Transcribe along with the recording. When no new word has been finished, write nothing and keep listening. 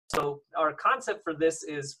So our concept for this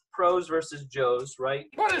is pros versus Joes, right?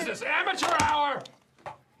 What is this, amateur hour?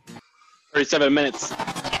 37 minutes.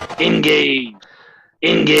 Engaged.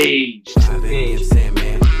 Engaged.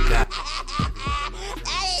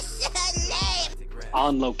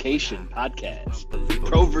 On location podcast.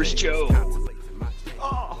 Pro vs. Joe.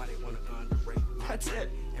 Oh, that's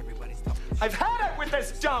it. I've had it with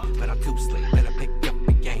this jump.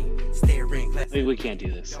 We can't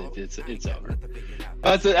do this. It's over.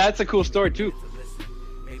 That's a cool story too.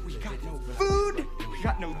 We got no food. We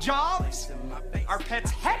got no jobs. Our pets'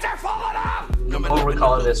 heads are falling off. What are we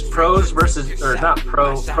calling this? Pros versus, or not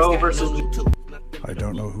pro versus I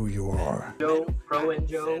don't know who you are. Joe, pro and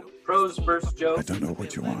Joe, pros versus Joe. I don't know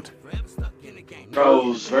what you want.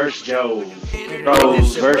 Pros vs. Joe.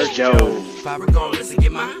 Pros vs. Joe. Regardless of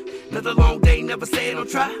get mine. Another long day, never say don't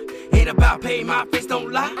try. Ain't about pay, my face don't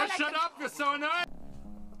lie. Shut up, you're so annoying.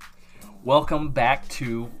 Welcome back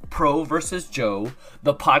to Pro versus Joe,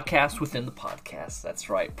 the podcast within the podcast. That's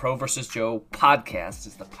right. Pro versus Joe podcast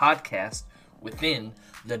is the podcast within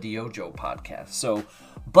the Diojo podcast. So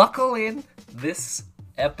buckle in. This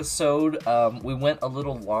episode, we went a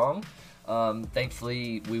little long.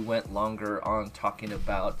 Thankfully, we went longer on talking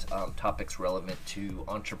about topics relevant to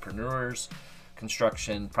entrepreneurs,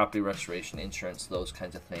 construction, property restoration, insurance, those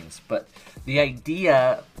kinds of things. But the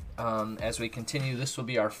idea, as we continue, this will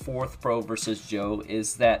be our fourth Pro versus Joe,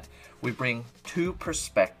 is that we bring two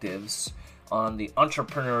perspectives on the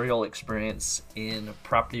entrepreneurial experience in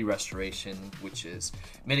property restoration, which is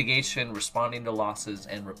mitigation, responding to losses,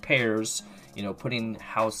 and repairs, putting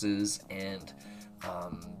houses and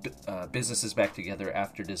businesses back together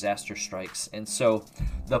after disaster strikes. And so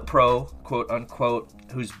the pro, quote unquote,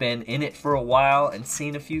 who's been in it for a while and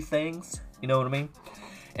seen a few things, you know what I mean?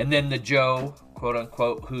 And then the Joe, quote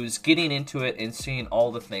unquote, who's getting into it and seeing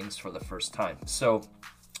all the things for the first time. So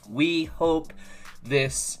we hope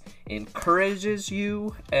this encourages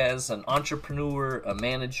you as an entrepreneur, a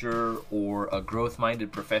manager, or a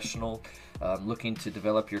growth-minded professional looking to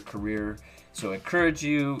develop your career. So encourage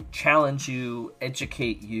you, challenge you,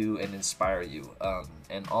 educate you, and inspire you.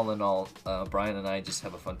 And all in all, Brian and I just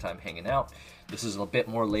have a fun time hanging out. This is a bit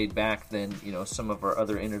more laid back than some of our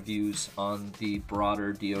other interviews on the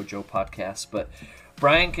broader Diojo podcast. But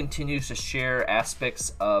Brian continues to share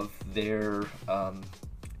aspects of their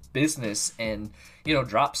business and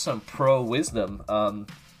drop some pro wisdom.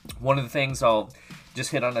 One of the things, I'll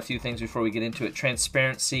just hit on a few things before we get into it.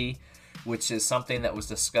 Transparency, which is something that was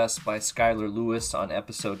discussed by Skylar Lewis on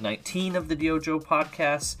episode 19 of the Diojo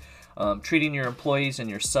podcast. Treating your employees and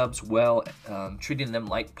your subs well, treating them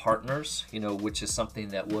like partners, which is something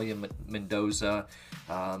that William Mendoza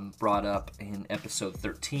brought up in episode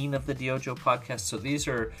 13 of the Diojo podcast. So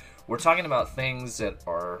we're talking about things that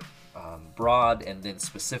are broad and then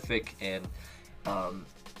specific, and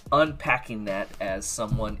unpacking that as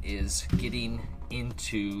someone is getting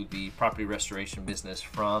into the property restoration business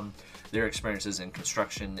from their experiences in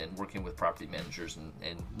construction and working with property managers and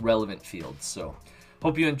relevant fields. So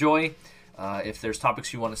hope you enjoy. If there's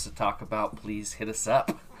topics you want us to talk about, please hit us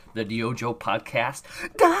up. The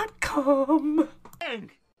DiojoPodcast.com.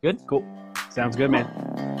 Good? Cool. Sounds good, man.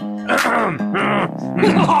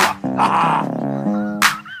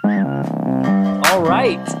 All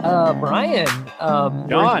right, Brian.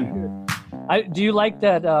 John. Do you like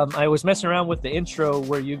that? I was messing around with the intro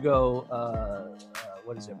where you go,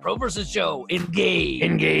 what is it? Pro versus Joe, engage.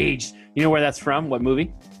 Engaged. You know where that's from? What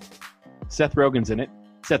movie? Seth Rogen's in it.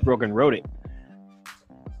 Seth Rogen wrote it.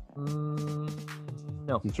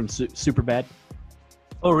 No. It's from Superbad.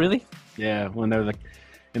 Oh, really? Yeah, when they're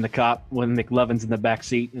when McLovin's in the back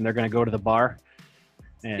seat and they're going to go to the bar.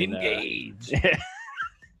 And, engage.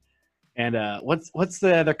 And what's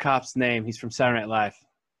the other cop's name? He's from Saturday Night Live.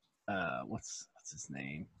 What's his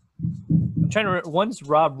name? I'm trying to. One's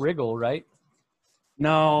Rob Riggle, right?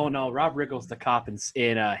 No. Rob Riggle's the cop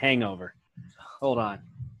in Hangover. Hold on.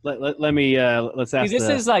 Let me let's ask. See,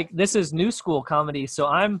 this is new school comedy. So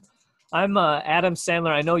I'm Adam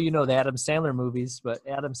Sandler. I know you know the Adam Sandler movies, but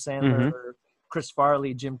Adam Sandler, Chris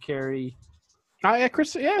Farley, Jim Carrey.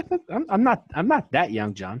 Chris. Yeah, I'm not that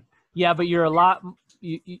young, John. Yeah, but you're a lot.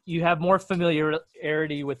 You have more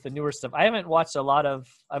familiarity with the newer stuff. I haven't watched a lot of.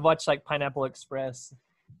 I've watched like Pineapple Express,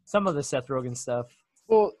 some of the Seth Rogen stuff.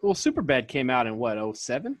 Well, Superbad came out in what,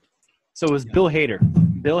 2007? So it was Bill Hader.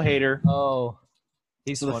 Bill Hader. Oh,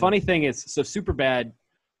 so the funny thing is, so Superbad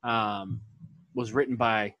was written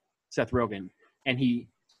by Seth Rogen, and he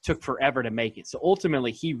took forever to make it. So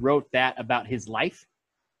ultimately, he wrote that about his life.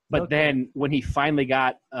 But then when he finally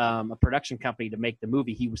got a production company to make the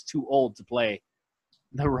movie, he was too old to play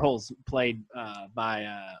the roles played by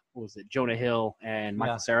what was it, Jonah Hill and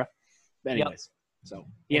Michael Cera. But anyways, so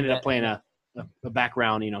he ended up playing a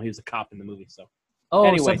background. He was a cop in the movie. So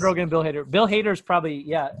Seth Rogen and Bill Hader. Bill Hader's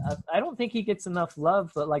probably I don't think he gets enough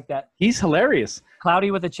love, but like that. He's hilarious.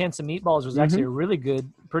 Cloudy with a Chance of Meatballs was actually a really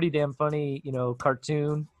good, pretty damn funny,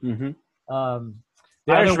 cartoon. Mm-hmm.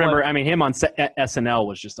 I just remember. I mean, him on SNL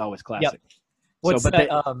was just always classic. Yep. What's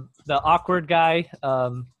the awkward guy?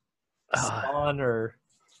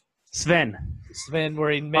 Sven,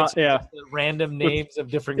 where he mentions random names of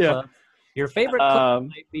different clubs. Your favorite club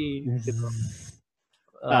might be.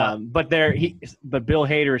 But Bill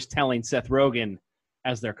Hader is telling Seth Rogen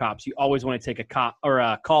as their cops, you always want to take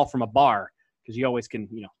a call from a bar because you always can,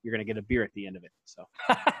 you're going to get a beer at the end of it. So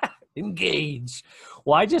engage.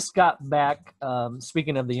 Well, I just got back.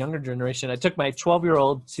 Speaking of the younger generation, I took my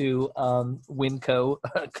 12-year-old to Winco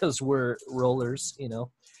because we're rollers,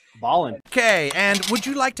 Ballin'. Okay, and would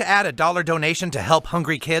you like to add a $1 donation to help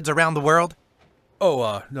hungry kids around the world?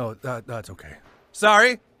 Oh, no, that's okay.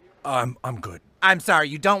 Sorry? I'm good. I'm sorry,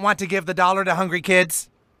 you don't want to give the $1 to hungry kids?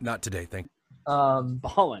 Not today, thank you.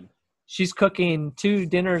 Ballin'. She's cooking 2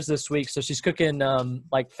 dinners this week, so she's cooking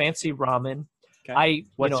like fancy ramen. Okay.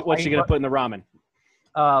 What's she gonna put in the ramen?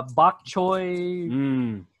 Bok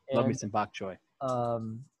choy. Love me some bok choy.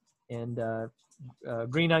 And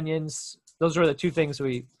green onions. Those are the 2 things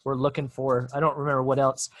we were looking for. I don't remember what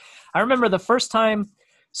else. I remember the first time.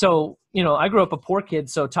 So, I grew up a poor kid,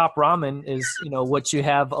 so Top Ramen is, what you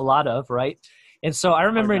have a lot of, right? And so I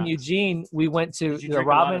remember in Eugene, we went to Did you the drink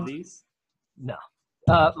ramen. a lot of these? No.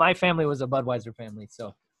 My family was a Budweiser family,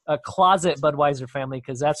 so a closet Budweiser family,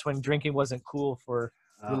 because that's when drinking wasn't cool for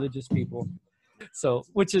religious people. So,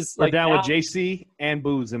 which is we're like down with JC and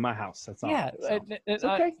booze in my house. That's all. Yeah, so. It's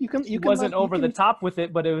okay. You can. Wasn't over the top with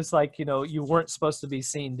it, but it was like you weren't supposed to be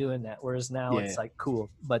seen doing that. Whereas now it's like cool.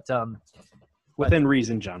 But within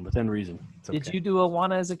reason, John. Within reason. Okay. Did you do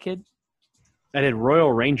Awana as a kid? I did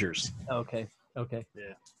Royal Rangers. Okay.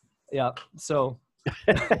 Yeah. So.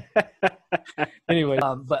 Anyway,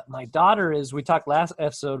 but my daughter we talked last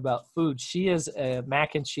episode about food. She is a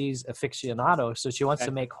mac and cheese aficionado, so she wants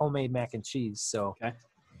to make homemade mac and cheese. So,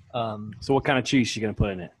 so what kind of cheese is she gonna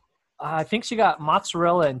put in it? I think she got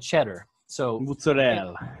mozzarella and cheddar. So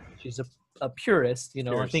mozzarella. She's a purist,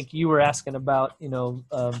 I think you were asking about,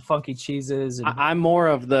 funky cheeses. And I'm more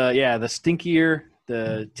of the stinkier,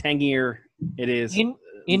 the tangier it is.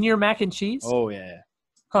 In your mac and cheese? Oh yeah.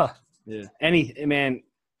 Huh. Yeah.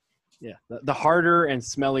 Yeah. The harder and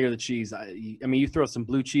smellier the cheese. I mean, you throw some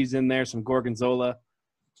blue cheese in there, some gorgonzola,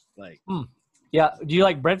 like. Yeah. Do you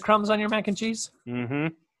like breadcrumbs on your mac and cheese? Mm-hmm.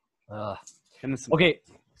 And then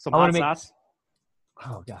some hot sauce.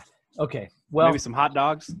 Oh God. Okay. Well, maybe some hot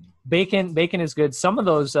dogs. Bacon is good. Some of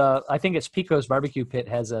those, I think it's Pico's Barbecue Pit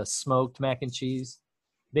has a smoked mac and cheese.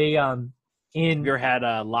 They Have you ever had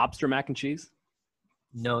lobster mac and cheese?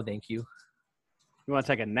 No, thank you. You want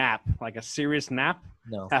to take a nap, like a serious nap?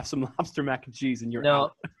 No. Have some lobster mac and cheese and you're no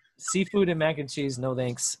out. Seafood and mac and cheese. No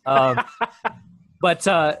thanks. But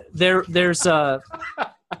there's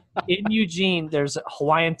in Eugene, there's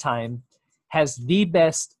Hawaiian Time has the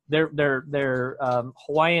best. Their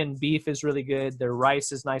Hawaiian beef is really good. Their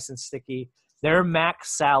rice is nice and sticky. Their mac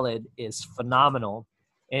salad is phenomenal.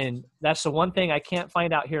 And that's the one thing I can't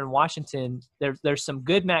find out here in Washington. There's some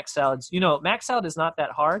good mac salads. Mac salad is not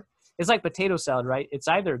that hard. It's like potato salad, right? It's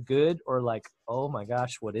either good or like, oh my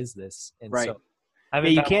gosh, what is this? And right. So,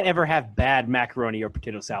 you can't ever have bad macaroni or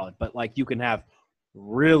potato salad, but like you can have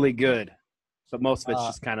really good. But most of it's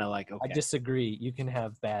just kind of like, okay. I disagree. You can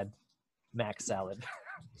have bad mac salad.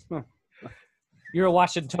 You're a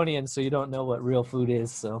Washingtonian, so you don't know what real food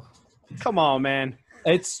is. So, come on, man.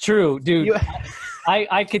 It's true, dude.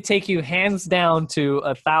 I could take you hands down to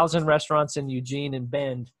 1,000 restaurants in Eugene and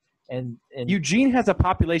Bend. And Eugene has a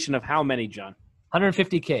population of how many, John?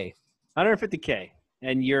 150K. 150K.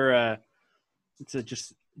 And you're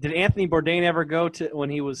did Anthony Bourdain ever go to when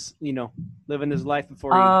he was, living his life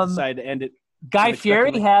before he decided to end it? Guy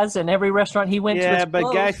Fieri has in every restaurant he went to. Yeah, but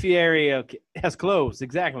closed. Guy Fieri has closed,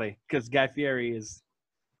 exactly, because Guy Fieri is.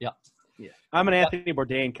 Yeah. I'm an Anthony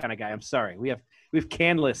Bourdain kind of guy. I'm sorry. We have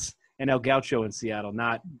Canlis and El Gaucho in Seattle,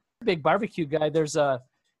 not big barbecue guy. There's a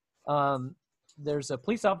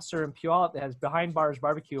police officer in Puyallup that has Behind Bars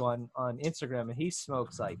Barbecue on Instagram, and he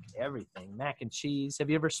smokes like everything, mac and cheese. Have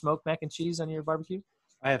you ever smoked mac and cheese on your barbecue?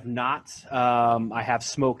 I have not. I have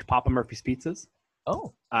smoked Papa Murphy's pizzas.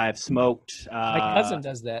 Oh. I've smoked. My cousin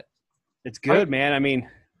does that. It's good, man. I mean.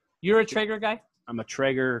 You're a Traeger guy? I'm a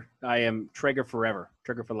Traeger. I am Traeger forever.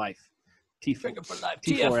 Traeger for life. Traeger for life.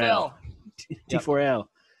 TFL. T4L.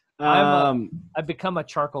 I've become a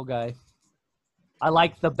charcoal guy. I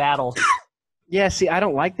like the battle. Yeah, see, I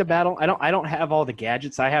don't like the battle. I don't have all the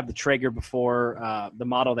gadgets. I have the Traeger before the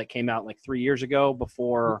model that came out like 3 years ago.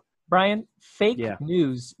 Before Brian, fake Yeah.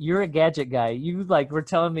 news. You're a gadget guy. You were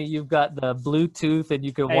telling me you've got the Bluetooth and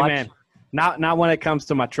you can hey watch. man, not when it comes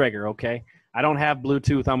to my Traeger. Okay, I don't have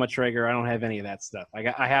Bluetooth on my Traeger. I don't have any of that stuff.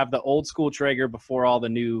 I have the old school Traeger before all the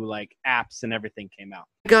new like apps and everything came out.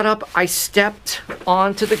 I got up, I stepped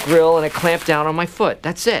onto the grill, and it clamped down on my foot.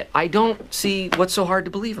 That's it. I don't see what's so hard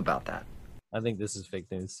to believe about that. I think this is fake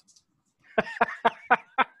news.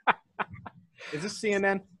 Is this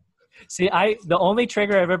CNN? See, the only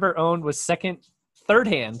Traeger I've ever owned was third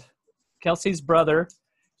hand. Kelsey's brother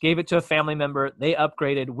gave it to a family member. They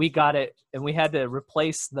upgraded. We got it, and we had to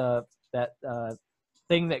replace that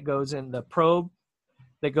thing that goes in the probe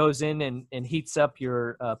that goes in and heats up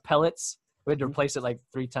your pellets. We had to replace it like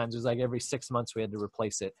 3 times. It was like every 6 months we had to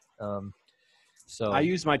replace it. So I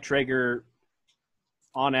use my Traeger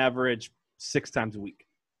on average 6 times a week.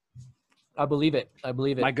 I believe it.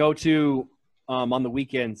 My go-to on the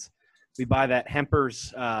weekends, we buy that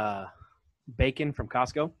Hemper's bacon from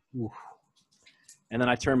Costco. Oof. And then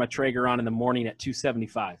I turn my Traeger on in the morning at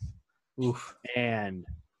 275. Oof. And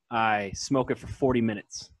I smoke it for 40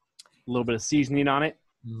 minutes. A little bit of seasoning on it.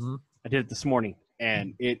 Mm-hmm. I did it this morning,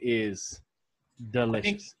 and it is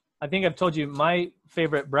delicious. I think I've told you my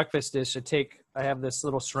favorite breakfast dish. I have this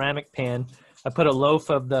little ceramic pan. I put a loaf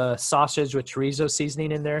of the sausage with chorizo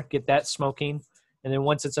seasoning in there, get that smoking. And then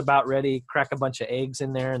once it's about ready, crack a bunch of eggs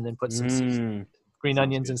in there and then put some seasoning, green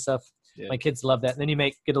onions and stuff. Yeah. My kids love that. And then you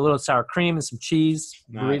get a little sour cream and some cheese,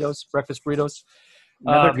 burritos, breakfast burritos.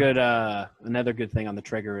 Another good thing on the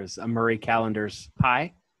Traeger is a Murray Callender's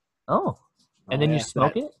pie. Oh, and then you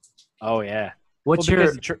smoke it? Oh, yeah. What's your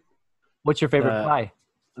favorite pie?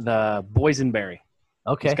 The boysenberry.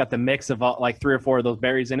 Okay. It's got the mix of like 3 or 4 of those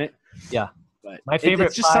berries in it. Yeah. But my favorite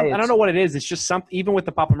it's just pie I don't know what it is. It's just something, even with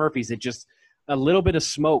the Papa Murphy's, it just a little bit of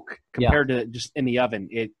smoke compared to just in the oven.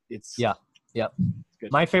 It's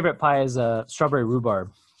good. My favorite pie is strawberry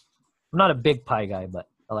rhubarb. I'm not a big pie guy, but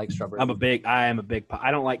I like strawberry. I am a big pie.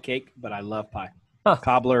 I don't like cake, but I love pie.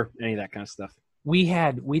 Cobbler, any of that kind of stuff.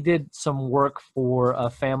 We did some work for a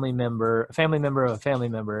family member of a family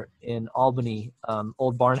member in Albany,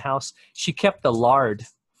 old barn house. She kept the lard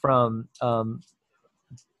from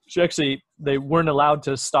they weren't allowed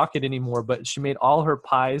to stock it anymore, but she made all her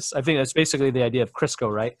pies. I think that's basically the idea of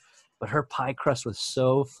Crisco, right? But her pie crust was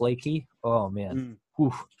so flaky. Oh man.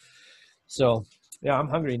 Whew. So yeah, I'm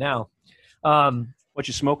hungry now. What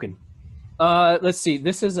you smoking? Let's see.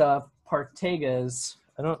 This is a Partegas.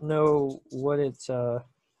 I don't know what it's I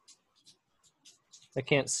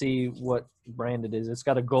can't see what brand it is. It's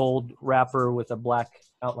got a gold wrapper with a black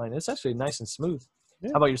outline. It's actually nice and smooth. Yeah.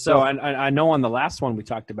 How about yourself? So I know on the last one we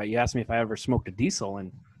talked about, you asked me if I ever smoked a diesel,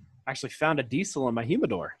 and I actually found a diesel in my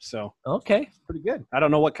humidor. So okay, pretty good. I don't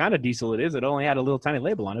know what kind of diesel it is. It only had a little tiny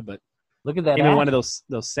label on it, but look at that. Even ash. one of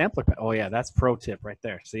those sampler. Oh yeah, that's pro tip right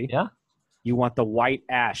there. See? Yeah. You want the white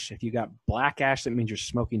ash. If you got black ash, that means you're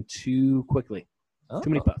smoking too quickly. Too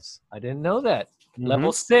many puffs. I didn't know that.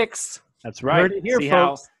 Level 6. That's right. Heard it here,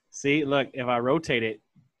 folks. Look, if I rotate it,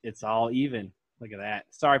 it's all even. Look at that.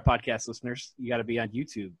 Sorry, podcast listeners. You got to be on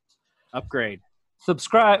YouTube. Upgrade.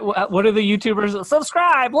 Subscribe. What are the YouTubers?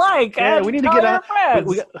 Subscribe, like. Yeah, we need to get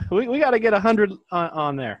friends. We got to get 100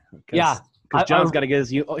 on there. Yeah. Because John's got to get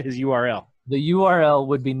his URL. The URL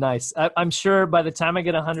would be nice. I'm sure by the time I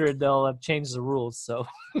get 100, they'll have changed the rules. So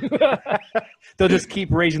they'll just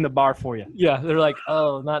keep raising the bar for you. Yeah, they're like,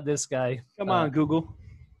 oh, not this guy. Come on, Google.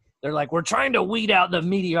 They're like, we're trying to weed out the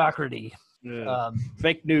mediocrity.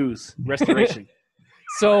 Fake news restoration.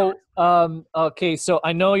 So, okay, so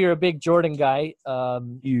I know you're a big Jordan guy.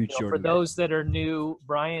 Huge Jordan. For guy. those that are new,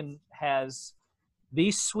 Brian has the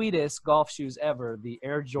sweetest golf shoes ever, the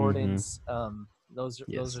Air Jordans. Those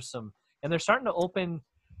are some, and they're starting to open.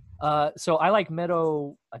 So I like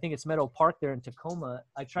Meadow. I think it's Meadow Park there in Tacoma.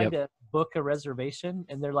 I tried to book a reservation,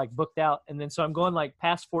 and they're like booked out. And then so I'm going like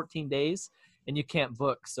past 14 days, and you can't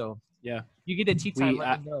book. So yeah, you get a tee time.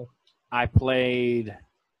 Let me know. I played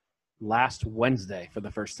last Wednesday for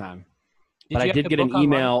the first time, but I you did have to get an book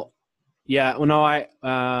email. online? Yeah, well, no,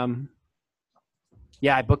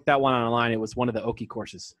 I booked that one online. It was one of the Oki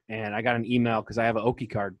courses, and I got an email because I have an Oki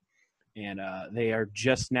card, and they are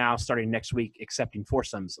just now starting next week accepting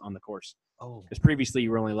foursomes on the course. Oh, because previously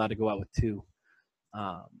you were only allowed to go out with 2.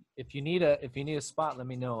 If you need a spot, let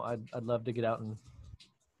me know. I'd love to get out and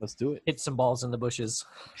let's do it. Hit some balls in the bushes.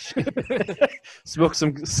 Smoke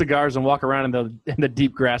some cigars and walk around in the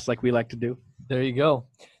deep grass like we like to do. There you go.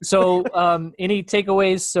 So, any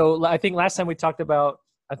takeaways? So, I think last time we talked about,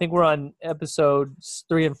 I think we're on episodes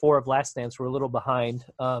 3 and 4 of Last Dance. We're a little behind,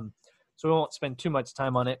 so we won't spend too much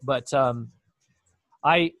time on it. But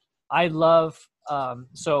I love.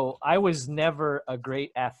 So, I was never a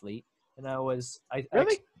great athlete, and I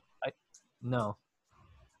Really? No.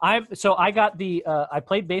 I got the I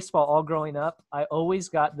played baseball all growing up. I always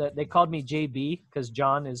got they called me JB because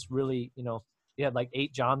John is really, you had like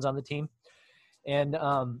 8 Johns on the team. And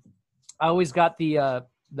I always got the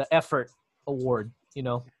effort award,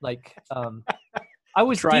 I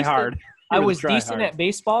was Try decent. hard. I It was try decent hard. at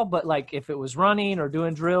baseball, but like if it was running or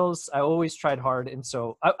doing drills, I always tried hard. And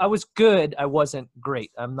so I was good. I wasn't great.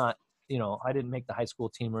 I'm not, I didn't make the high school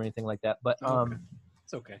team or anything like that. But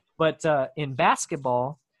It's okay. But in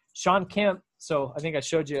basketball, Sean Kemp. So I think I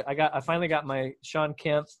showed you. I finally got my Sean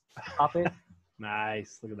Kemp Pop-It.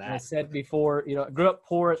 Nice. Look at And I that. said before, I grew up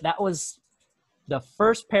poor. That was the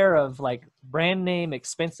first pair of like brand name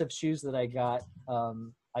expensive shoes that I got.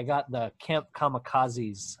 I got the Kemp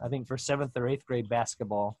Kamikazes, I think for 7th or 8th grade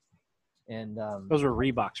basketball. And Those were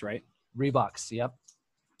Reeboks, right? Reeboks, yep.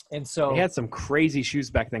 And so They had some crazy shoes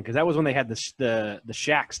back then because that was when they had the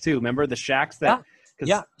Shaqs too. Remember the Shaqs that?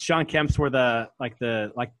 Yeah. Sean Kemp's were those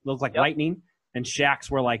Yep. lightning, and Shaqs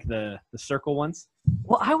were like the circle ones.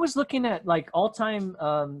 well, I was looking at like all-time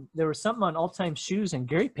there was something on all-time shoes, and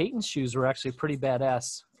Gary Payton's shoes were actually pretty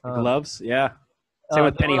badass. Gloves, yeah. Same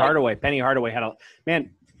with they Penny were like- Hardaway. Penny Hardaway had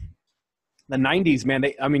the 90s, man.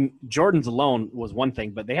 Jordan's alone was one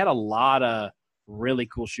thing, but they had a lot of really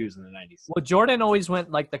cool shoes in the 90s. Well, Jordan always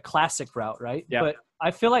went like the classic route, right? Yeah. But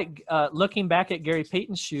I feel like looking back at Gary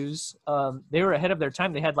Payton's shoes, they were ahead of their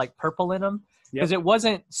time. They had like purple in them because it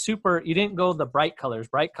wasn't super. You didn't go the bright colors.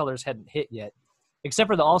 Bright colors hadn't hit yet, except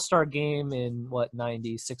for the All-Star game in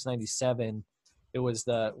 96, 97. It was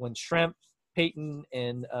when Shrimp, Payton,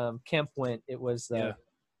 and Kemp went. It was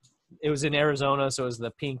It was in Arizona, so it was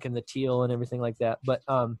the pink and the teal and everything like that. But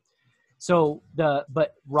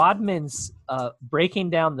but Rodman's breaking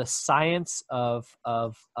down the science of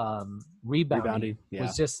rebounding yeah.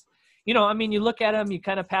 was just, you look at him, you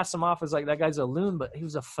kind of pass him off as like that guy's a loon, but he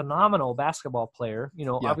was a phenomenal basketball player.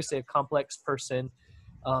 Obviously a complex person,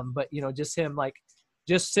 but just him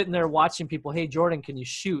just sitting there watching people. Hey, Jordan, can you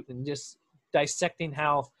shoot? And just dissecting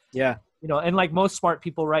how. Yeah. And like most smart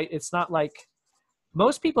people, right? It's not like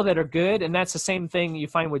most people that are good, and that's the same thing you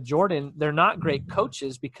find with Jordan. They're not great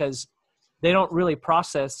coaches because they don't really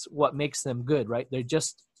process what makes them good, right?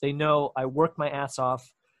 They know I work my ass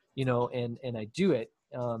off, and I do it.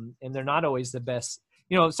 And they're not always the best.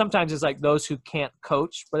 Sometimes it's like those who can't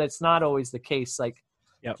coach, but it's not always the case. Like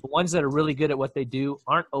the ones that are really good at what they do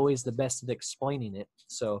aren't always the best at explaining it.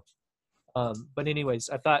 So, but anyways,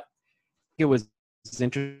 I thought it was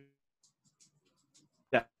interesting.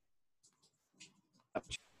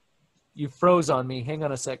 you froze on me. Hang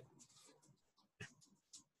on a sec.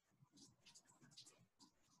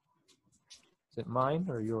 Is it mine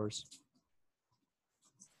or yours?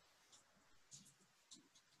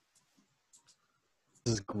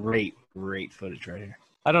 This is great footage right here.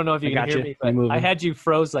 I don't know if you I can got hear you. me, You but moving. I had you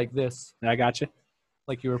froze like this, I got you.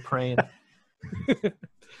 like you were praying.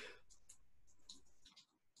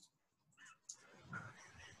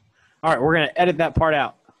 All right, we're gonna edit that part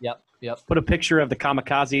out. Yep. Put a picture of the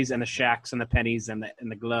kamikazes and the Shaqs and the pennies and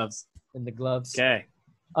the gloves. In the gloves. Okay.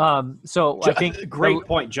 So I think great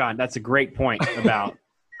point, John. That's a great point about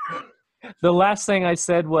the last thing I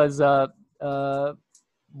said was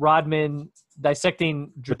Rodman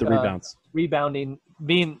dissecting with the rebounds. rebounding,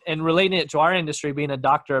 being and relating it to our industry, being a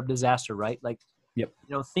doctor of disaster, right? Like, Yep.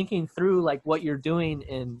 Thinking through like what you're doing,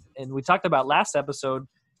 and we talked about last episode.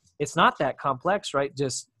 It's not that complex, right?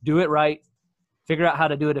 Just do it right, figure out how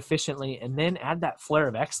to do it efficiently, and then add that flair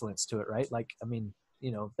of excellence to it, right? Like,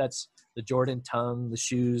 that's the Jordan tongue, the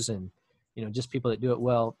shoes, and just people that do it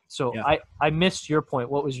well. So Yeah. I missed your point.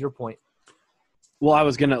 What was your point? Well, I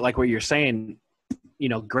was gonna like what you're saying.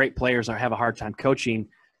 Great players have a hard time coaching,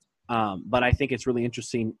 but I think it's really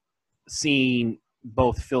interesting seeing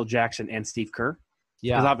both Phil Jackson and Steve Kerr.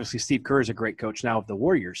 Because obviously Steve Kerr is a great coach now of the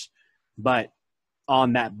Warriors, but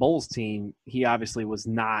on that Bulls team, he obviously was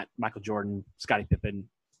not Michael Jordan, Scottie Pippen.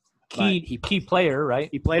 Key player, right?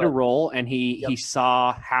 He played a role, and he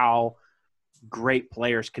saw how great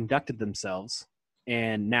players conducted themselves,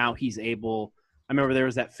 and now he's able. I remember there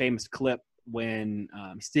was that famous clip when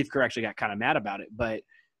Steve Kerr actually got kind of mad about it, but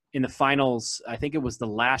in the finals, I think it was the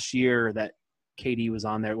last year that KD was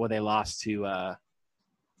on there, where they lost to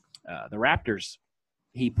the Raptors.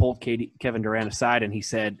 He pulled Kevin Durant aside, and he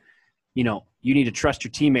said, you need to trust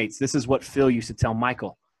your teammates. This is what Phil used to tell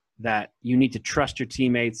Michael. that you need to trust your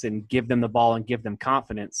teammates and give them the ball and give them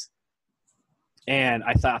confidence. And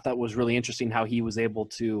I thought that was really interesting how he was able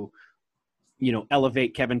to,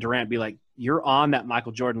 elevate Kevin Durant, be like, you're on that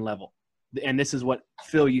Michael Jordan level. And this is what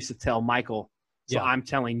Phil used to tell Michael. So I'm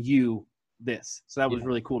telling you this. So that was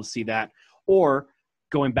really cool to see that. Or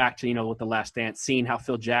going back to, with The Last Dance, seeing how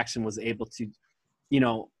Phil Jackson was able to,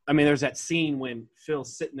 there's that scene when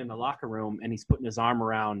Phil's sitting in the locker room and he's putting his arm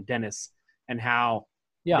around Dennis, and how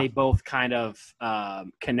they both kind of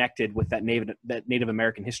connected with that Native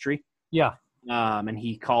American history. Yeah. And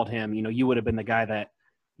he called him, you would have been the guy that,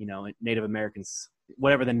 Native Americans,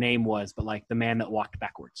 whatever the name was, but like the man that walked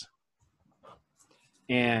backwards.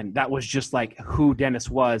 And that was just like who Dennis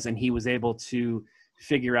was. And he was able to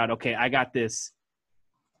figure out, okay, I got this,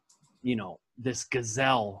 this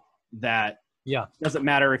gazelle that doesn't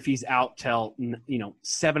matter if he's out till,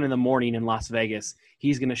 7 a.m. in Las Vegas,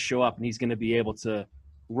 he's going to show up and he's going to be able to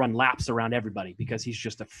run laps around everybody because he's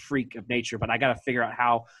just a freak of nature. But I got to figure out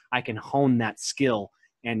how I can hone that skill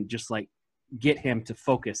and just like get him to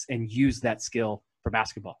focus and use that skill for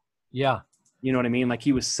basketball. Yeah. You know what I mean? Like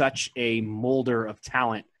he was such a molder of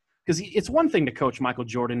talent, because it's one thing to coach Michael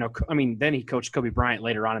Jordan. Then he coached Kobe Bryant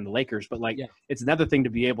later on in the Lakers, but it's another thing to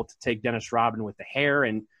be able to take Dennis Rodman with the hair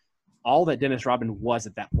and all that Dennis Rodman was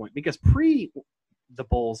at that point, because pre the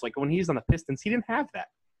Bulls, like when he was on the Pistons, he didn't have that.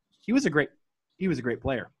 He was a great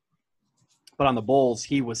player, but on the Bulls,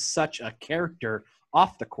 he was such a character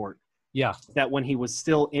off the court. Yeah. That when he was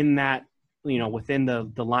still in that, within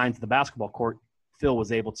the lines of the basketball court, Phil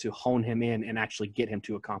was able to hone him in and actually get him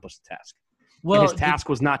to accomplish the task. Well, and his task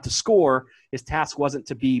was not to score. His task wasn't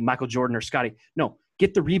to be Michael Jordan or Scotty. No,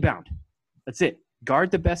 get the rebound. That's it. Guard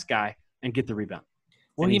the best guy and get the rebound.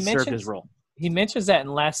 Well, and he served his role. He mentions that in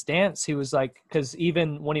Last Dance. He was like, because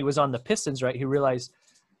even when he was on the Pistons, right, he realized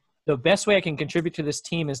the best way I can contribute to this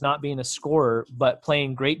team is not being a scorer, but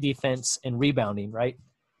playing great defense and rebounding, right?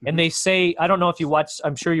 Mm-hmm. And they say, I don't know if you watched,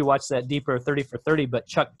 I'm sure you watched that Deeper 30 for 30, but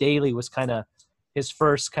Chuck Daly was kind of his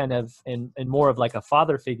first kind of, and more of like a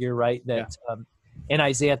father figure, right? That, and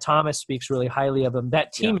Isaiah Thomas speaks really highly of him.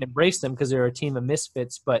 That team embraced him because they're a team of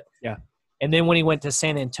misfits, but and then when he went to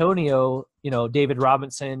San Antonio, David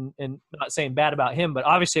Robinson, and not saying bad about him, but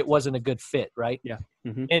obviously it wasn't a good fit, right? Yeah.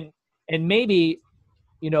 Mm-hmm. And maybe,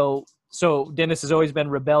 so Dennis has always been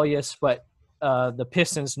rebellious, but the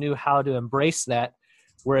Pistons knew how to embrace that,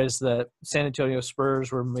 whereas the San Antonio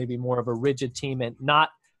Spurs were maybe more of a rigid team and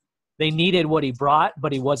they needed what he brought,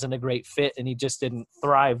 but he wasn't a great fit and he just didn't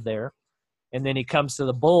thrive there. And then he comes to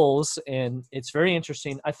the Bulls, and it's very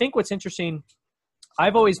interesting. I think what's interesting,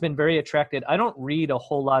 I've always been very attracted. I don't read a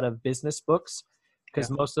whole lot of business books because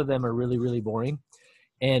most of them are really, really boring.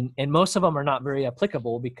 And most of them are not very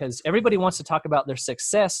applicable because everybody wants to talk about their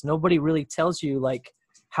success. Nobody really tells you like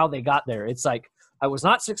how they got there. It's like, I was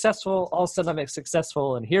not successful. All of a sudden I'm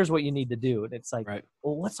successful and here's what you need to do. And it's like,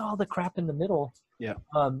 well, what's all the crap in the middle? Yeah.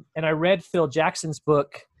 And I read Phil Jackson's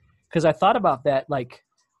book because I thought about that. Like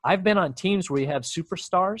I've been on teams where you have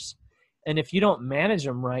superstars, and if you don't manage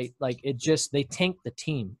them right, like they tank the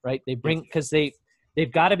team, right? They bring, because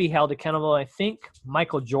they've got to be held accountable. I think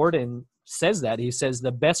Michael Jordan says that. He says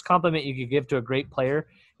the best compliment you could give to a great player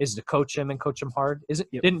is to coach him and coach him hard.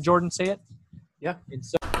 Didn't Jordan say it? Yeah. And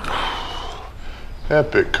so,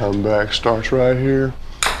 epic comeback starts right here.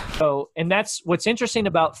 So, and that's what's interesting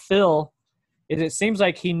about Phil is it seems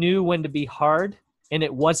like he knew when to be hard, and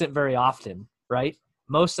it wasn't very often, right?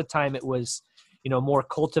 Most of the time it was, more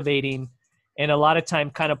cultivating, and a lot of time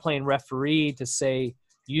kind of playing referee to say,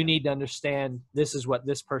 you need to understand this is what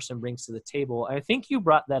this person brings to the table. I think you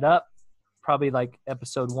brought that up probably like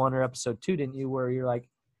episode 1 or episode 2, didn't you? Where you're like,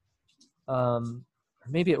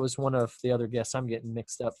 maybe it was one of the other guests, I'm getting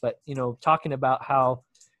mixed up, but talking about how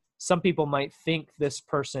some people might think this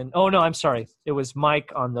person, oh no, I'm sorry. It was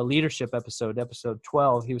Mike on the leadership episode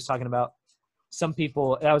 12. He was talking about some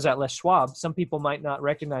people, that was at Les Schwab. Some people might not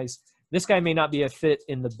recognize this guy may not be a fit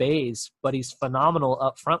in the bays, but he's phenomenal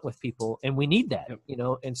up front with people. And we need that,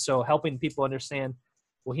 and so helping people understand,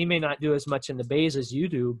 well, he may not do as much in the bays as you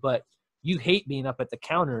do, but you hate being up at the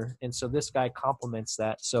counter. And so this guy complements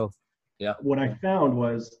that. So, yeah. What I found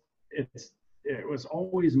was it was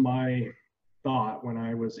always my thought when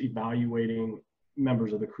I was evaluating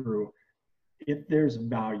members of the crew, if there's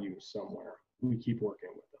value somewhere, we keep working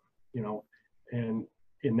with them, and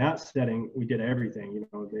in that setting, we did everything.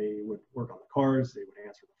 They would work on the cars, they would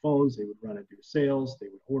answer the phones, they would run and do sales, they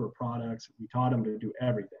would order products. We taught them to do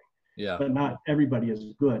everything. Yeah. But not everybody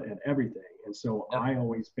is good at everything. And so I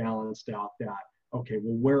always balanced out that, okay,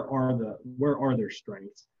 well, where are their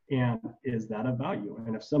strengths? And is that a value?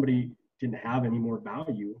 And if somebody didn't have any more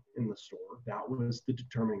value in the store. That was the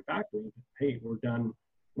determining factor. Hey, we're done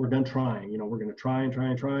trying. We're going to try and try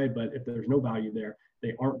and try, but if there's no value there,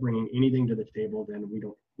 they aren't bringing anything to the table, then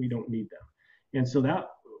we don't need them. And so that,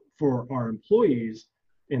 for our employees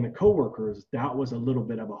and the coworkers, that was a little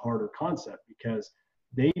bit of a harder concept, because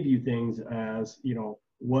they view things as,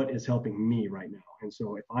 what is helping me right now. And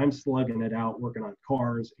so if I'm slugging it out working on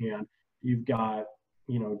cars, and you've got,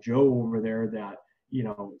 Joe over there that,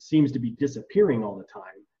 seems to be disappearing all the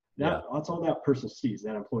time, that's all that person sees,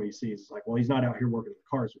 that employee sees. It's like, well, he's not out here working the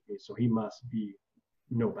cars with me, so he must be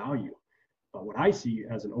no value. But what I see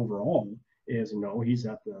as an overall is, no, he's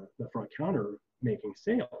at the front counter making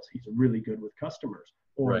sales. He's really good with customers,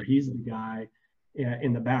 or he's the guy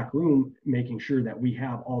in the back room making sure that we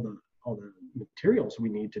have all the materials we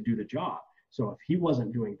need to do the job. So if he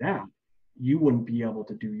wasn't doing that, you wouldn't be able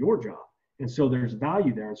to do your job. And so there's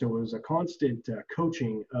value there. And so it was a constant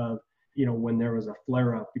coaching of, when there was a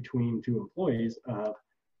flare up between two employees,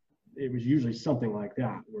 it was usually something like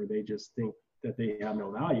that, where they just think that they have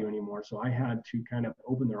no value anymore. So I had to kind of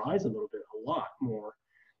open their eyes a lot more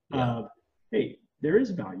of, hey, there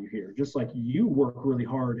is value here. Just like you work really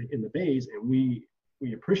hard in the bays, and we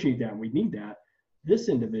appreciate that and we need that. This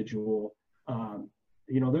individual,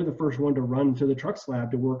 they're the first one to run to the truck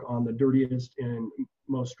slab to work on the dirtiest and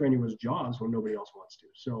most strenuous jobs when nobody else wants to.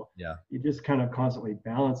 So you just kind of constantly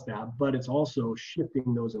balance that, but it's also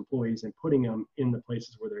shifting those employees and putting them in the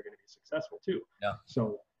places where they're going to be successful too. Yeah.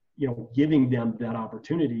 So, giving them that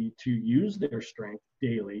opportunity to use their strength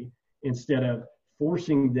daily, instead of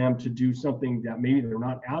forcing them to do something that maybe they're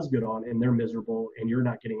not as good on and they're miserable and you're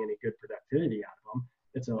not getting any good productivity out of them.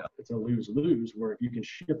 It's a lose-lose, where if you can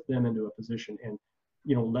shift them into a position and,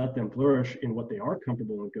 let them flourish in what they are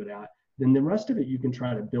comfortable and good at, then the rest of it you can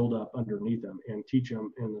try to build up underneath them and teach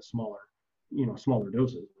them in the smaller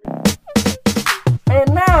doses.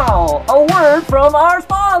 And now, a word from our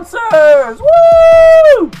sponsors!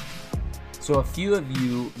 Woo! So a few of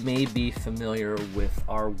you may be familiar with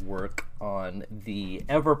our work on the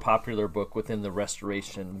ever-popular book within the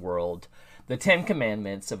restoration world, The 10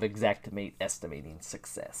 Commandments of Xactimate Estimating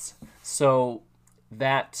Success. So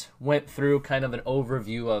that went through kind of an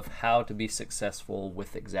overview of how to be successful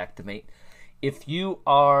with Xactimate. If you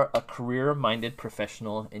are a career-minded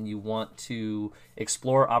professional and you want to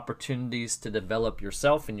explore opportunities to develop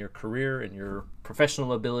yourself and your career and your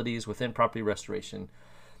professional abilities within property restoration,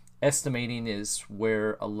 estimating is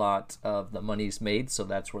where a lot of the money's made, so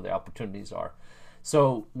that's where the opportunities are.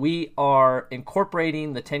 So we are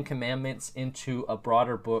incorporating the 10 Commandments into a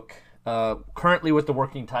broader book, currently with the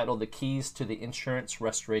working title, The Keys to the Insurance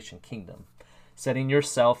Restoration Kingdom, setting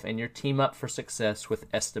yourself and your team up for success with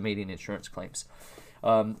estimating insurance claims.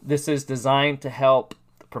 This is designed to help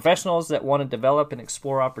professionals that want to develop and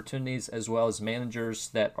explore opportunities, as well as managers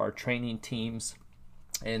that are training teams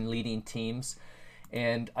and leading teams.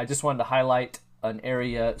 And I just wanted to highlight an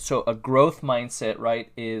area. So a growth mindset, right,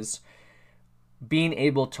 is being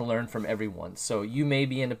able to learn from everyone. So you may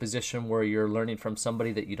be in a position where you're learning from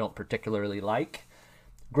somebody that you don't particularly like.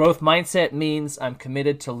 Growth mindset means I'm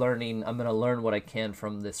committed to learning. I'm going to learn what I can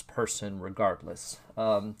from this person regardless.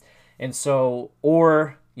 And so,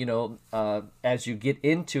 or, as you get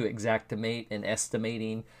into Xactimate and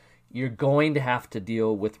estimating, you're going to have to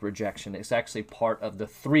deal with rejection. It's actually part of the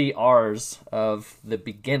 3 R's of the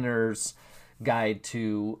beginner's guide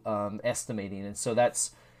to estimating. And so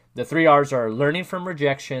that's the 3 R's are learning from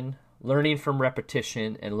rejection, learning from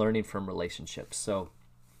repetition, and learning from relationships. So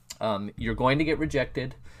you're going to get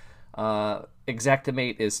rejected.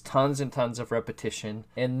 Xactimate is tons and tons of repetition,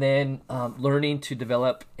 and then learning to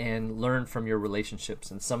develop and learn from your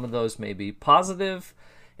relationships. And some of those may be positive,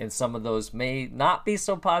 and some of those may not be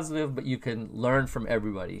so positive, but you can learn from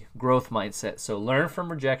everybody. Growth mindset. So learn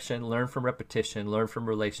from rejection, learn from repetition, learn from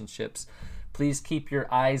relationships. Please keep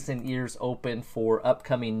your eyes and ears open for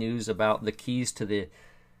upcoming news about the keys to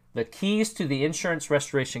the Insurance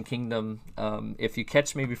Restoration Kingdom. If you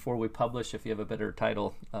catch me before we publish, if you have a better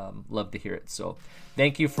title, love to hear it. So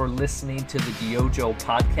thank you for listening to the Diojo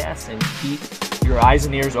podcast, and keep your eyes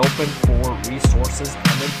and ears open for resources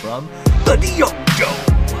coming from the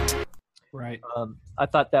Diojo. Right. I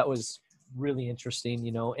thought that was really interesting,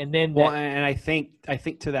 and then and I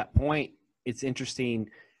think to that point, it's interesting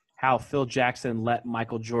how Phil Jackson let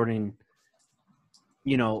Michael Jordan,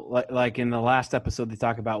 like in the last episode, they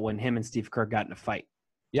talk about when him and Steve Kerr got in a fight.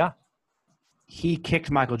 Yeah. He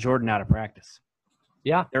kicked Michael Jordan out of practice.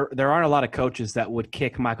 Yeah. There aren't a lot of coaches that would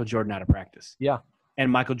kick Michael Jordan out of practice. Yeah.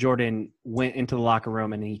 And Michael Jordan went into the locker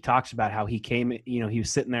room and he talks about how he came, he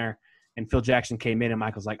was sitting there And Phil Jackson came in, and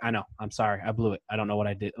Michael's like, I know. I'm sorry. I blew it. I don't know what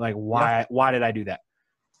I did. Like, why did I do that?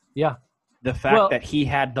 Yeah. The fact that he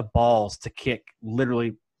had the balls to kick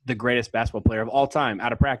literally the greatest basketball player of all time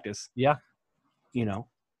out of practice. Yeah. You know.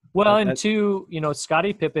 Well, and two, you know,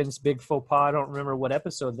 Scottie Pippen's big faux pas. I don't remember what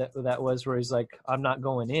episode that was, where he's like, "I'm not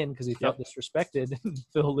going in" because he felt disrespected.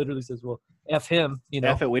 Phil literally says, "Well, f him," you know.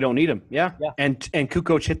 F it, we don't need him. Yeah. And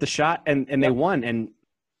Kukoc hit the shot, and they won. And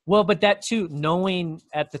well, but that too, knowing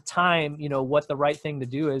at the time, you know, what the right thing to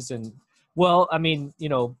do is, and well, I mean, you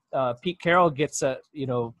know, Pete Carroll gets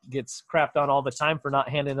crapped on all the time for not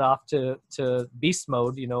handing it off to beast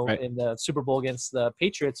mode, you know, in the Super Bowl against the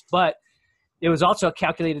Patriots, but it was also a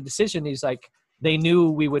calculated decision. He's like, they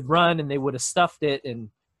knew we would run and they would have stuffed it. And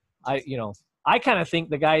I kind of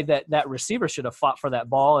think the guy that receiver should have fought for that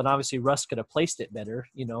ball. And obviously Russ could have placed it better,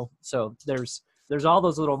 you know? So there's all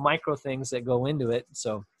those little micro things that go into it.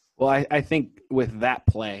 So, well, I think with that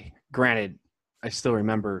play, granted, I still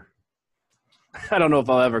remember, I don't know if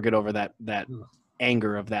I'll ever get over that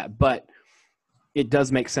anger of that, but it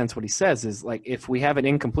does make sense. What he says is like, if we have an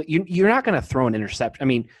incomplete, you're not going to throw an interception. I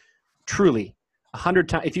mean, truly 100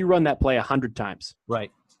 times, if you run that play 100 times,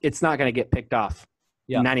 right, it's not going to get picked off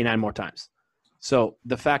 99 more times. So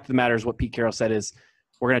the fact of the matter is what Pete Carroll said is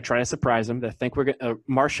we're going to try to surprise him. I think we're going to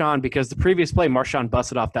Marshawn, because the previous play, Marshawn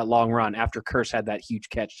busted off that long run after Kearse had that huge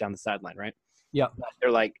catch down the sideline, right? Yeah.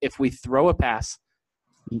 They're like, if we throw a pass,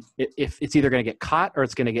 if it's either going to get caught or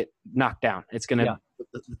it's going to get knocked down. It's going to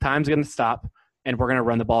the time's going to stop, and we're going to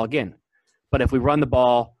run the ball again. But if we run the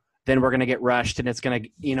ball, then we're going to get rushed, and it's going to,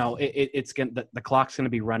 you know, it's going the clock's going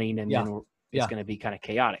to be running, and then it's going to be kind of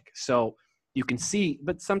chaotic. So you can see,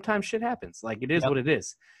 but sometimes shit happens. Like, it is what it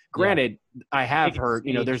is. Granted, I have heard,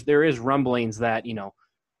 you know, there is rumblings that,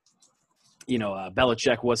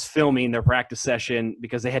 Belichick was filming their practice session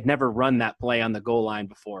because they had never run that play on the goal line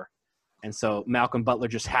before. And so Malcolm Butler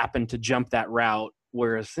just happened to jump that route,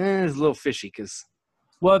 whereas it's a little fishy because –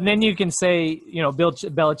 well, and then you can say, you know, Bill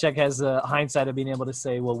Belichick has the hindsight of being able to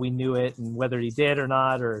say, well, we knew it, and whether he did or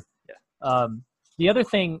not. Or the other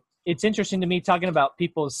thing, it's interesting to me talking about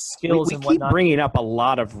people's skills and whatnot. We keep bringing up a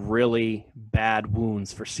lot of really bad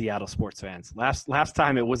wounds for Seattle sports fans. Last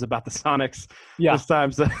time it was about the Sonics. Yeah. This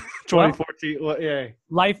time's 2014.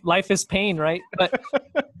 Well, Life is pain, right? But,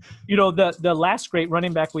 you know, the last great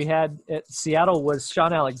running back we had at Seattle was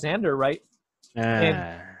Sean Alexander, right?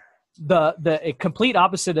 And the complete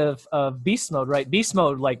opposite of beast mode, right? Beast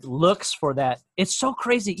mode like looks for that. It's so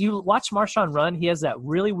crazy. You watch Marshawn run. He has that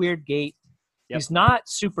really weird gait. Yep. He's not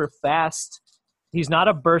super fast. He's not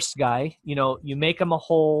a burst guy. You know, you make him a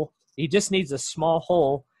hole. He just needs a small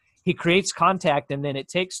hole. He creates contact, and then it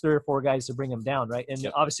takes 3 or 4 guys to bring him down, right? And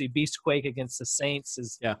obviously Beast Quake against the Saints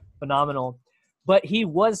is phenomenal. But he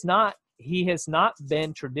has not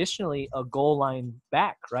been traditionally a goal line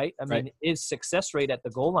back, right? I mean, his success rate at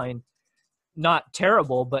the goal line, not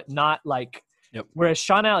terrible, but not like whereas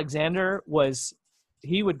Sean Alexander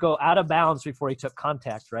he would go out of bounds before he took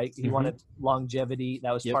contact, right? He wanted longevity.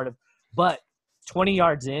 That was part of – but 20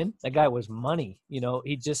 yards in, that guy was money. You know,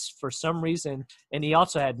 he just for some reason – and he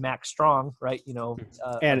also had Max Strong, right? You know.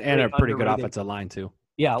 And a pretty good offensive line too.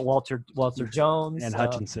 Yeah, Walter Jones. And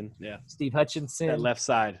Hutchinson, Steve Hutchinson. That left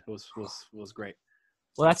side was great.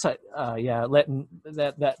 Well, that's letting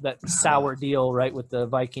that sour deal, right, with the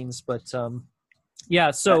Vikings. But,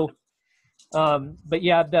 but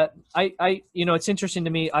yeah, that I you know, it's interesting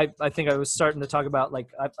to me. I think I was starting to talk about, like,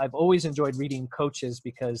 I've always enjoyed reading coaches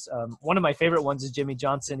because one of my favorite ones is Jimmy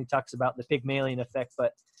Johnson. He talks about the Pygmalion effect,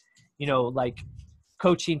 but, you know, like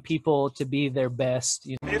coaching people to be their best.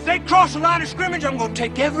 You know. If they cross the line of scrimmage, I'm going to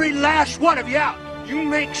take every last one of you out. You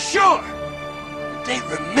make sure that they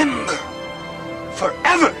remember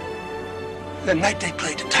forever the night they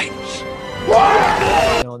played the Titans.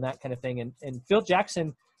 You know, and that kind of thing. And Phil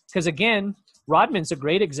Jackson, because again, Rodman's a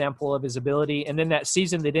great example of his ability. And then that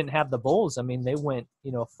season they didn't have the Bulls. I mean, they went,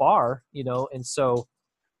 you know, far, you know, and so,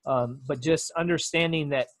 but just understanding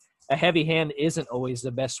that a heavy hand isn't always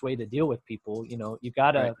the best way to deal with people. You know, you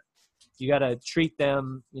gotta treat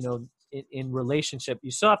them, you know, in relationship.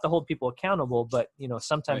 You still have to hold people accountable, but, you know,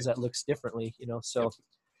 sometimes that looks differently, you know. So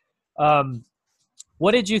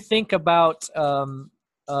what did you think about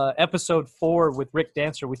episode 4 with Rick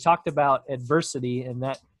Dancer? We talked about adversity, and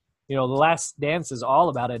that, you know, The Last Dance is all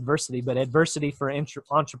about adversity, but adversity for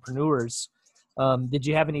entrepreneurs. Did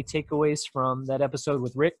you have any takeaways from that episode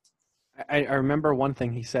with Rick? I remember one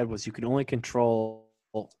thing he said was you can only control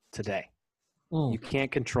today. You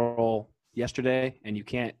can't control yesterday, and you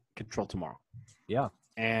can't control tomorrow. Yeah.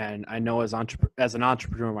 And I know as an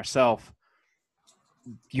entrepreneur myself,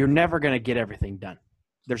 you're never going to get everything done.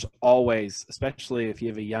 there's always, especially if you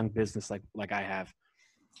have a young business like I have,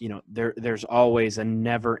 there's always a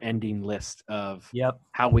never ending list of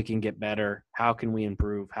how we can get better. How can we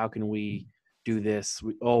improve? How can we do this?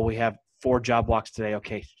 We have 4 job blocks today.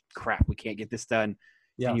 Okay, crap, we can't get this done.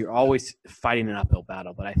 Yeah. And you're always fighting an uphill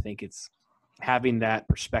battle. But I think it's having that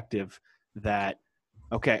perspective that,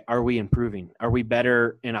 okay, are we improving? Are we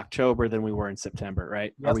better in October than we were in September,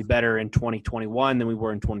 right? Yep. Are we better in 2021 than we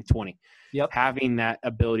were in 2020? Yep. Having that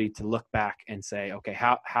ability to look back and say, okay,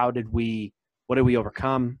 what did we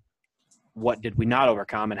overcome? What did we not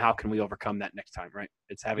overcome? And how can we overcome that next time, right?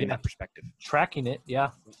 It's having that perspective. Tracking it,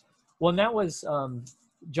 yeah. Well, and that was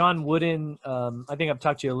John Wooden. I think I've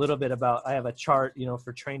talked to you a little bit about, I have a chart,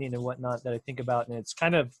 for training and whatnot that I think about, and it's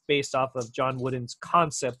kind of based off of John Wooden's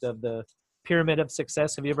concept of the pyramid of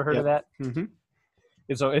success. Have you ever heard of that? Mm-hmm.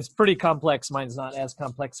 And so it's pretty complex. Mine's not as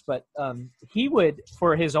complex, but he would,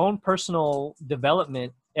 for his own personal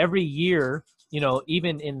development, every year,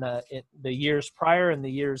 even in the years prior and the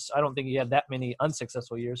years, I don't think he had that many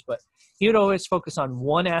unsuccessful years, but he would always focus on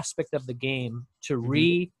one aspect of the game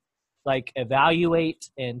to evaluate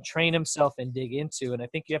and train himself and dig into. And I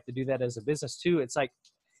think you have to do that as a business too. It's like,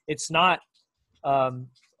 it's not,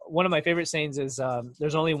 one of my favorite sayings is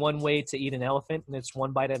there's only one way to eat an elephant, and it's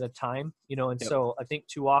one bite at a time, So I think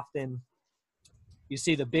too often you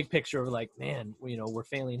see the big picture of like, man, we're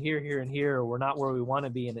failing here, and here, or we're not where we want to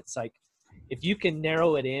be. And it's like, if you can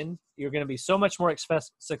narrow it in, you're going to be so much more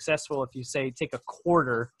successful if you say, take a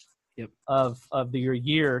quarter of your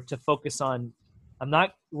year to focus on.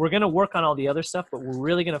 We're going to work on all the other stuff, but we're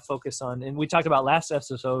really going to focus on, and we talked about last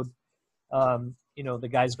episode, the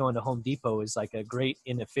guys going to Home Depot is like a great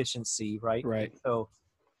inefficiency, right? Right. So,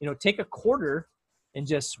 take a quarter and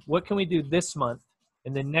just, what can we do this month?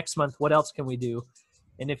 And then next month, what else can we do?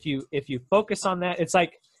 And if you focus on that, it's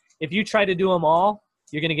like, if you try to do them all,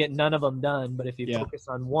 you're going to get none of them done. But if you focus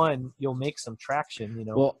on one, you'll make some traction,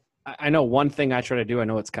 Well, I know one thing I try to do, I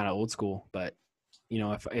know it's kind of old school, but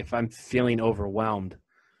if I'm feeling overwhelmed,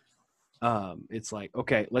 it's like,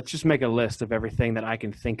 okay, let's just make a list of everything that I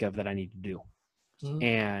can think of that I need to do. Mm-hmm.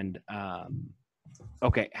 And,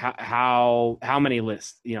 okay, how many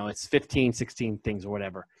lists, it's 15, 16 things or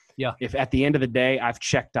whatever. Yeah. If at the end of the day, I've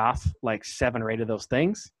checked off like 7 or 8 of those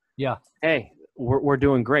things. Yeah. Hey, we're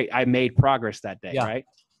doing great. I made progress that day. Yeah. Right.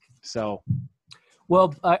 So.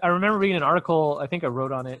 Well, I remember reading an article, I think I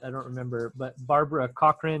wrote on it, I don't remember, but Barbara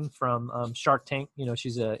Cochran from Shark Tank,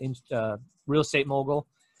 she's a real estate mogul.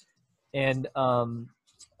 And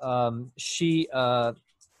she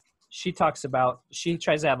talks about, she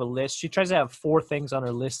tries to have a list. She tries to have 4 things on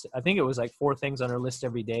her list. I think it was like 4 things on her list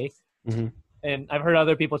every day. Mm-hmm. And I've heard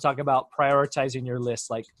other people talk about prioritizing your list.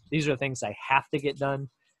 Like, these are things I have to get done.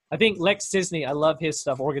 I think Lex Disney, I love his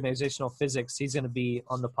stuff, organizational physics. He's going to be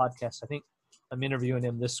on the podcast. I think I'm interviewing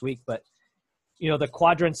him this week, but the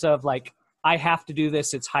quadrants of like, I have to do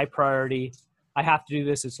this, it's high priority. I have to do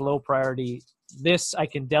this, it's low priority. This I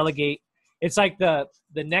can delegate. It's like the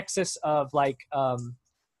nexus of like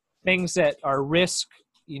things that are risk,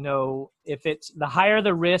 if it's the higher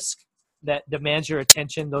the risk that demands your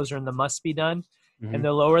attention, those are in the must be done. Mm-hmm. And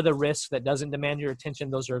the lower the risk that doesn't demand your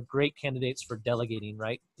attention, those are great candidates for delegating,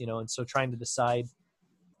 right? And so trying to decide.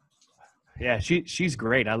 Yeah, she's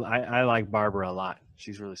great. I like Barbara a lot.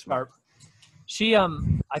 She's really smart. She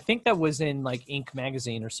I think that was in like Inc.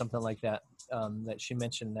 magazine or something like that, that she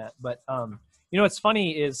mentioned that. But what's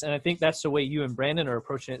funny is, and I think that's the way you and Brandon are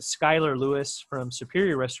approaching it, Skylar Lewis from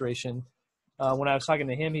Superior Restoration, when I was talking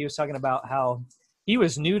to him, he was talking about how he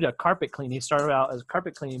was new to carpet cleaning. He started out as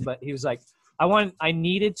carpet cleaning, but he was like, I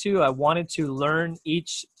wanted to learn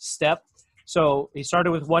each step. So he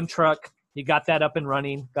started with 1 truck. He got that up and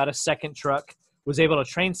running, got a 2nd truck, was able to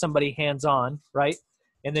train somebody hands-on, right?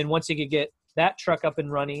 And then once he could get that truck up and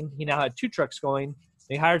running, he now had 2 trucks going.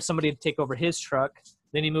 They hired somebody to take over his truck.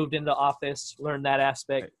 Then he moved into office, learned that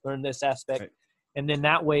aspect, learned this aspect. Right. And then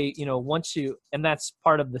that way, and that's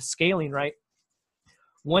part of the scaling, right?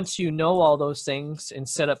 Once you know all those things and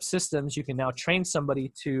set up systems, you can now train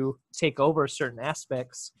somebody to take over certain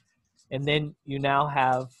aspects. And then you now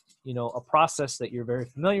have, a process that you're very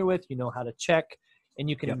familiar with, how to check, and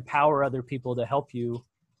you can empower other people to help you.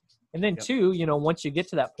 And then too, once you get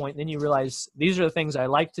to that point, then you realize these are the things I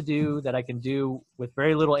like to do that I can do with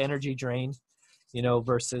very little energy drain,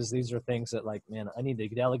 versus these are things that like, man, I need to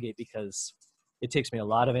delegate because it takes me a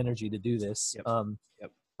lot of energy to do this.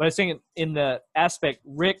 But I was thinking in the aspect,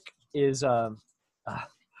 Rick is,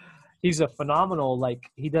 he's a phenomenal, like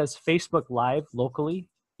he does Facebook Live locally,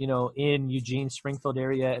 in Eugene, Springfield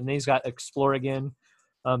area. And then he's got Explore Again,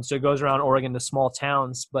 So he goes around Oregon to small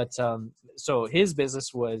towns. But so his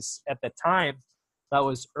business was, at the time, that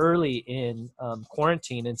was early in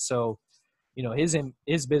quarantine. And so,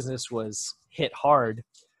 his business was hit hard.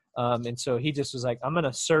 And so he just was like, I'm going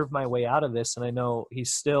to serve my way out of this. And I know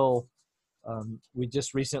he's still, we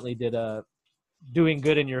just recently did a Doing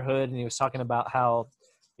Good in Your Hood. And he was talking about how,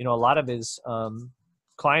 a lot of his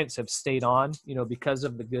clients have stayed on, because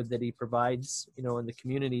of the good that he provides, in the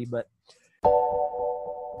community. But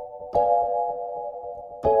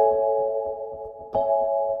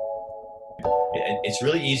it's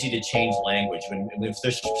really easy to change language. When this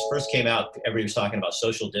first came out, everybody was talking about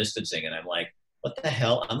social distancing, and I'm like, what the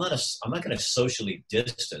hell? I'm not going to socially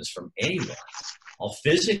distance from anyone. I'll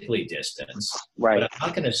physically distance, right? But I'm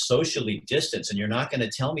not going to socially distance, and you're not going to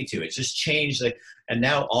tell me to. It's just changed. And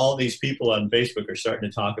now all these people on Facebook are starting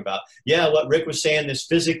to talk about, what Rick was saying, this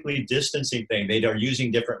physically distancing thing. They are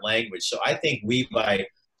using different language. So I think we, by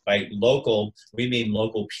local, we mean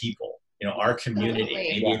local people. Our community.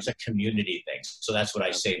 Maybe it's a community thing. So that's what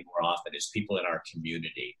I say more often is people in our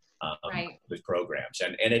community with programs.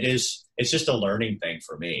 And it's just a learning thing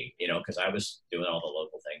for me, because I was doing all the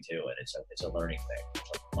local thing too. And it's a learning thing.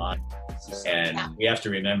 It's a lot. And we have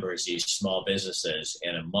to remember is these small businesses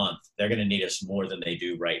in a month, they're going to need us more than they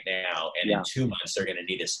do right now. And in 2 months, they're going to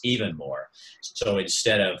need us even more. So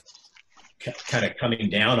instead of kind of coming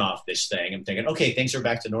down off this thing, I'm thinking, okay, things are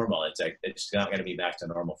back to normal. It's not going to be back to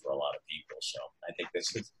normal for a lot of people. So I think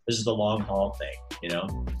this is the long haul thing,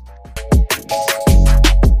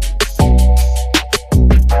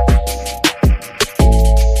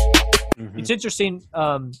 It's interesting.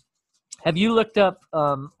 Have you looked up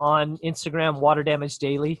on Instagram Water Damage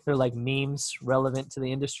Daily? They're like memes relevant to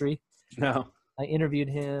the industry. No. I interviewed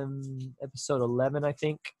him episode 11, I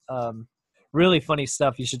think. Really funny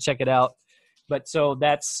stuff. You should check it out. But so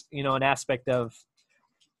that's, an aspect of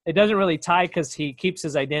it doesn't really tie because he keeps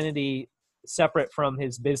his identity separate from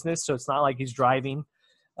his business. So it's not like he's driving,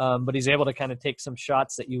 but he's able to kind of take some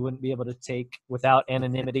shots that you wouldn't be able to take without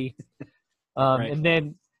anonymity. Right. And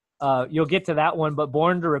then you'll get to that one. But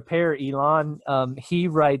Born to Repair, Elon, he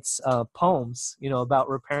writes poems, about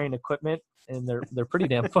repairing equipment, and they're pretty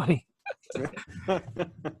damn funny.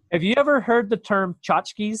 Have you ever heard the term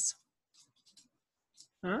tchotchkes?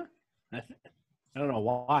 Huh? I don't know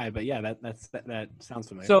why, but yeah, that sounds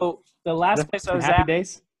familiar. So the last place I was Happy at,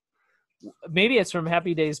 Days? Maybe it's from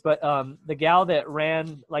Happy Days, but the gal that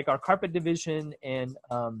ran like our carpet division and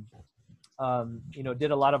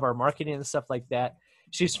did a lot of our marketing and stuff like that.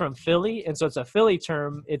 She's from Philly, and so it's a Philly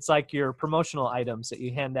term. It's like your promotional items that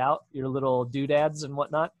you hand out, your little doodads and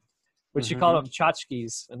whatnot, which you call them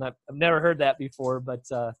tchotchkes. And I've never heard that before, but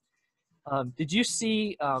did you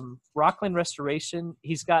see Rockland Restoration?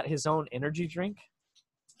 He's got his own energy drink.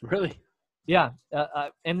 Really? Yeah,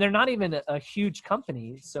 and they're not even a huge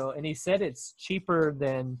company. So, and he said it's cheaper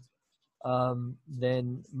than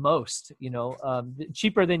most.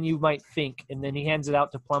 Cheaper than you might think. And then he hands it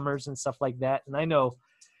out to plumbers and stuff like that. And I know,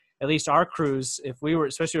 at least our crews,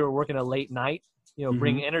 especially if we're working a late night,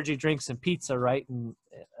 bring energy drinks and pizza, right? And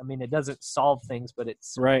I mean, it doesn't solve things, but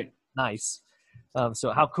it's nice.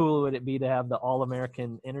 So how cool would it be to have the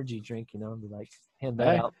All-American energy drink, and be like, hand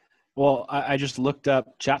that out? Well, I just looked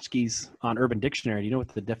up tchotchkes on Urban Dictionary. Do you know what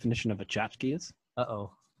the definition of a tchotchke is?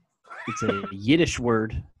 Uh-oh. It's a Yiddish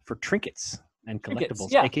word for trinkets and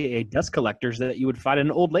collectibles, a.k.a. dust collectors that you would find in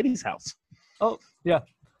an old lady's house. Oh, yeah.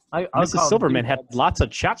 Mrs. Silverman had lots of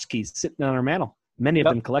tchotchkes sitting on her mantle. Many of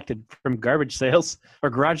them collected from garbage sales or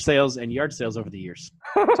garage sales and yard sales over the years.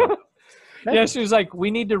 So, yeah, she was like, we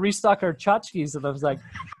need to restock our tchotchkes. And I was like,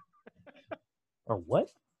 or what?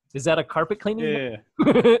 Is that a carpet cleaning?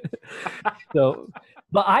 Yeah. So,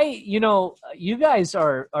 but you guys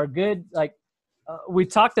are good. Like we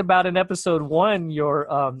talked about in episode 1,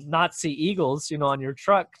 your Nazi eagles, on your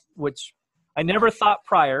truck, which I never thought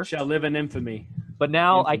prior. Shall live in infamy. But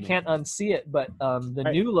now I can't unsee it. But the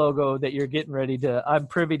new logo that you're getting ready to, I'm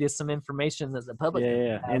privy to some information that the public.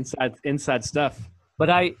 Yeah. Inside stuff. But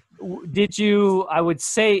I would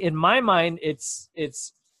say in my mind, it's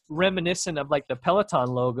reminiscent of like the Peloton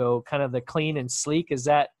logo, kind of the clean and sleek. Is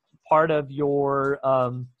that part of your,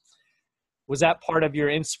 was that part of your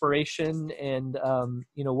inspiration? And,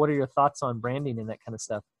 what are your thoughts on branding and that kind of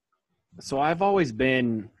stuff? So I've always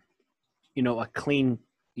been, a clean,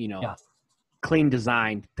 clean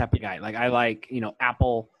design type of guy. Like I like,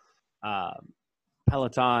 Apple,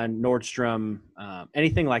 Peloton, Nordstrom,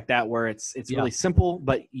 anything like that, where it's really simple,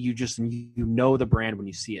 but you know the brand when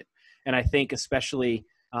you see it. And I think especially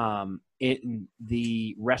in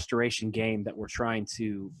the restoration game that we're trying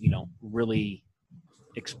to, really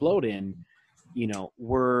explode in,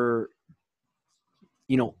 we're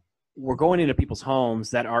going into people's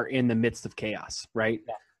homes that are in the midst of chaos, right?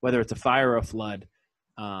 Yeah. Whether it's a fire or a flood,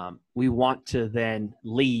 we want to then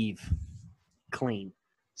leave clean.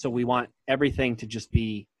 So we want everything to just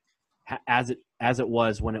be as it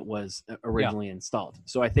was when it was originally installed.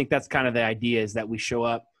 So I think that's kind of the idea, is that we show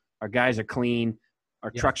up, our guys are clean, our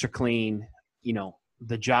trucks are clean,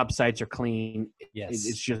 the job sites are clean. Yes.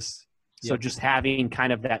 It's just so just having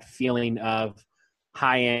kind of that feeling of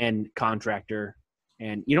high-end contractor.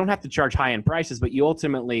 And you don't have to charge high-end prices, but you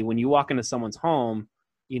ultimately, when you walk into someone's home,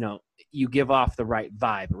 you give off the right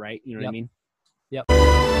vibe, right? You know what I mean? Yep.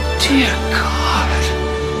 Dear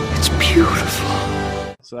God, it's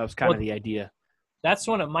beautiful. So that was kind of the idea. That's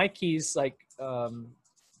one of my keys, like, to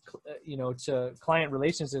client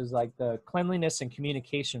relations, is like the cleanliness and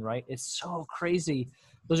communication, right? It's so crazy.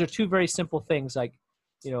 Those are two very simple things. Like,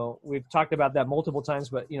 we've talked about that multiple times,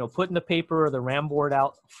 but, putting the paper or the RAM board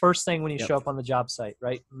out first thing when you show up on the job site,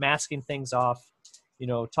 right? Masking things off,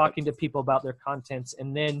 talking to people about their contents.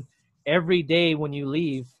 And then every day when you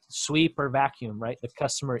leave, sweep or vacuum, right? The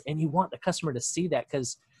customer, and you want the customer to see that,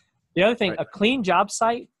 because the other thing, a clean job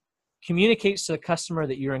site communicates to the customer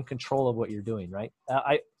that you're in control of what you're doing, right?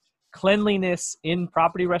 Cleanliness in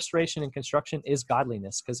property restoration and construction is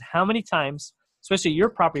godliness, because how many times, especially your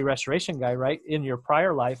property restoration guy, right, in your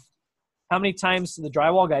prior life, how many times the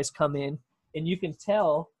drywall guys come in and you can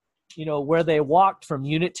tell, where they walked from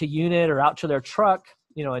unit to unit or out to their truck,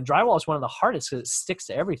 and drywall is one of the hardest because it sticks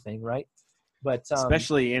to everything, right? But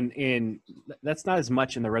especially in that's not as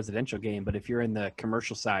much in the residential game, but if you're in the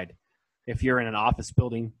commercial side, if you're in an office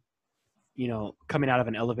building, coming out of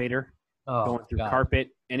an elevator, going through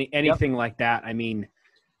carpet, anything like that. I mean,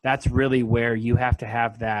 that's really where you have to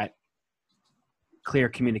have that clear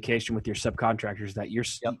communication with your subcontractors, that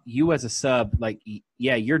you as a sub, like,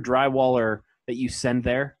 your drywaller that you send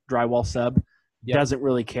there, drywall sub, doesn't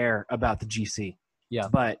really care about the GC. Yeah.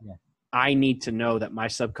 But I need to know that my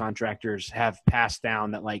subcontractors have passed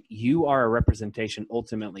down that, like, you are a representation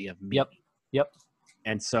ultimately of me. Yep.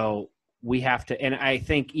 And so we have to, and I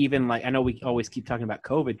think even, like, I know we always keep talking about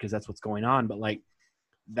COVID because that's what's going on, but, like,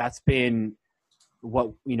 that's been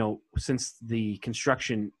what, since the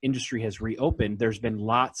construction industry has reopened, there's been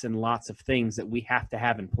lots and lots of things that we have to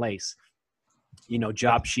have in place.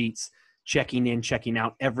 Job sheets, checking in, checking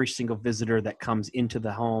out every single visitor that comes into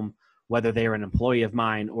the home, whether they are an employee of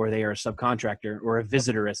mine or they are a subcontractor or a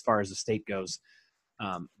visitor as far as the state goes.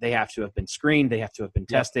 They have to have been screened. They have to have been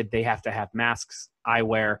tested. They have to have masks,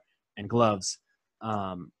 eyewear, and gloves.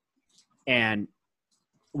 And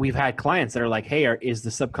we've had clients that are like, hey, is the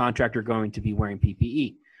subcontractor going to be wearing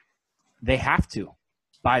PPE? They have to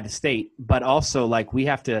by the state, but also, like, we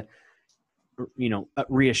have to,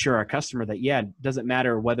 reassure our customer that, it doesn't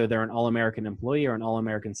matter whether they're an All-American employee or an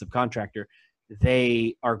All-American subcontractor,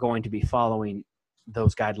 they are going to be following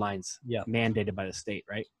those guidelines mandated by the state,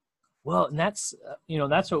 right? Well, and that's,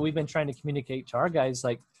 that's what we've been trying to communicate to our guys.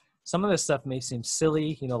 Like, some of this stuff may seem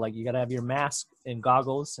silly, like you got to have your mask and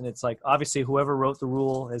goggles. And it's like, obviously, whoever wrote the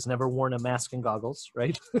rule has never worn a mask and goggles,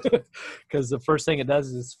 right? Because the first thing it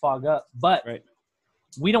does is fog up. But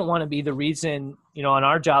we don't want to be the reason, on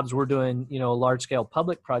our jobs, we're doing, large scale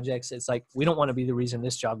public projects. It's like, we don't want to be the reason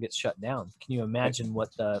this job gets shut down. Can you imagine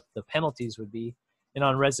what the penalties would be? And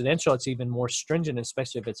on residential, it's even more stringent,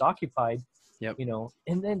 especially if it's occupied,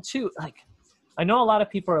 and then too, like, I know a lot of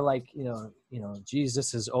people are like, geez,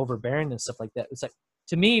 this is overbearing and stuff like that. It's like,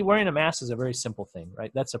 to me, wearing a mask is a very simple thing,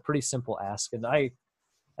 right? That's a pretty simple ask. And I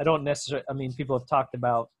don't necessarily, people have talked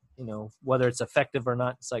about, whether it's effective or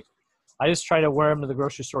not. It's like, I just try to wear them to the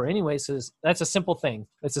grocery store anyway. So that's a simple thing.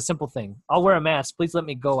 It's a simple thing. I'll wear a mask. Please let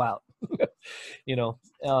me go out.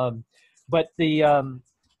 But the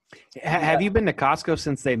have you been to Costco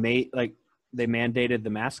since they mandated the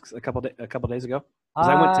masks a couple days ago? Because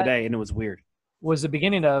I went today and it was weird. Was the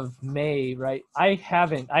beginning of May, right? I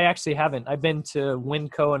actually haven't. I've been to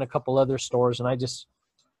Winco and a couple other stores, and I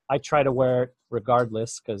try to wear it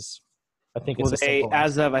regardless because I think it's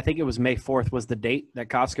I think it was May 4th was the date that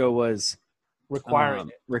Costco was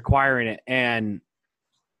requiring it. And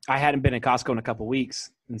I hadn't been in Costco in a couple weeks.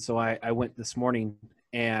 And so I went this morning,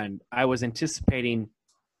 and I was anticipating,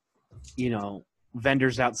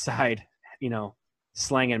 vendors outside,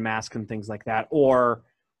 slanging masks and things like that, or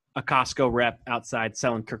a Costco rep outside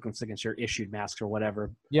selling Kirkland Signature issued masks or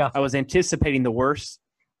whatever. Yeah. I was anticipating the worst,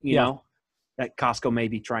 that Costco may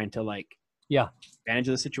be trying to advantage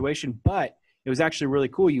of the situation, but it was actually really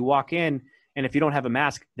cool. You walk in, and if you don't have a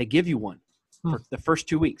mask, they give you one for the first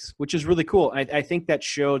 2 weeks, which is really cool. I think that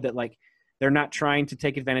showed that, like, they're not trying to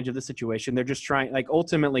take advantage of the situation. They're just trying, like,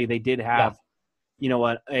 ultimately they did have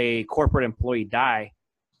a corporate employee die.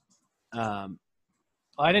 I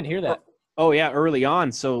didn't hear that. Oh yeah, early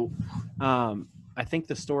on. So I think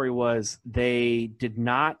the story was they did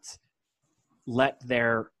not let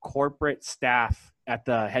their corporate staff at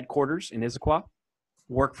the headquarters in Issaquah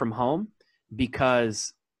work from home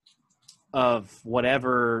because of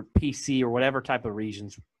whatever PC or whatever type of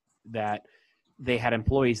reasons that they had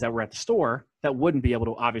employees that were at the store that wouldn't be able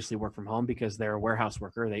to obviously work from home because they're a warehouse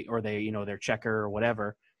worker, they're checker or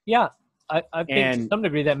whatever. Yeah. I think to some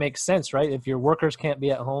degree that makes sense, right? If your workers can't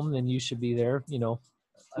be at home, then you should be there,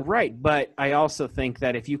 Right. But I also think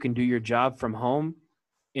that if you can do your job from home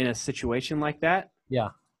in a situation like that,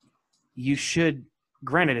 yeah, you should,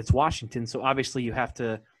 granted it's Washington, so obviously you have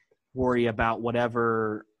to worry about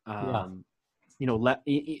whatever, whatever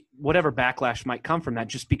backlash might come from that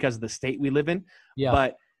just because of the state we live in. Yeah.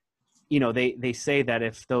 But, they say that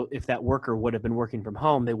if that worker would have been working from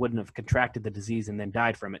home, they wouldn't have contracted the disease and then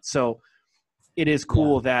died from it. So it is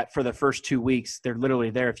cool that for the first 2 weeks, they're literally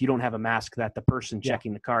there. If you don't have a mask, that the person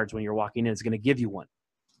checking the cards when you're walking in is going to give you one.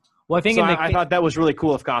 Well, I think so I thought that was really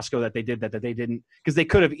cool of Costco that they did that they didn't, because they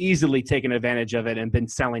could have easily taken advantage of it and been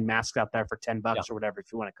selling masks out there for $10 or whatever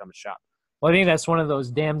if you want to come to shop. Well, I think that's one of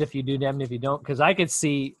those damned if you do, damned if you don't. Because I could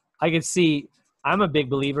see. I'm a big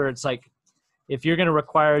believer. It's like if you're going to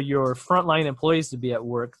require your frontline employees to be at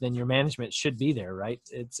work, then your management should be there, right?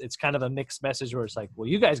 It's kind of a mixed message where it's like, well,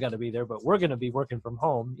 you guys got to be there, but we're going to be working from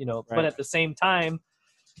home, Right. But at the same time,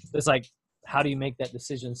 it's like, how do you make that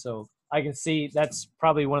decision? So I can see that's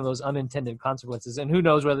probably one of those unintended consequences. And who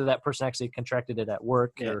knows whether that person actually contracted it at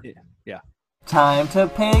work. Yeah. Time to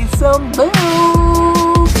pay some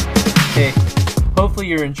bills. Okay. Hopefully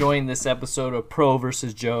you're enjoying this episode of Pro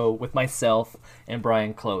versus Joe with myself and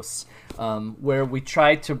Brian Close, where we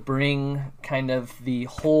try to bring kind of the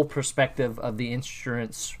whole perspective of the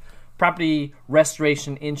insurance, property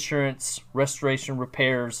restoration, insurance, restoration,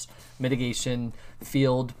 repairs, mitigation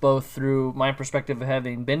field, both through my perspective of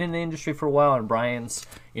having been in the industry for a while and Brian's,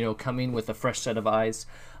 coming with a fresh set of eyes.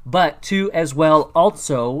 But as well,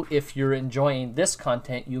 also, if you're enjoying this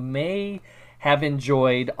content, you may have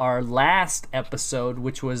enjoyed our last episode,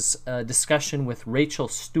 which was a discussion with Rachel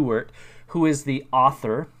Stewart, who is the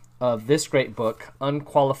author of this great book,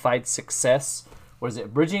 Unqualified Success. What is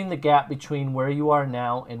it? Bridging the Gap Between Where You Are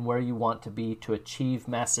Now and Where You Want to Be to Achieve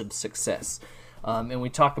Massive Success. And we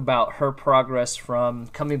talk about her progress from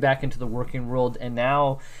coming back into the working world and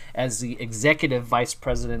now as the executive vice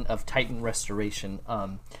president of Titan Restoration.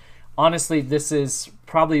 Honestly, this is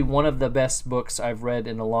probably one of the best books I've read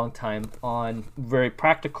in a long time on very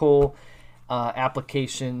practical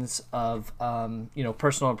applications of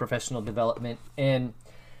personal and professional development. And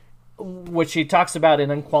what she talks about in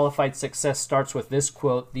Unqualified Success starts with this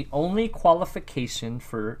quote: "The only qualification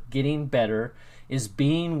for getting better is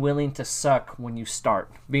being willing to suck when you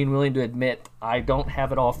start. Being willing to admit, I don't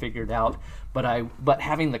have it all figured out, but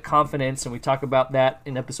having the confidence," and we talk about that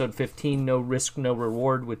in episode 15, No Risk, No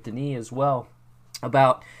Reward, with Denis as well,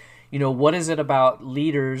 about, what is it about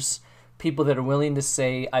leaders, people that are willing to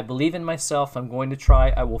say, I believe in myself, I'm going to try,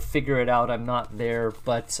 I will figure it out, I'm not there,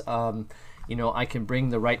 but, I can bring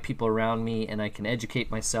the right people around me and I can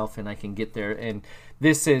educate myself and I can get there. And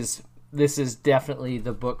this is definitely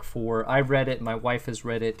the book for, I've read it, my wife has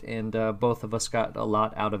read it, and both of us got a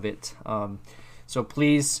lot out of it. So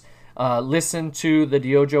please listen to the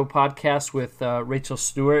Diojo podcast with Rachel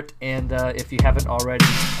Stewart, and if you haven't already,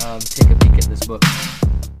 take a peek at this book.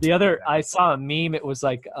 I saw a meme, it was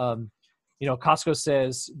like, Costco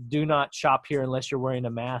says, do not shop here unless you're wearing a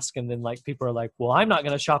mask, and then like people are like, well, I'm not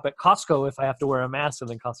going to shop at Costco if I have to wear a mask, and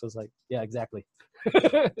then Costco's like, yeah, exactly.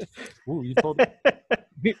 Ooh, you told me.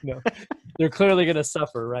 No, they're clearly going to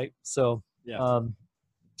suffer, right? So, yeah.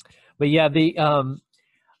 But yeah,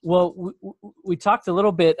 we talked a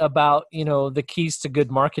little bit about, the keys to good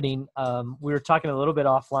marketing. We were talking a little bit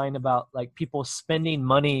offline about like people spending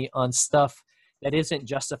money on stuff that isn't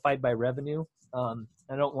justified by revenue. I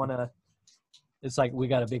don't want to, it's like we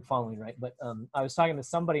got a big following, right? But I was talking to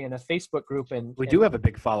somebody in a Facebook group, and we do have a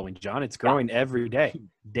big following, John. It's growing every day,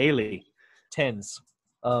 daily. Tens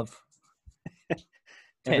of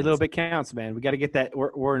every little bit counts, man. We got to get that.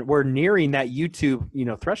 We're nearing that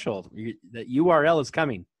YouTube, threshold. That URL is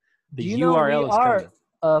coming. The URL is coming.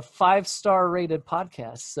 A 5-star rated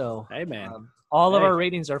podcast, so hey, man, all of our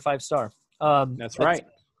ratings are 5-star. That's right.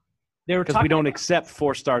 Because we don't accept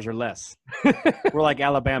 4 stars or less. We're like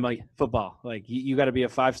Alabama football. Like you got to be a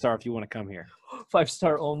 5-star if you want to come here.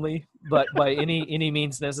 5-star only, but by any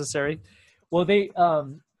means necessary. Well,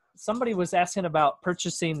 somebody was asking about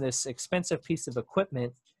purchasing this expensive piece of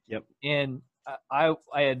equipment. Yep. And I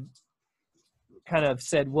had kind of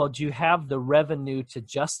said, well, do you have the revenue to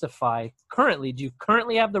justify currently? Do you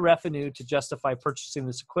currently have the revenue to justify purchasing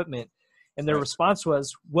this equipment? And their response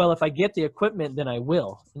was, well, if I get the equipment, then I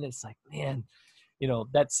will. And it's like, man, you know,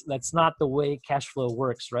 that's not the way cash flow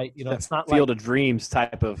works, right? You know, it's not Field like, of Dreams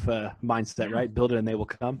type of mindset, right? Build it and they will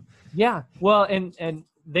come. yeah. Well, and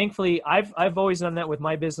thankfully I've always done that with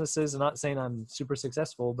my businesses. I'm not saying I'm super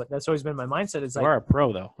successful, but that's always been my mindset. It's like, You are a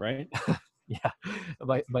pro though, right? yeah,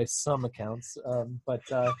 by some accounts.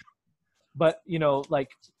 But you know, like,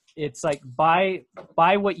 it's like buy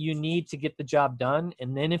what you need to get the job done.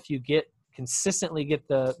 And then if you consistently get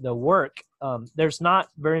the work, there's not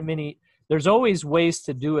very many, there's always ways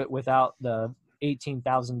to do it without the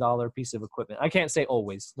 $18,000 piece of equipment. I can't say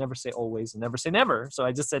always, never say always, and never say never. So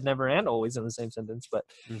I just said never and always in the same sentence. But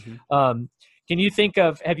can you think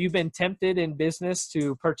of, have you been tempted in business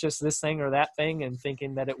to purchase this thing or that thing and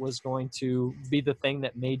thinking that it was going to be the thing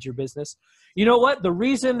that made your business? You know what? The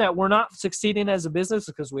reason that we're not succeeding as a business is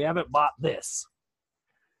because we haven't bought this.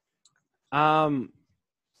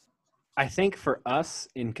 I think for us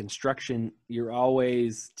in construction, you're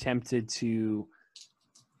always tempted to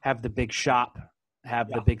have the big shop, have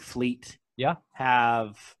the big fleet,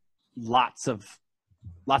 have lots of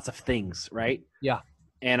things, right? Yeah.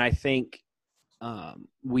 And I think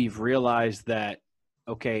we've realized that,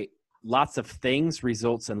 okay, lots of things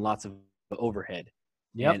results in lots of overhead.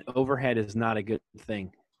 Yep. And overhead is not a good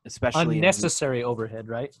thing, especially unnecessary overhead,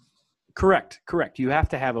 right? Correct. You have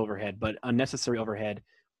to have overhead, but unnecessary overhead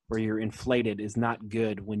where you're inflated is not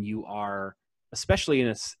good when you are, especially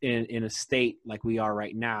in a state like we are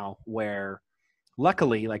right now, where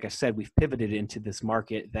luckily, like I said, we've pivoted into this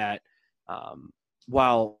market that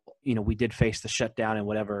while, you know, we did face the shutdown and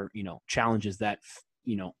whatever, you know, challenges that,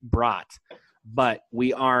 you know, brought, but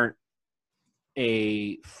we aren't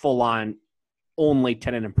a full-on only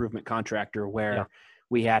tenant improvement contractor where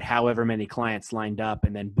we had however many clients lined up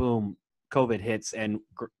and then boom, COVID hits and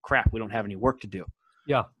crap, we don't have any work to do.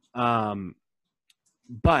 Yeah.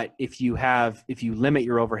 But if you limit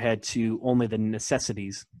your overhead to only the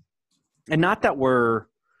necessities, and not that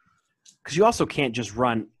because you also can't just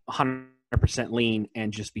run 100% lean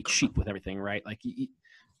and just be cheap with everything, right? Like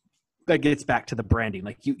that gets back to the branding.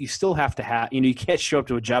 Like you still have to have, you know, you can't show up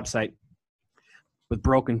to a job site with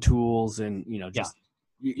broken tools and, you know, just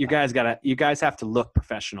you guys have to look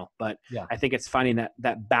professional. But I think it's finding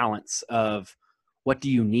that balance of what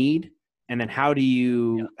do you need, and then how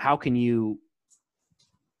can you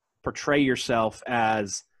portray yourself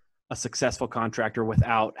as a successful contractor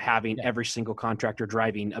without having every single contractor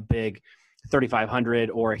driving a big 3,500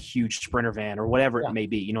 or a huge Sprinter van or whatever it may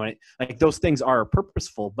be. You know, like those things are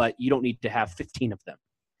purposeful, but you don't need to have 15 of them.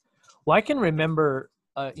 Well, I can remember,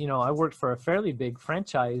 you know, I worked for a fairly big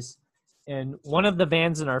franchise, and one of the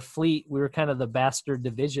vans in our fleet, we were kind of the bastard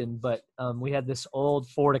division, but we had this old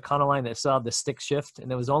Ford Econoline that still had the stick shift,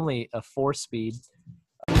 and it was only a 4-speed.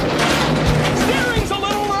 Steering's a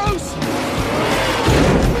little loose!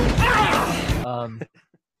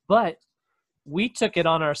 But we took it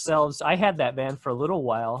on ourselves. I had that van for a little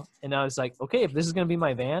while, and I was like, okay, if this is going to be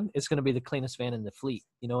my van, it's going to be the cleanest van in the fleet.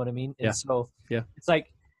 You know what I mean? And so it's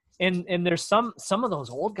like, and there's some of those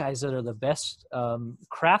old guys that are the best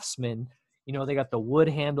craftsmen. You know, they got the wood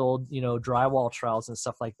handled, you know, drywall trowels and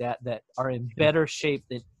stuff like that are in better shape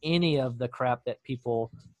than any of the crap that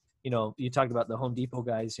people, you know, you talked about the Home Depot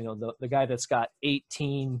guys, you know, the guy that's got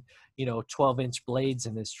 18, you know, 12-inch blades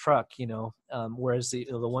in his truck, you know, whereas the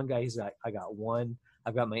one guy, he's like, I got one,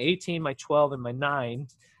 I've got my 18, my 12, and my 9,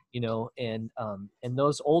 you know, and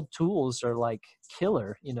those old tools are like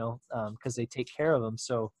killer, you know, because they take care of them.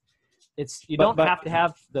 So you don't have to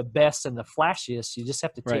have the best and the flashiest. You just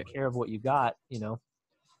have to take care of what you got, you know.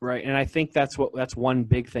 Right. And I think that's one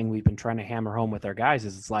big thing we've been trying to hammer home with our guys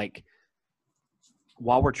is it's like,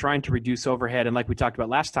 while we're trying to reduce overhead, and like we talked about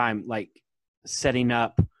last time, like setting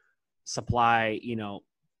up supply, you know,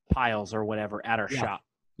 piles or whatever at our shop.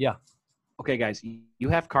 Yeah. Okay, guys, you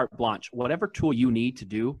have carte blanche. Whatever tool you need to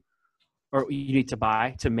do or you need to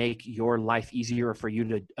buy to make your life easier for you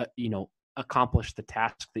to, you know, accomplish the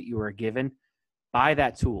task that you are given, buy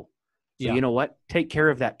that tool. So you know what? Take care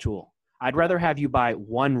of that tool. I'd rather have you buy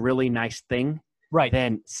one really nice thing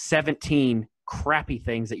than 17 crappy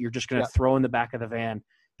things that you're just going to throw in the back of the van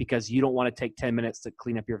because you don't want to take 10 minutes to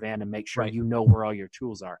clean up your van and make sure you know where all your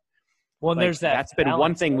tools are. Well, like, there's that. That's been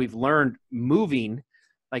one thing we've learned moving.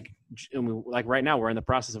 Like right now we're in the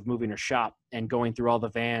process of moving our shop and going through all the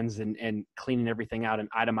vans and cleaning everything out and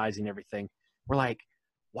itemizing everything. We're like,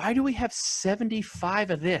 why do we have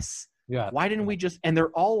 75 of this? Yeah. Why didn't we just, and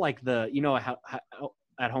they're all like the, you know, how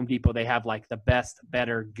at Home Depot, they have like the best,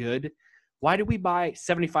 better, good. Why did we buy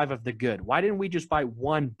 75 of the good? Why didn't we just buy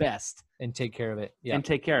one best and take care of it? Yeah. and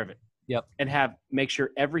take care of it? Yep. And make sure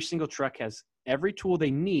every single truck has every tool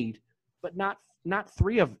they need, but not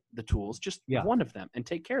 3 of the tools, just one of them, and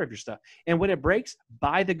take care of your stuff. And when it breaks,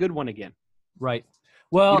 buy the good one again. Right.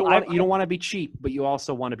 Well, you don't want to be cheap, but you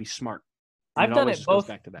also want to be smart. I've done it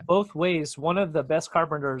both ways. One of the best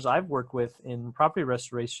carpenters I've worked with in property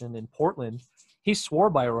restoration in Portland, he swore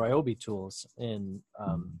by Ryobi tools. And,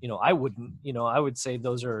 I wouldn't, I would say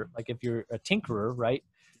those are like, if you're a tinkerer, right?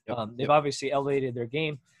 They've obviously elevated their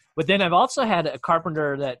game. But then I've also had a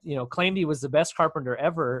carpenter that, claimed he was the best carpenter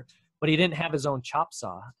ever, but he didn't have his own chop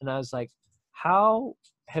saw. And I was like, how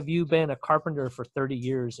have you been a carpenter for 30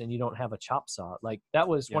 years and you don't have a chop saw? Like, that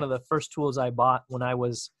was one of the first tools I bought when I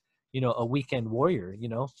was, a weekend warrior,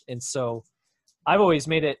 And so I've always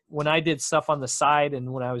made it when I did stuff on the side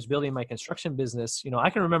and when I was building my construction business, I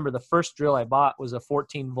can remember the first drill I bought was a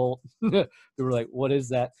 14 volt. They were like, what is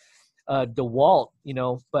that? DeWalt,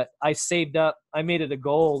 but I saved up. I made it a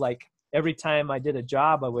goal. Like, every time I did a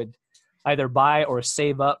job, I would either buy or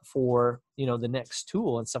save up for, the next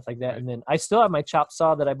tool and stuff like that. Right. And then I still have my chop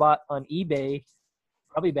saw that I bought on eBay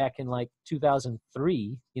probably back in like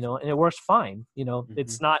 2003, and it works fine.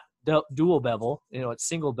 It's not dual bevel, it's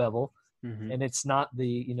single bevel, and it's not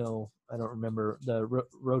the, I don't remember the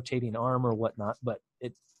rotating arm or whatnot, but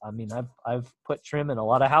I've put trim in a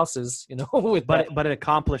lot of houses, with but it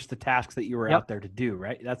accomplished the tasks that you were out there to do,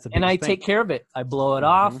 right? That's the biggest and I thing. Take care of it. I blow it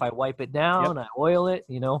off, I wipe it down, I oil it,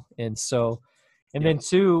 and so, and then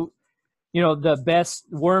two, the best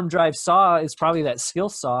worm drive saw is probably that Skill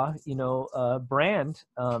Saw, brand.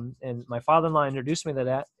 And my father-in-law introduced me to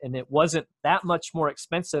that, and it wasn't that much more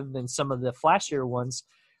expensive than some of the flashier ones,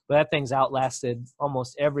 but that thing's outlasted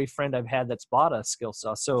almost every friend I've had that's bought a Skill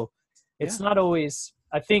Saw. So it's not always,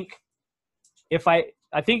 I think you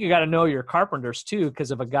got to know your carpenters too,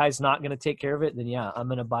 because if a guy's not going to take care of it, then I'm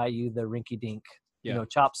going to buy you the rinky dink,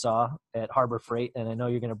 chop saw at Harbor Freight. And I know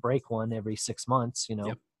you're going to break one every 6 months,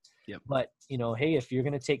 Yep. But, hey, if you're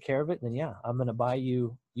going to take care of it, then I'm going to buy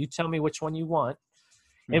you tell me which one you want.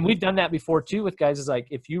 And we've done that before too with guys. Is like,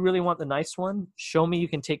 if you really want the nice one, show me you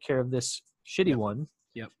can take care of this shitty one.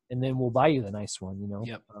 Yep. And then we'll buy you the nice one,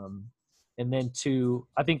 Yep. And then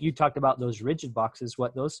I think you talked about those rigid boxes,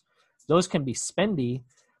 those can be spendy,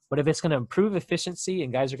 but if it's going to improve efficiency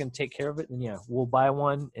and guys are going to take care of it, then we'll buy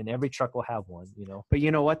one and every truck will have one, But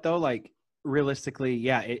you know what though? Like, realistically,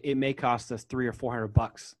 it may cost us $300 or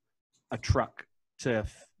 $400 a truck to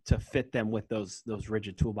fit them with those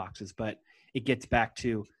rigid toolboxes. But it gets back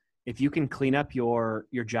to, if you can clean up your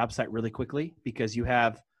job site really quickly because you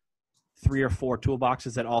have 3 or 4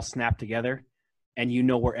 toolboxes that all snap together and you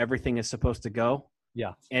know where everything is supposed to go.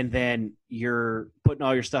 Yeah. And then you're putting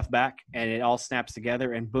all your stuff back and it all snaps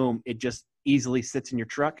together and boom, it just easily sits in your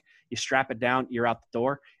truck. You strap it down, you're out the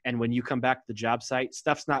door. And when you come back to the job site,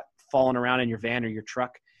 stuff's not falling around in your van or your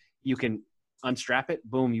truck. You can unstrap it,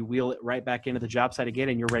 boom, you wheel it right back into the job site again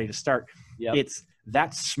and you're ready to start. Yep.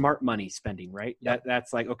 That's smart money spending, right? Yep.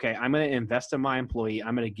 That's like, okay, I'm going to invest in my employee.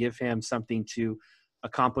 I'm going to give him something to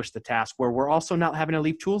accomplish the task where we're also not having to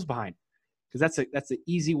leave tools behind. Because that's an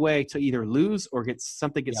easy way to either lose or get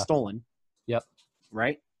stolen. Yep.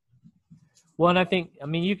 Right. Well, and I think,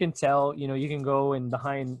 you can tell, you can go in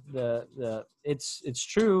behind it's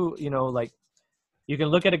true, like you can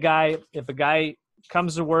look at a guy, if a guy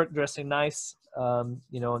comes to work dressing nice, and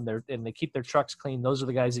they keep their trucks clean, those are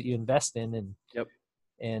the guys that you invest in. And,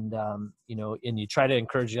 and you try to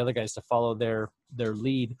encourage the other guys to follow their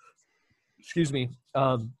lead. Excuse me.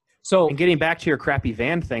 So, and getting back to your crappy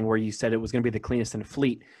van thing where you said it was going to be the cleanest in the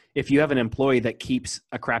fleet, if you have an employee that keeps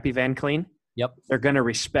a crappy van clean, they're going to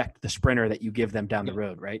respect the Sprinter that you give them down the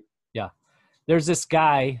road, right? Yeah. There's this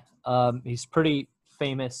guy, he's pretty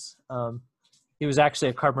famous. He was actually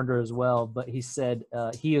a carpenter as well, but he said,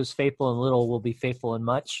 he who's faithful in little will be faithful in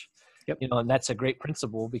much. Yep. And that's a great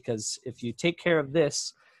principle, because if you take care of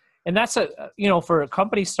this, and that's for a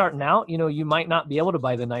company starting out, you might not be able to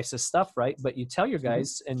buy the nicest stuff, right? But you tell your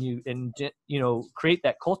guys and you create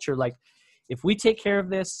that culture. Like, if we take care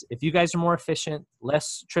of this, if you guys are more efficient,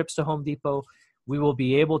 less trips to Home Depot, we will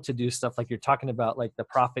be able to do stuff like you're talking about, like the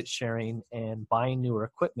profit sharing and buying newer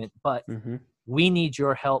equipment. But we need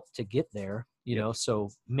your help to get there,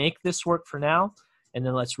 so make this work for now. And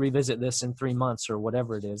then let's revisit this in 3 months or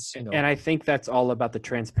whatever it is. And I think that's all about the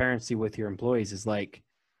transparency with your employees, is like,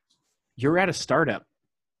 you're at a startup.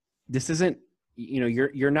 This isn't,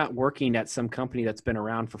 you're not working at some company that's been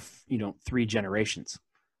around for, 3 generations.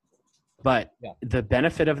 But the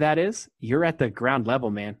benefit of that is you're at the ground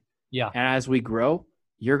level, man. Yeah. And as we grow,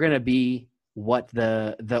 you're going to be what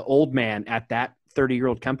the old man at that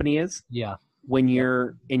 30-year-old company is. Yeah. When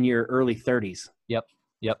you're in your early 30s. Yep.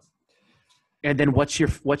 And then what's your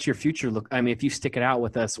future look? I mean, if you stick it out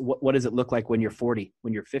with us, what does it look like when you're 40,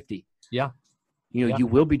 when you're 50? Yeah. You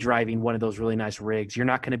will be driving one of those really nice rigs. You're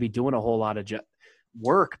not going to be doing a whole lot of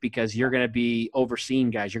work because you're going to be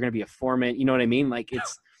overseeing guys. You're going to be a foreman. You know what I mean? Like,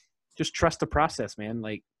 it's just trust the process, man.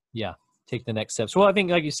 Like, yeah. Take the next steps. Well, I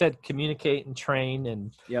think, like you said, communicate and train.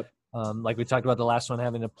 And like we talked about the last one,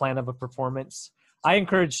 having a plan of a performance. I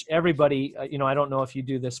encourage everybody, I don't know if you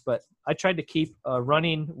do this, but I tried to keep a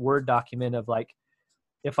running Word document of like,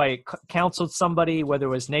 if I counseled somebody, whether it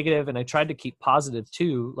was negative, and I tried to keep positive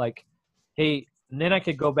too, like, hey, and then I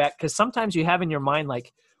could go back. Cause sometimes you have in your mind,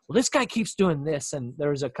 like, well, this guy keeps doing this. And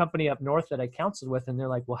there was a company up north that I counseled with, and they're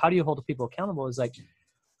like, well, how do you hold people accountable? It's like,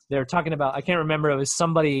 they're talking about, I can't remember, it was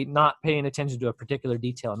somebody not paying attention to a particular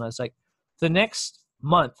detail. And I was like, the next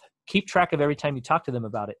month, keep track of every time you talk to them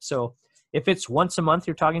about it. So if it's once a month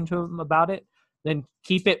you're talking to them about it, then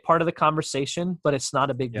keep it part of the conversation, but it's not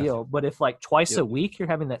a big deal. But if like twice a week you're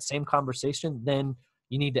having that same conversation, then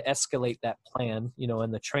you need to escalate that plan,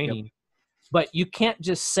 and the training. But you can't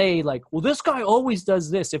just say like, well, this guy always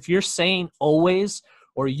does this. If you're saying always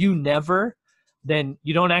or you never, then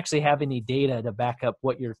you don't actually have any data to back up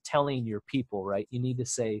what you're telling your people, right? You need to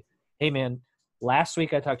say, hey man, last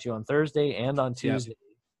week I talked to you on Thursday and on Tuesday,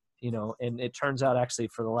 and it turns out actually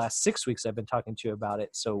for the last 6 weeks I've been talking to you about it.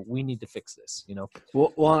 So we need to fix this,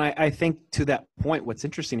 Well, I think to that point, what's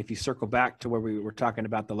interesting, if you circle back to where we were talking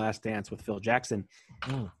about The Last Dance with Phil Jackson,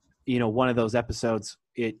 one of those episodes,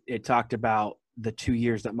 it talked about the 2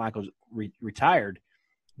 years that Michael retired.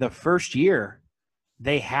 The first year,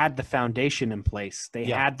 they had the foundation in place. They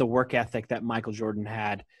had the work ethic that Michael Jordan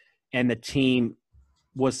had, and the team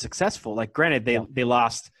was successful. Like, granted, they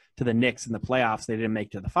lost to the Knicks in the playoffs. They didn't make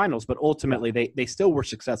it to the finals, but ultimately they still were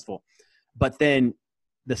successful. But then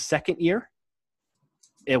the second year,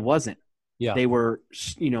 it wasn't. Yeah. They were,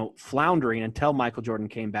 floundering until Michael Jordan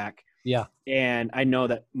came back. Yeah. And I know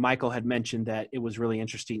that Michael had mentioned that it was really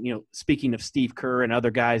interesting, speaking of Steve Kerr and other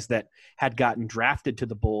guys that had gotten drafted to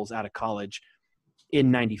the Bulls out of college in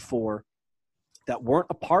 94 that weren't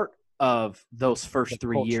a part of those first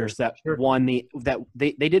 3 years that won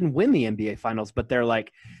they didn't win the NBA finals, but they're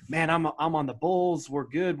like, man, I'm on the Bulls. We're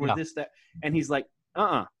good. We're this, that. And he's like,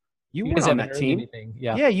 you weren't on that team.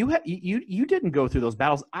 Yeah. You didn't go through those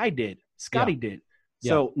battles. I did. Scotty did.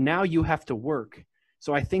 So now you have to work.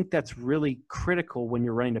 So I think that's really critical when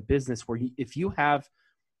you're running a business where if you have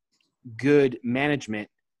good management,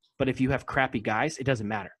 but if you have crappy guys, it doesn't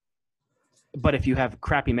matter. But if you have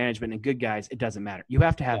crappy management and good guys, it doesn't matter. You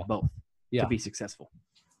have to have both to be successful.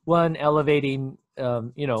 One, elevating,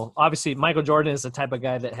 obviously Michael Jordan is the type of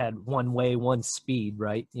guy that had one way, one speed,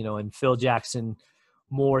 right? And Phil Jackson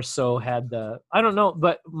more so had I don't know,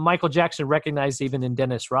 but Michael Jackson recognized even in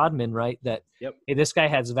Dennis Rodman, right? That, hey, this guy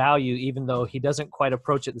has value, even though he doesn't quite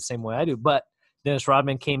approach it the same way I do. But Dennis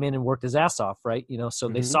Rodman came in and worked his ass off, right? So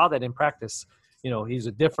they saw that in practice. He's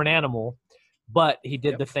a different animal. But he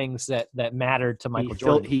did the things that mattered to Michael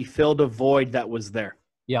Jordan. He filled a void that was there.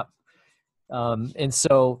 Yep. And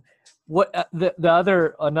so what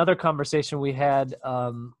another conversation we had,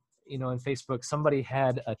 on Facebook, somebody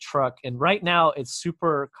had a truck, and right now it's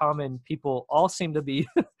super common. People all seem to be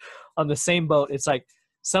on the same boat. It's like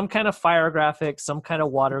some kind of fire graphic, some kind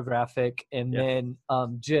of water graphic, and then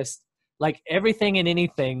just like everything and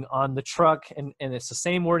anything on the truck. And it's the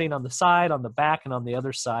same wording on the side, on the back, and on the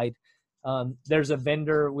other side. There's a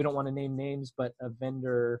vendor, we don't want to name names, but a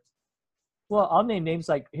vendor, well, I'll name names.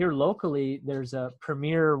 Like here locally, there's a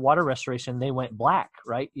Premier Water Restoration. They went black,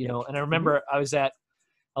 right? And I remember I was at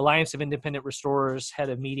Alliance of Independent Restorers, had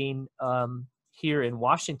a meeting here in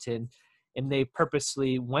Washington, and they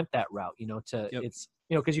purposely went that route, it's,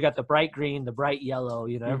 because you got the bright green, the bright yellow,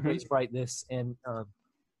 everybody's bright this, and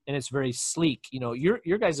it's very sleek.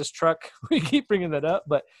 Your guys' truck, we keep bringing that up,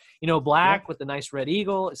 but black with the nice red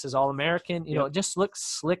eagle. It says All American. It just looks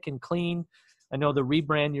slick and clean. I know the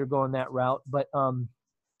rebrand, you're going that route, but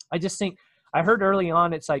I just think I heard early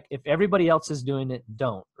on, it's like if everybody else is doing it,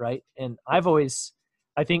 don't, right? And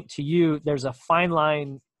I think to you, there's a fine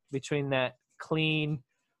line between that clean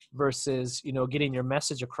versus getting your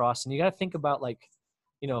message across, and you got to think about like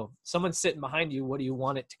someone's sitting behind you. What do you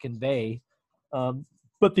want it to convey?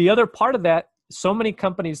 But the other part of that, so many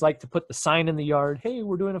companies like to put the sign in the yard, hey,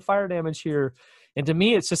 we're doing a fire damage here. And to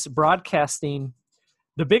me, it's just broadcasting.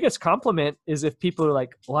 The biggest compliment is if people are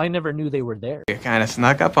like, well, I never knew they were there. You kind of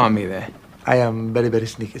snuck up on me there. I am very, very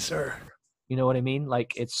sneaky, sir. You know what I mean?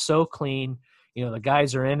 Like, it's so clean. the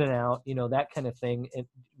guys are in and out, that kind of thing. And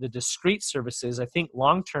the discrete services, I think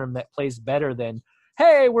long term that plays better than,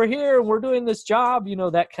 hey, we're here and we're doing this job,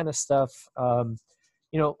 that kind of stuff.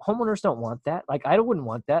 Homeowners don't want that. Like, I wouldn't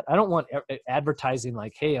want that. I don't want advertising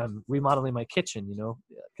like, hey, I'm remodeling my kitchen,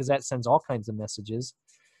 because that sends all kinds of messages,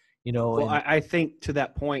 Well, I think to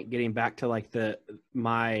that point, getting back to like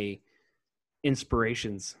my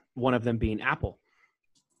inspirations, one of them being Apple.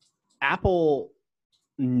 Apple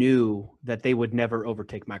knew that they would never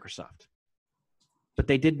overtake Microsoft, but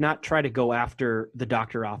they did not try to go after the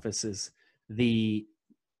doctor offices, the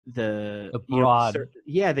broad,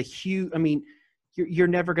 the huge. I mean, you're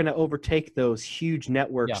never going to overtake those huge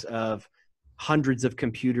networks of hundreds of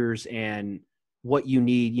computers and what you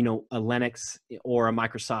need, a Linux or a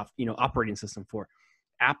Microsoft, operating system for.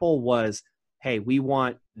 Apple was, hey, we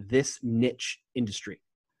want this niche industry.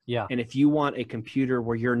 Yeah. And if you want a computer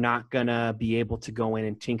where you're not going to be able to go in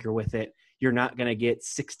and tinker with it, you're not going to get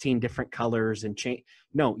 16 different colors and change.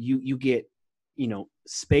 No, you get,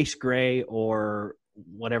 space gray or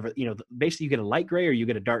whatever, basically you get a light gray or you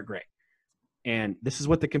get a dark gray. And this is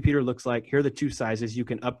what the computer looks like. Here are the two sizes. You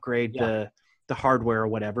can upgrade the hardware or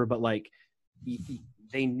whatever, but like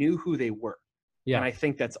they knew who they were. Yeah. And I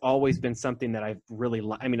think that's always been something that I've really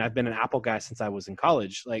I've been an Apple guy since I was in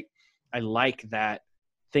college. Like, I like that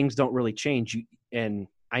things don't really change. And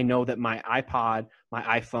I know that my iPod, my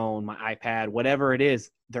iPhone, my iPad, whatever it is,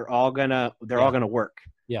 they're all gonna work.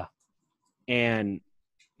 Yeah. And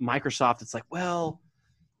Microsoft, it's like, well,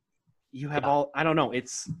 you have I don't know.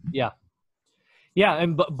 It's Yeah,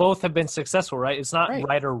 and both have been successful, right? It's not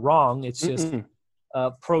right or wrong. It's just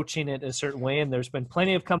approaching it a certain way. And there's been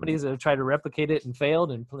plenty of companies that have tried to replicate it and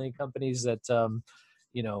failed, and plenty of companies that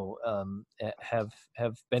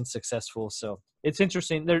have been successful. So it's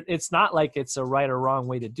interesting. It's not like it's a right or wrong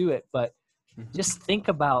way to do it, but just think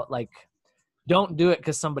about, like, don't do it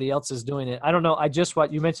because somebody else is doing it. I don't know.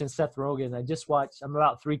 You mentioned Seth Rogen. I'm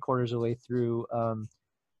about 3/4 of the way through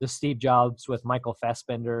the Steve Jobs with Michael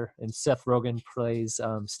Fassbender, and Seth Rogen plays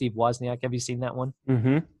Steve Wozniak. Have you seen that one?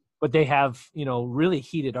 Mm-hmm. But they have, really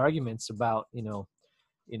heated arguments about,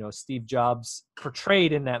 Steve Jobs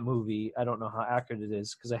portrayed in that movie. I don't know how accurate it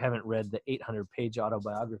is because I haven't read the 800-page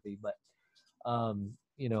autobiography, but,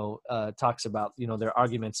 talks about, their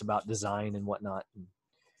arguments about design and whatnot.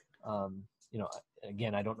 And,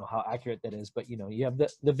 again, I don't know how accurate that is, but, you have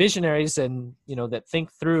the visionaries and, that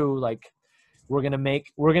think through, like, we're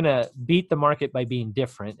going to beat the market by being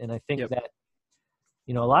different. And I think that,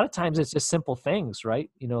 a lot of times it's just simple things, right?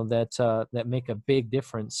 That make a big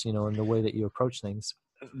difference, in the way that you approach things.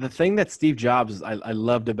 The thing that Steve Jobs, I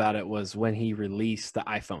loved about it was when he released the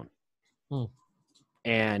iPhone.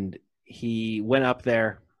 And he went up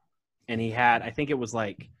there and he had, I think it was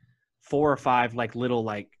like 4 or 5 like little,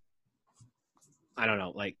 like, I don't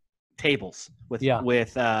know, like tables with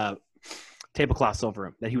tablecloths over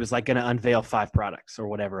him that he was like going to unveil 5 products or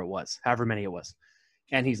whatever it was, however many it was.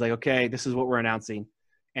 And he's like, okay, this is what we're announcing.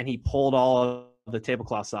 And he pulled all of the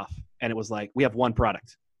tablecloths off and it was like, we have one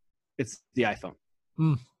product. It's the iPhone.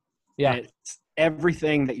 Yeah. And it's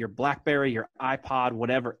everything that your BlackBerry, your iPod,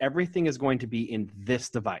 whatever, everything is going to be in this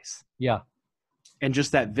device. Yeah. And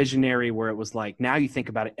just that visionary where it was like, now you think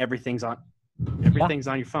about it, everything's on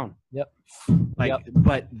your phone. Yep.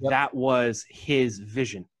 That was his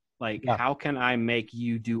vision. Like, how can I make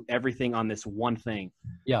you do everything on this one thing?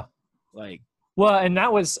 Yeah. Like, well, and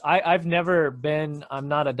that was, I'm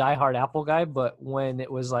not a diehard Apple guy, but when it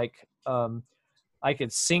was like, I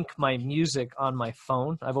could sync my music on my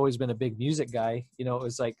phone. I've always been a big music guy. It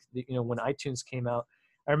was like, when iTunes came out,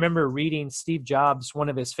 I remember reading Steve Jobs, one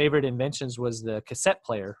of his favorite inventions was the cassette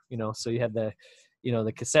player, so you had the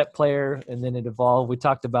cassette player, and then it evolved. We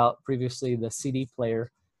talked about previously the CD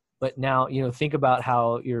player. But now, think about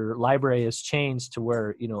how your library has changed to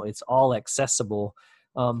where, it's all accessible.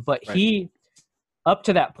 He, up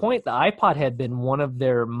to that point, the iPod had been one of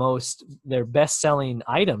their best-selling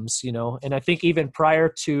items, and I think even prior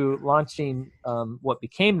to launching what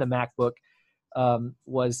became the MacBook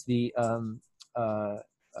was the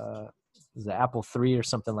Apple III or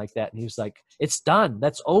something like that. And he was like, it's done.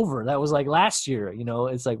 That's over. That was like last year,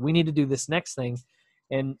 it's like, we need to do this next thing.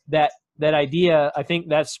 And that idea, I think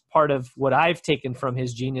that's part of what I've taken from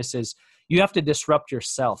his genius is you have to disrupt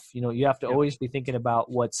yourself. You have to always be thinking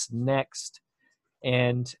about what's next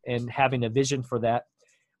and having a vision for that.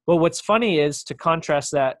 But what's funny is to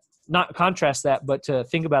not contrast that, but to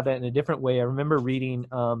think about that in a different way. I remember reading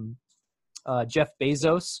Jeff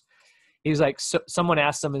Bezos. He was like, someone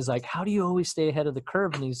asked him, is like, how do you always stay ahead of the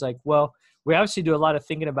curve? And he's like, well, we obviously do a lot of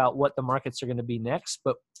thinking about what the markets are going to be next,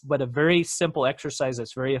 but a very simple exercise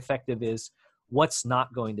that's very effective is, what's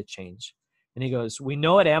not going to change. And he goes, we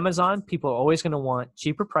know at Amazon, people are always going to want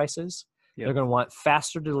cheaper prices. Yep. They're going to want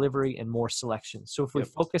faster delivery and more selection. So if we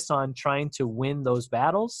focus on trying to win those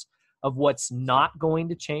battles of what's not going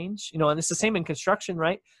to change, and it's the same in construction,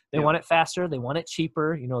 right? They want it faster. They want it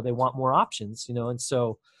cheaper. They want more options, and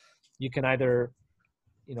so you can either,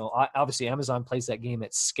 obviously Amazon plays that game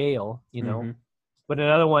at scale, but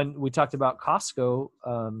another one we talked about, Costco,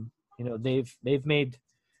 they've made,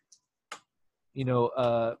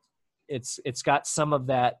 it's got some of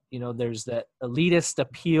that, there's that elitist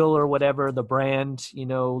appeal or whatever, the brand,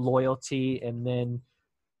 loyalty, and then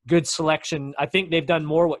good selection. I think they've done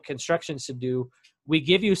more what construction should do. We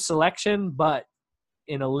give you selection, but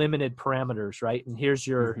in a limited parameters, right? And here's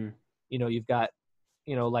your, you've got,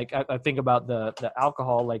 like I think about the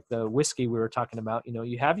alcohol, like the whiskey we were talking about,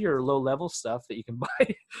 you have your low level stuff that you can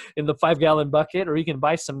buy in the 5-gallon bucket, or you can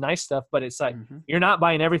buy some nice stuff, but it's like, you're not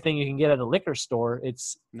buying everything you can get at a liquor store.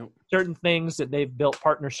 It's certain things that they've built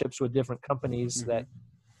partnerships with different companies that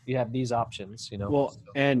you have these options, Well,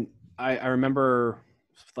 and I remember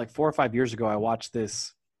like 4 or 5 years ago, I watched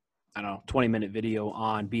this, 20-minute video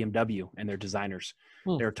on BMW and their designers.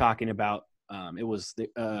 They were talking about, it was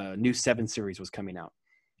the new 7 Series was coming out.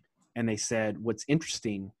 And they said, what's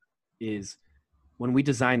interesting is when we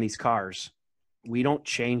design these cars, we don't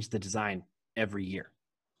change the design every year.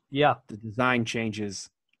 Yeah. The design changes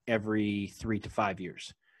every 3 to 5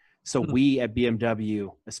 years. So we at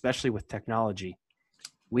BMW, especially with technology,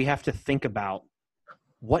 we have to think about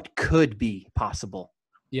what could be possible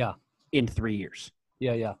in 3 years.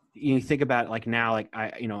 Yeah. You think about it, like now, like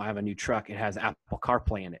I have a new truck. It has Apple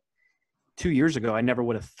CarPlay in it. 2 years ago, I never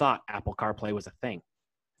would have thought Apple CarPlay was a thing.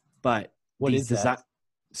 But what is that?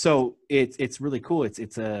 So it's really cool. It's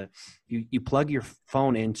you plug your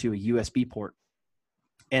phone into a USB port,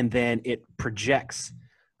 and then it projects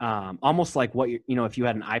almost like what if you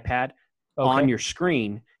had an iPad on your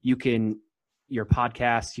screen, your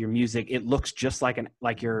podcast, your music, it looks just like a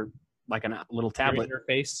little tablet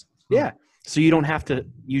interface. Yeah. So you don't have to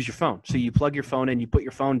use your phone. So you plug your phone in, you put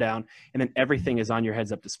your phone down, and then everything is on your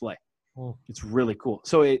heads-up display. It's really cool.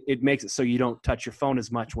 So it makes it so you don't touch your phone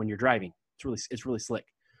as much when you're driving. It's really slick.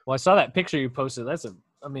 Well, I saw that picture you posted. It's like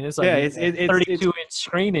it's 32-inch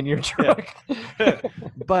screen in your truck. Yeah.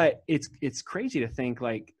 But it's crazy to think,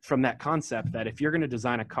 like, from that concept, that if you're going to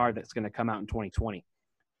design a car that's going to come out in 2020,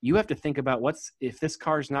 you have to think about if this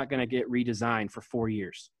car is not going to get redesigned for 4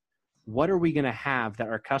 years, what are we going to have that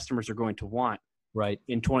our customers are going to want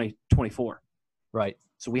in 2024? Right.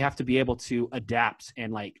 So we have to be able to adapt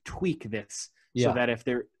and like tweak this so that if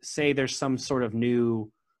there's some sort of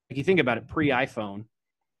new, like you think about it, pre-iPhone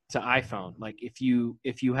to iPhone, like if you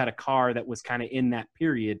had a car that was kind of in that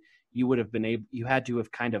period, you had to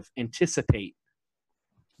have kind of anticipate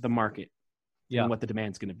the market and what the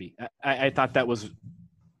demand's going to be. I thought that was,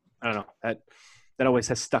 I don't know, that always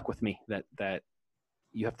has stuck with me, that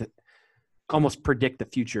you have to almost predict the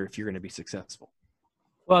future if you're going to be successful.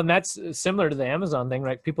 Well, and that's similar to the Amazon thing,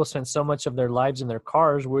 right? People spend so much of their lives in their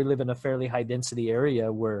cars. We live in a fairly high density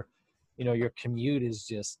area where, your commute is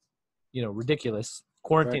just, ridiculous.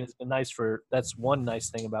 Quarantine has been nice that's one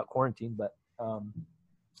nice thing about quarantine, but,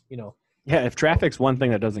 Yeah, if traffic's one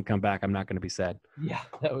thing that doesn't come back, I'm not going to be sad. Yeah,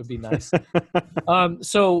 that would be nice.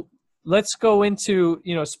 So let's go into,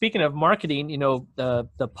 speaking of marketing, the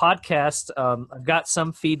podcast, I've got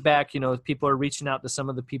some feedback, people are reaching out to some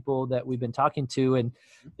of the people that we've been talking to, and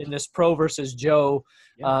in this Pro versus Joe,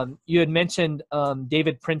 you had mentioned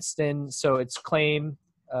David Princeton. So it's Claims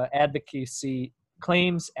Advocate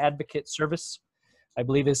Service, I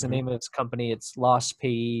believe is the name of its company. It's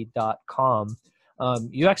lostpayee.com.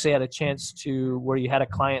 You actually had a chance where you had a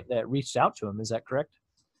client that reached out to him. Is that correct?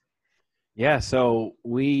 Yeah, so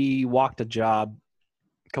we walked a job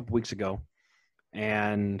a couple weeks ago,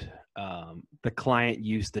 and the client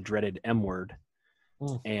used the dreaded M word,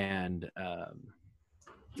 and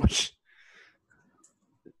which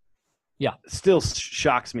still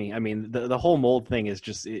shocks me. I mean, the whole mold thing is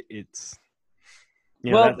just it's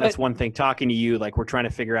that's one thing. Talking to you, like, we're trying to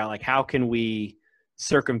figure out, like, how can we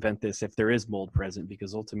circumvent this if there is mold present,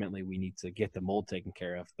 because ultimately we need to get the mold taken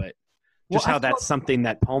care of, but just how that's something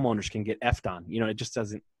that homeowners can get effed on. It just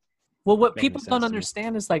doesn't. Well, what people don't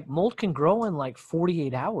understand is, like, mold can grow in like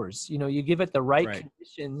 48 hours. You give it the right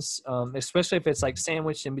conditions, especially if it's like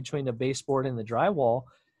sandwiched in between the baseboard and the drywall.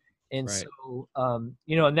 And so,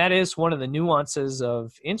 and that is one of the nuances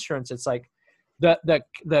of insurance. It's like the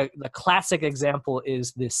classic example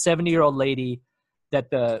is the 70-year-old lady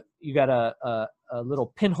that you got a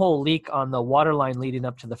little pinhole leak on the water line leading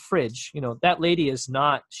up to the fridge. That lady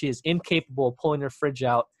she is incapable of pulling her fridge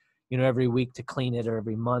out, every week to clean it or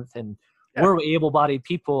every month. And we're able-bodied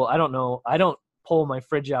people. I don't know. I don't pull my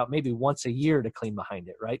fridge out maybe once a year to clean behind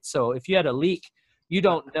it, right? So if you had a leak, you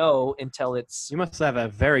don't know until it's... You must have a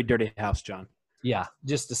very dirty house, John. Yeah,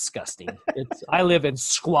 just disgusting. I live in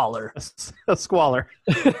squalor. A squalor.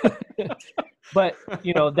 But,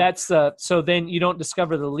 that's so then you don't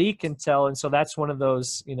discover the leak until, and so that's one of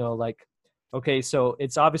those, okay, so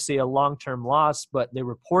it's obviously a long-term loss, but they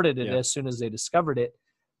reported it as soon as they discovered it.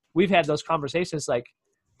 We've had those conversations like,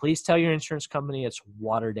 please tell your insurance company it's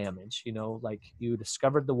water damage, you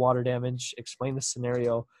discovered the water damage, explain the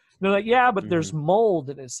scenario. And they're like, yeah, but there's mold.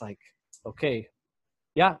 And it's like, okay,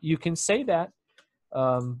 yeah, you can say that.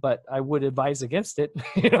 But I would advise against it,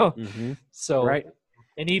 So, right.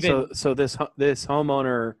 And even so this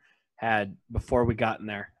homeowner had before we got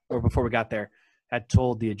there had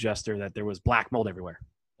told the adjuster that there was black mold everywhere.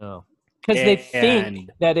 Oh, because they think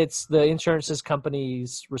that it's the insurance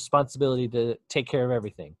company's responsibility to take care of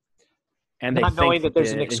everything, and they not knowing think that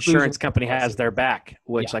there's the an insurance company policy. has their back,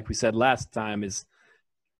 which, like we said last time, is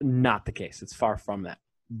not the case. It's far from that.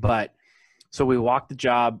 But so we walked the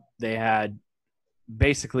job. They had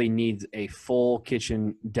basically needs a full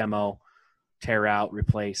kitchen demo, tear out,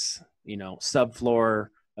 replace, subfloor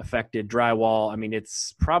affected, drywall. I mean,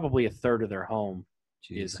 it's probably a third of their home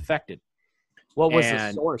is affected. What was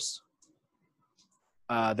the source?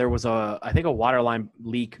 There was I think a water line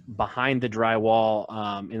leak behind the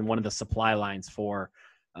drywall in one of the supply lines for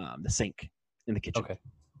the sink in the kitchen. Okay.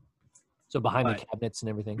 So behind the cabinets and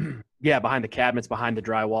everything? Yeah, behind the cabinets, behind the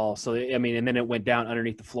drywall. So, I mean, and then it went down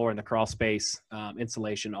underneath the floor in the crawl space,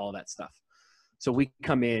 insulation, all of that stuff. So we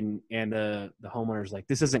come in and the homeowner's like,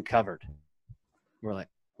 this isn't covered. We're like,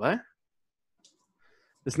 what?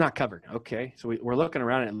 It's not covered. Okay. So we're looking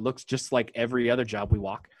around and it looks just like every other job we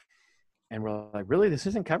walk. And we're like, really? This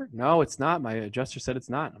isn't covered? No, it's not. My adjuster said it's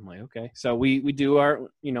not. I'm like, okay. So we do our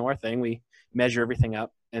thing. We measure everything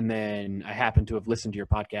up. And then I happen to have listened to your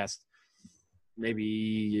podcast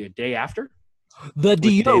maybe a day after. The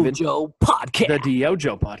Diojo podcast. The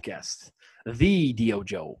Diojo podcast. The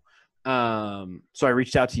Diojo. So I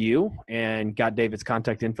reached out to you and got David's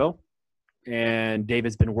contact info. And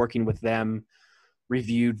David's been working with them,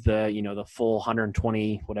 reviewed the full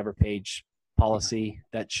 120 whatever page policy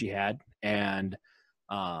that she had, and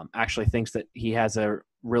actually thinks that he has a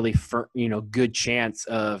really good chance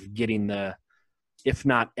of getting if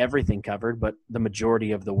not everything covered, but the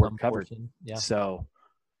majority of the work covered. Yeah. So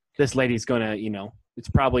this lady's gonna, it's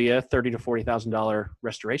probably a $30,000 to $40,000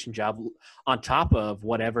 restoration job on top of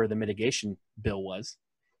whatever the mitigation bill was.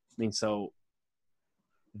 I mean, so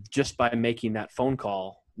just by making that phone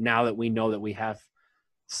call, now that we know that we have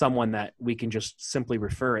someone that we can just simply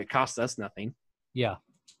refer, it costs us nothing. Yeah.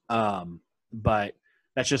 But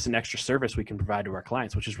that's just an extra service we can provide to our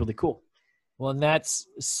clients, which is really cool. Well, and that's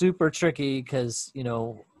super tricky because,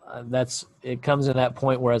 it comes in that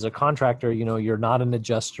point where as a contractor, you're not an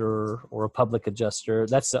adjuster or a public adjuster.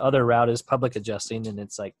 That's the other route is public adjusting. And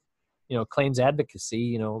it's like, claims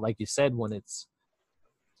advocacy, like you said, when it's,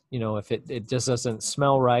 if it just doesn't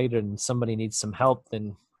smell right and somebody needs some help,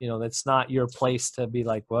 then, that's not your place to be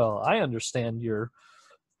like, well, I understand you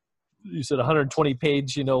said 120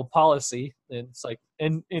 page, policy. And it's like,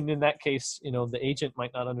 and in that case, the agent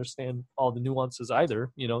might not understand all the nuances either,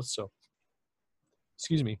 so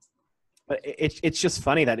excuse me. But it's just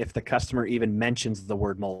funny that if the customer even mentions the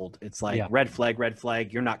word mold, it's like red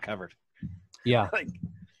flag, you're not covered. Yeah.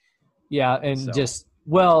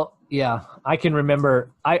 I can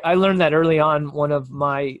remember, I learned that early on. One of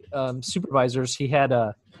my supervisors, he had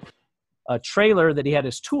a trailer that he had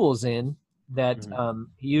his tools in that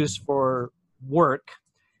he used for work,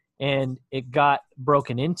 and it got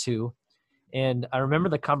broken into. And I remember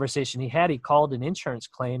the conversation he had. He called an insurance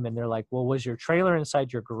claim, and they're like, well, was your trailer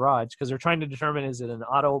inside your garage? Because they're trying to determine, is it an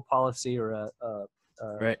auto policy or a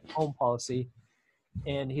home policy?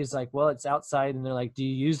 And he's like, well, it's outside. And they're like, do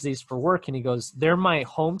you use these for work? And he goes, they're my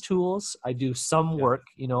home tools. I do some work.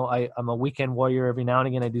 I'm a weekend warrior. Every now and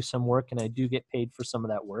again, I do some work, and I do get paid for some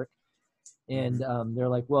of that work. And they're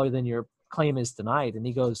like, well, then your claim is denied. And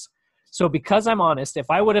he goes, so because I'm honest,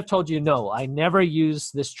 if I would have told you, no, I never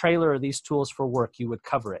use this trailer or these tools for work, you would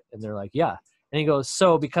cover it. And they're like, yeah. And he goes,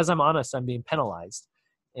 so because I'm honest, I'm being penalized.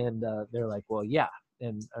 And they're like, well, yeah.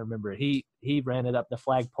 And I remember he ran it up the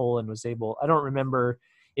flagpole and was able, I don't remember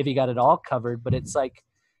if he got it all covered, but it's like,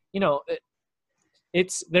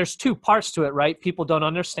 there's two parts to it, right? People don't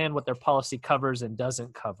understand what their policy covers and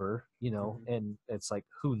doesn't cover, and it's like,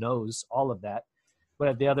 who knows all of that. But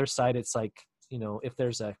at the other side, it's like, if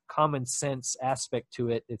there's a common sense aspect to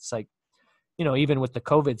it, it's like, even with the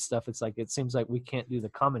COVID stuff, it's like, it seems like we can't do the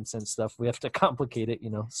common sense stuff. We have to complicate it,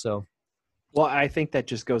 so. Well, I think that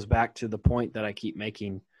just goes back to the point that I keep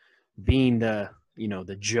making, being the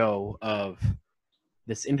Joe of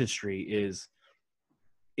this industry is,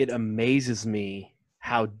 it amazes me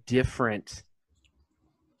how different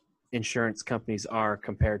insurance companies are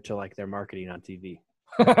compared to like their marketing on TV.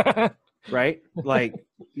 Right? Like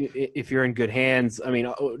if you're in good hands, I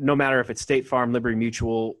mean, no matter if it's State Farm, Liberty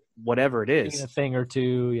Mutual, whatever it is, a thing or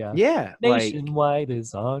two. Yeah. Yeah. Nationwide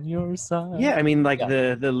is on your side. Yeah. I mean, like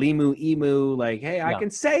the Limu Emu, like, hey, I can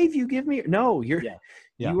save you. Give me, no, you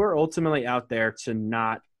are ultimately out there to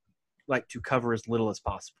not like to cover as little as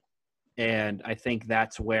possible. And I think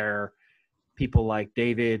that's where people like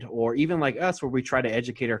David, or even like us, where we try to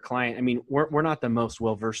educate our client. I mean, we're not the most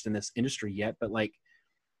well-versed in this industry yet, but like,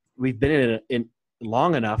 we've been in it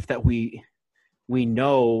long enough that we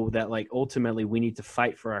know that like ultimately we need to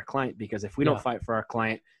fight for our client, because if we don't fight for our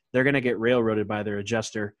client, they're going to get railroaded by their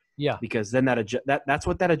adjuster. Yeah. Because then that's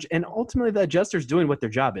what and ultimately the adjuster's doing what their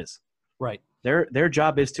job is. Right. Their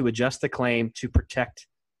job is to adjust the claim to protect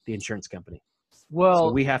the insurance company. Well,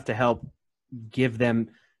 so we have to help give them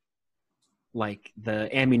like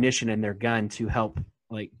the ammunition in their gun to help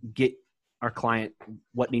like get our client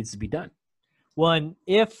what needs to be done. Well, and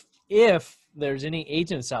if there's any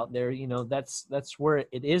agents out there, that's where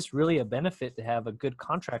it is really a benefit to have a good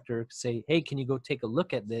contractor say, hey, can you go take a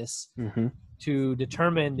look at this to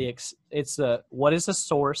determine what is the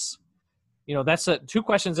source? That's two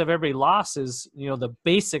questions of every loss is, the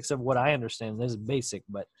basics of what I understand. This is basic,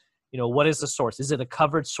 but what is the source? Is it a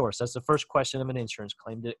covered source? That's the first question of an insurance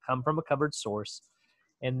claim. Did it come from a covered source?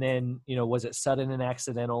 And then, was it sudden and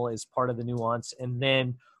accidental is part of the nuance? And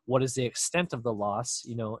then what is the extent of the loss?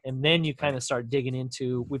 And then you kind of start digging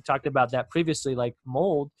into, we've talked about that previously, like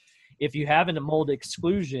mold. If you have a mold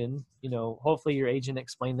exclusion, hopefully your agent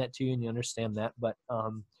explained that to you and you understand that. But,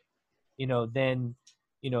 then,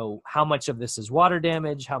 how much of this is water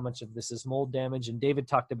damage? How much of this is mold damage? And David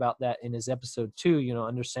talked about that in his episode 2,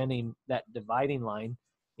 understanding that dividing line.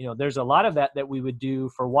 There's a lot of that we would do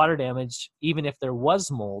for water damage, even if there was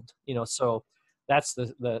mold, so that's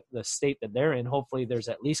the state that they're in. Hopefully there's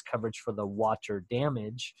at least coverage for the water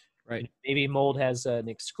damage. Right. Maybe mold has an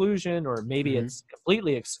exclusion, or maybe it's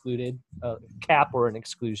completely excluded, a cap or an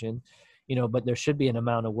exclusion, but there should be an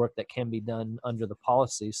amount of work that can be done under the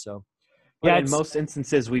policy. So, yeah, in most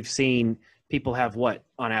instances we've seen people have what,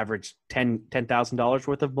 on average, $10,000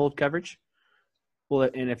 worth of mold coverage. Well,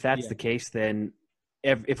 and if that's the case, then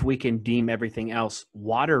if we can deem everything else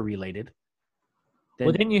water related,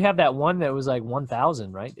 well, then you have that one that was like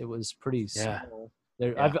 1,000, right? It was pretty small.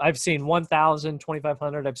 I've seen 1,000,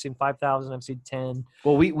 2,500. I've seen 5,000. I've seen 10.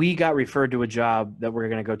 Well, we got referred to a job that we're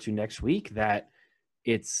going to go to next week that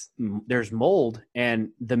there's mold, and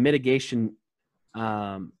the mitigation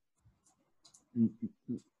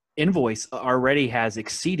invoice already has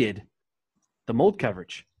exceeded the mold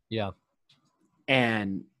coverage. Yeah.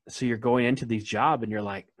 And so you're going into these jobs and you're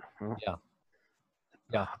like,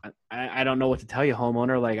 I don't know what to tell you,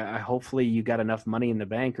 homeowner. Like, hopefully you got enough money in the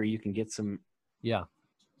bank, or you can get some. Yeah.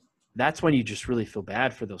 That's when you just really feel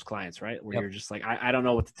bad for those clients, right? Where you're just like, I don't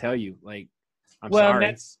know what to tell you. Like, I'm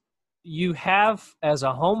sorry. You have, as a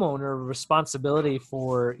homeowner, responsibility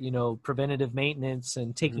for, preventative maintenance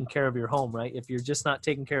and taking care of your home, right? If you're just not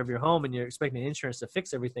taking care of your home and you're expecting insurance to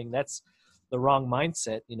fix everything, that's the wrong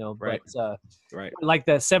mindset, Right. But, right. Like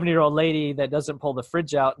the 70-year-old lady that doesn't pull the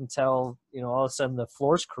fridge out until, all of a sudden the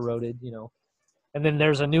floor's corroded, and then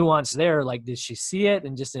there's a nuance there. Like, did she see it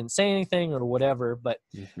and just didn't say anything or whatever? But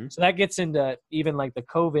so that gets into even like the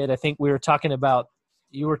COVID. I think you were talking about,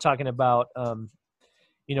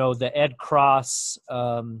 the Ed Cross,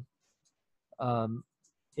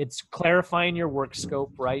 it's clarifying your work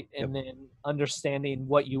scope, right? And then understanding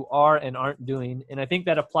what you are and aren't doing. And I think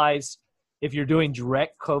that applies if you're doing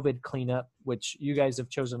direct COVID cleanup, which you guys have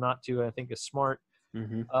chosen not to, and I think is smart.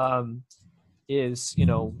 Is,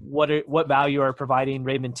 what value are providing?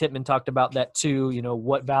 Raymond Titman talked about that too.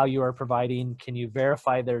 What value are providing? Can you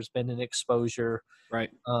verify there's been an exposure? Right.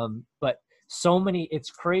 But it's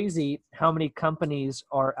crazy how many companies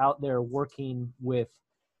are out there working with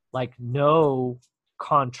like no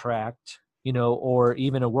contract, or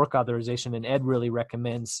even a work authorization. And Ed really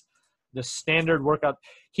recommends the standard workout.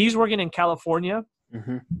 He's working in California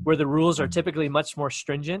where the rules are typically much more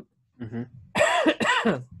stringent.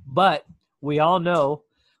 But we all know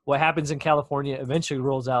what happens in California eventually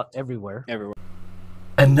rolls out everywhere.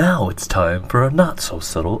 And now it's time for a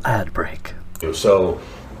not-so-subtle ad break. So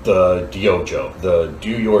the Dojo, the Do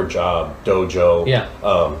Your Job Dojo,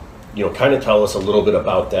 kind of tell us a little bit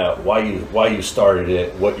about that, why you started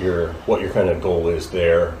it, what your kind of goal is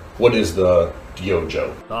there. What is the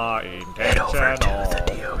Dojo? Head over to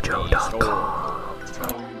thedojo.com.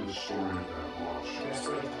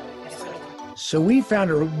 So we found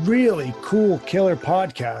a really cool killer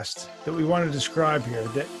podcast that we want to describe here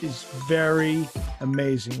that is very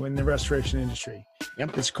amazing in the restoration industry.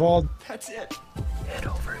 Yep. It's called That's it. Head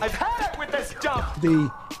over. I've had it with this dump. the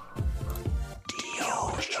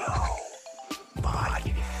Dojo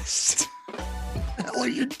Podcast. What the hell are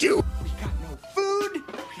you doing? We got no food.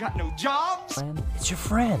 We got no jobs. It's your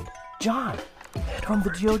friend, John, from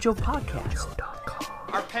the Dojo Podcast.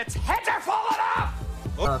 Our pets' heads are falling off.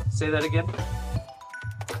 Say that again.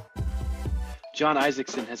 John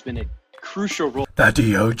Isaacson has been a crucial role.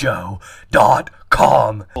 TheDojo.com.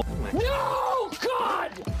 No,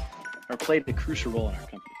 God! Or played a crucial role in our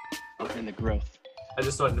company in the growth. I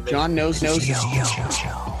just wanted to make John knows. Can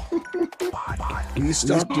you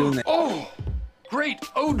stop doing that? Oh, great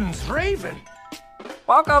Odin's Raven.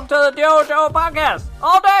 Welcome to the Dojo Podcast.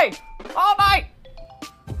 All day, all night.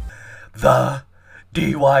 The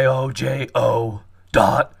DYOJO.com.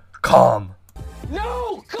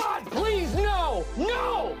 No, God, please, no,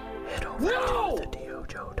 no, no.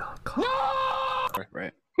 TheDojo.com. No!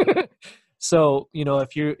 Right. So,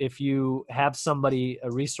 if you have somebody,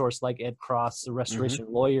 a resource like Ed Cross, a restoration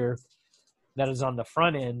lawyer that is on the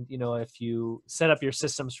front end, if you set up your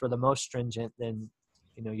systems for the most stringent, then,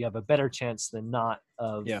 you have a better chance than not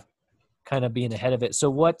of kind of being ahead of it. So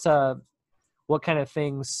what kind of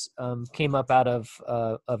things came up out of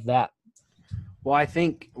that? Well, I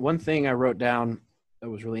think one thing I wrote down that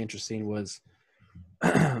was really interesting was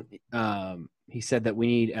he said that we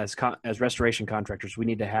need, as restoration contractors, we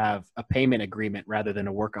need to have a payment agreement rather than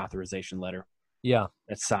a work authorization letter. Yeah,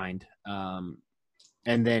 that's signed.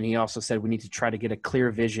 And then he also said we need to try to get a clear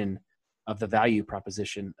vision of the value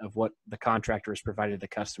proposition of what the contractor has provided the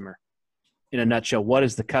customer. In a nutshell, what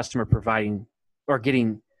is the customer providing or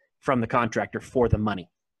getting from the contractor for the money?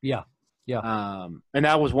 Yeah. And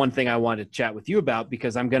that was one thing I wanted to chat with you about,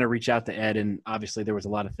 because I'm going to reach out to Ed, and obviously there was a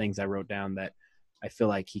lot of things I wrote down that I feel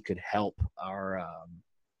like he could help our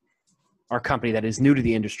company that is new to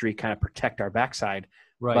the industry kind of protect our backside.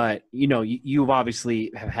 Right. But you've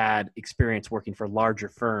obviously have had experience working for larger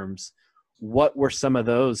firms. What were some of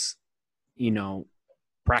those,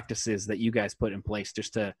 practices that you guys put in place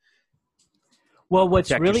just to what's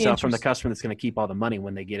protect really yourself from the customer that's going to keep all the money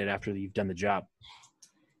when they get it after you've done the job?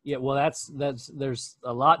 Yeah, well, there's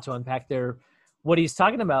a lot to unpack there. What he's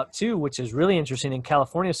talking about too, which is really interesting in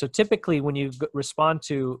California. So typically when you respond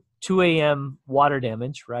to 2 a.m. water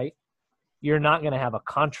damage, right, you're not going to have a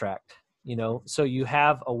contract, so you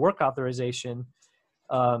have a work authorization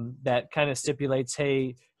that kind of stipulates,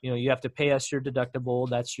 hey, you have to pay us your deductible.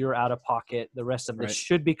 That's your out of pocket. The rest of this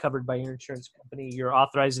should be covered by your insurance company. You're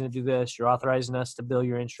authorizing to do this. You're authorizing us to bill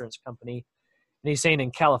your insurance company. And he's saying in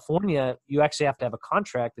California, you actually have to have a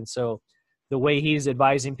contract. And so the way he's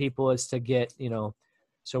advising people is to get,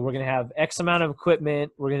 so we're going to have X amount of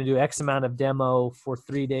equipment. We're going to do X amount of demo for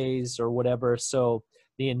 3 days or whatever. So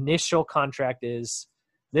the initial contract is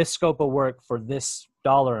this scope of work for this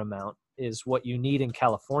dollar amount is what you need in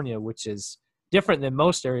California, which is different than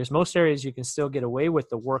most areas. Most areas you can still get away with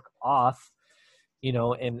the work off,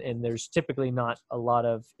 and there's typically not a lot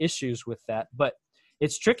of issues with that. But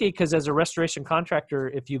it's tricky because as a restoration contractor,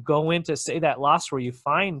 if you go into, say, that loss where you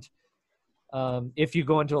find, if you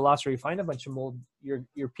go into a loss where you find a bunch of mold,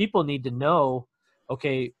 your people need to know,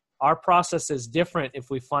 okay, our process is different if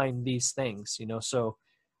we find these things, so,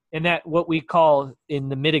 and that what we call in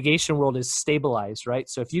the mitigation world is stabilize, right?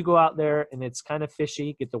 So if you go out there and it's kind of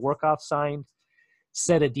fishy, get the work off signed,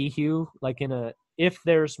 set a DHU, like if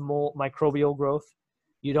there's mold, microbial growth,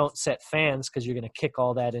 you don't set fans because you're going to kick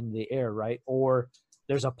all that into the air, right? Or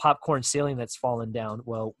there's a popcorn ceiling that's fallen down.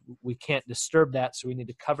 Well, we can't disturb that, so we need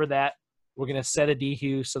to cover that. We're going to set a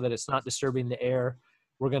DHU so that it's not disturbing the air.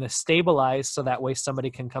 We're going to stabilize so that way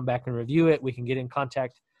somebody can come back and review it. We can get in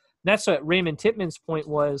contact. And that's what Raymond Tittman's point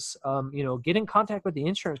was, get in contact with the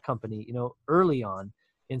insurance company, early on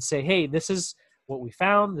and say, hey, this is what we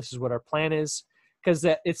found. This is what our plan is. Because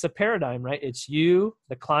it's a paradigm, right? It's you,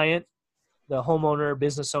 the client, the homeowner,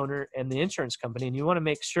 business owner, and the insurance company. And you want to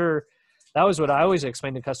make sure, that was what I always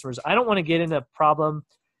explain to customers. I don't want to get in a problem,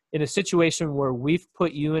 in a situation where we've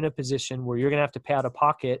put you in a position where you're going to have to pay out of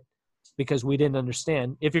pocket because we didn't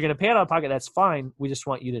understand. If you're going to pay out of pocket, that's fine. We just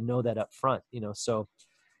want you to know that up front, so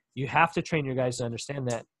you have to train your guys to understand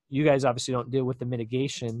that. You guys obviously don't deal with the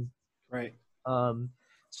mitigation. Right.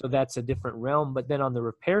 So that's a different realm. But then on the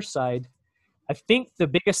repair side, I think the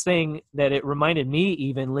biggest thing that it reminded me,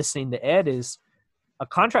 even listening to Ed, is a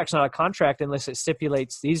contract's not a contract unless it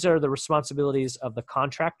stipulates these are the responsibilities of the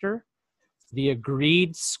contractor, the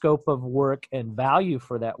agreed scope of work and value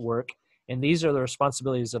for that work, and these are the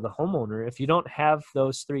responsibilities of the homeowner. If you don't have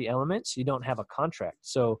those three elements, you don't have a contract.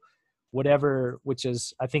 So whatever, which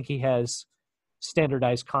is, I think he has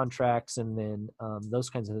standardized contracts and then those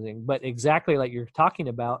kinds of things. But exactly like you're talking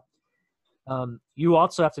about, you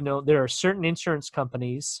also have to know there are certain insurance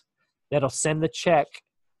companies that'll send the check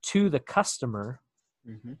to the customer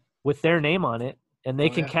with their name on it, and they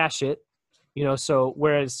can cash it, so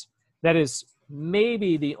whereas that is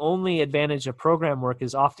maybe the only advantage of program work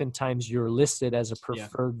is oftentimes you're listed as a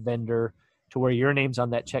preferred vendor to where your name's on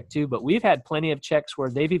that check too. But we've had plenty of checks where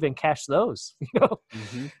they've even cashed those,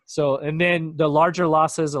 So, and then the larger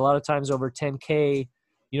losses, a lot of times over 10K,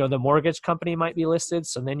 the mortgage company might be listed.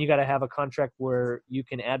 So then you got to have a contract where you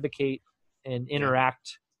can advocate and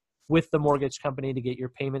interact with the mortgage company to get your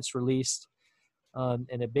payments released.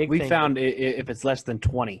 And a big we thing, found if it's less than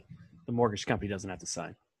 20, the mortgage company doesn't have to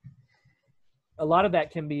sign. a lot of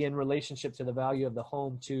that can be in relationship to the value of the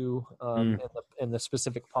home too, and the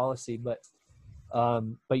specific policy. But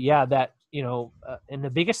yeah, that, and the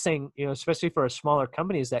biggest thing, especially for a smaller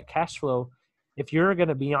company, is that cash flow. If you're going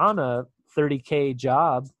to be on a 30K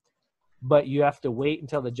job, but you have to wait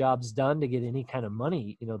until the job's done to get any kind of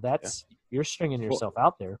money, that's, you're stringing yourself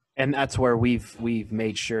out there. And that's where we've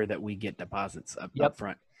made sure that we get deposits up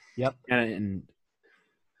front. Yep.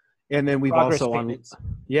 And then we've Progress also payments.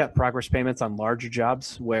 progress payments on larger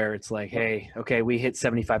jobs where it's like, hey, okay, we hit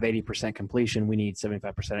 75-80% completion. We need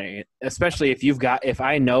 75%, especially if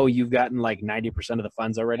I know you've gotten like 90% of the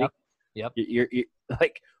funds already. Yep. You're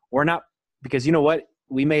like, we're not, because you know what?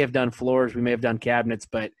 We may have done floors, we may have done cabinets,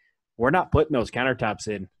 but we're not putting those countertops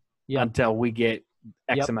in until we get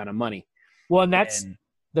X amount of money. Well, and that's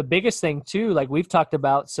the biggest thing too, like we've talked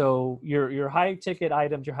about. So your high ticket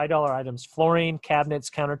items, your high dollar items, flooring, cabinets,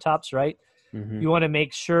 countertops, right? You want to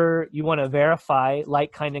make sure, you want to verify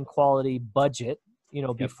like, kind, and quality budget,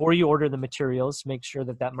 before you order the materials, make sure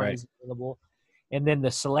that money is available. And then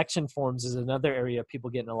the selection forms is another area people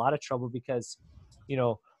get in a lot of trouble because,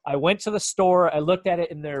 I went to the store, I looked at it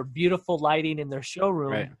in their beautiful lighting in their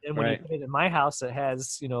showroom. And when you put it in my house, it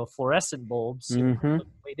has, fluorescent bulbs, way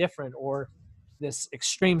different, or this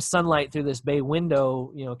extreme sunlight through this bay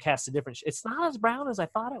window, casts a different, it's not as brown as I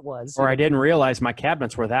thought it was. Or I didn't realize my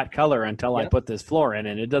cabinets were that color until I put this floor in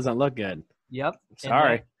and it doesn't look good. Yep.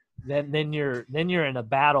 Sorry. Then you're in a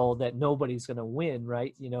battle that nobody's going to win.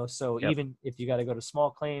 Right. So even if you got to go to small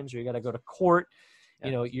claims or you got to go to court,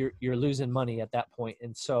 you're losing money at that point.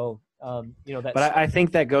 And so, that's, but I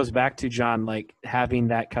think that goes back to, John, like having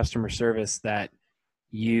that customer service that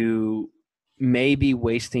you may be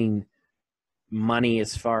wasting money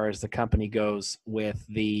as far as the company goes with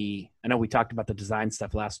I know we talked about the design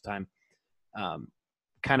stuff last time,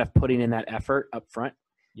 kind of putting in that effort up front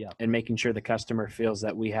and making sure the customer feels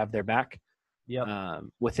that we have their back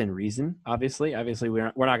within reason. Obviously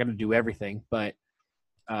we're not going to do everything, but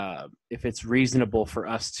if it's reasonable for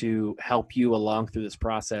us to help you along through this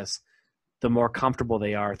process, the more comfortable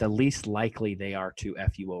they are, the least likely they are to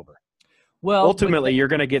F you over. Well, ultimately you're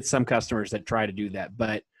going to get some customers that try to do that,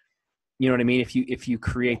 but you know what I mean? If you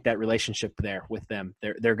create that relationship there with them,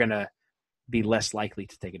 they're going to be less likely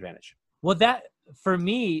to take advantage. Well, that, for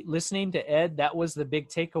me, listening to Ed, that was the big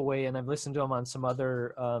takeaway, and I've listened to him on some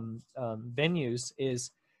other venues,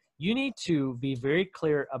 is you need to be very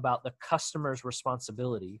clear about the customer's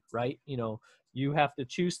responsibility, right? You have to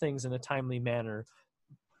choose things in a timely manner.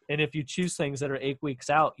 And if you choose things that are 8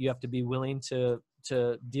 weeks out, you have to be willing to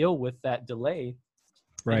deal with that delay.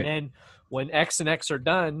 Right. And then when X and X are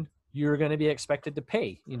done, you're going to be expected to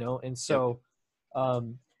pay, and so,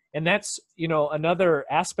 and that's, another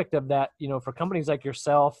aspect of that, for companies like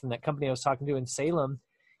yourself and that company I was talking to in Salem,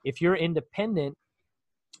 if you're independent,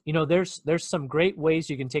 there's some great ways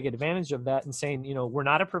you can take advantage of that and saying, we're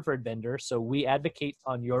not a preferred vendor, so we advocate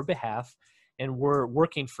on your behalf and we're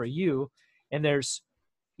working for you. And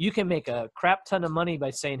you can make a crap ton of money by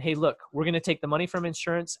saying, hey, look, we're going to take the money from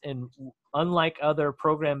insurance, and unlike other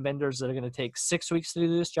program vendors that are going to take 6 weeks to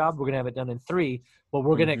do this job, we're going to have it done in 3, but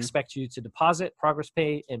we're going to expect you to deposit, progress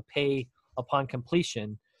pay, and pay upon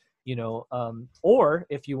completion. Or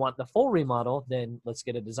if you want the full remodel, then let's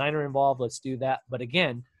get a designer involved. Let's do that. But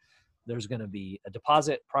again, there's going to be a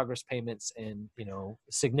deposit, progress payments, and,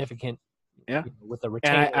 significant with a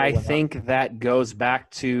retainer. And I think that goes back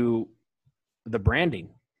to the branding.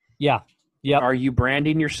 Yeah. Yeah. Are you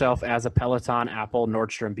branding yourself as a Peloton, Apple,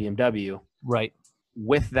 Nordstrom, BMW? Right.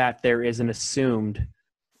 With that, there is an assumed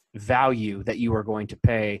value that you are going to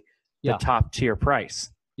pay the top tier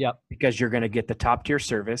price. Yep. Because you're going to get the top tier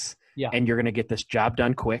service, and you're going to get this job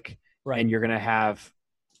done quick, and you're going to have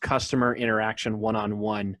customer interaction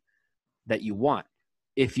one-on-one that you want.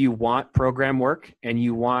 If you want program work and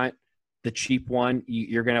you want the cheap one,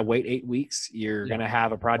 you're going to wait 8 weeks. You're going to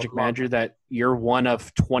have a project manager that you're one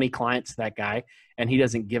of 20 clients, that guy, and he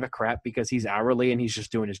doesn't give a crap because he's hourly and he's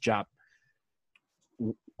just doing his job.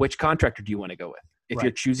 Which contractor do you want to go with? If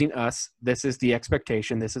you're choosing us, this is the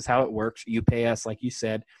expectation. This is how it works. You pay us, like you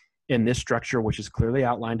said, in this structure, which is clearly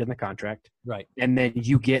outlined in the contract. Right. And then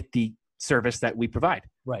you get the service that we provide.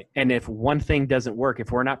 Right. And if one thing doesn't work, if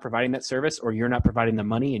we're not providing that service or you're not providing the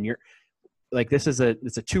money, and you're like, it's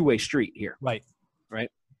a two-way street here. Right. Right.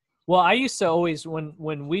 Well, I used to always,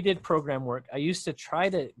 when we did program work, I used to try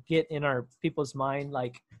to get in our people's mind,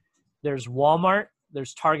 like, there's Walmart,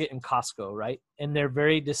 there's Target and Costco, right? And they're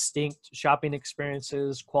very distinct shopping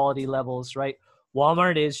experiences, quality levels, right?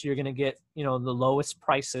 Walmart is, you're going to get, the lowest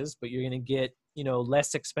prices, but you're going to get,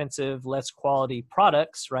 less expensive, less quality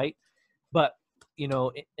products, right? But,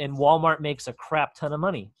 and Walmart makes a crap ton of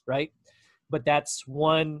money, right? But that's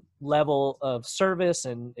one level of service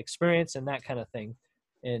and experience and that kind of thing.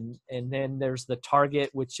 And then there's the Target,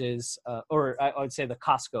 which is, or I would say the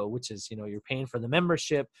Costco, which is, you're paying for the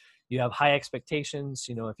membership. You have high expectations.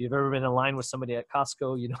 If you've ever been in line with somebody at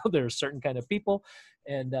Costco, there are certain kind of people,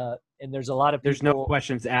 and there's a lot of people. There's no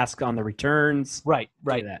questions asked on the returns. Right.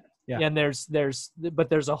 That. Yeah. And there's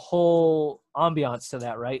a whole ambiance to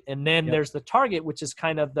that, right? And then there's the Target, which is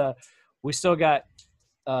kind of we still got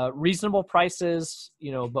reasonable prices,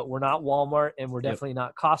 but we're not Walmart and we're definitely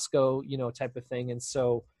not Costco, type of thing. And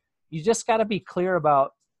so you just got to be clear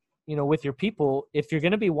about, with your people. If you're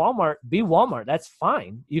going to be Walmart, be Walmart. That's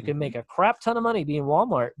fine. You can make a crap ton of money being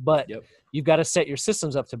Walmart, but you've got to set your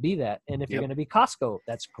systems up to be that. And if you're going to be Costco,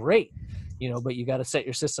 that's great, but you got to set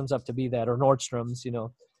your systems up to be that, or Nordstrom's,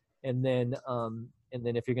 and then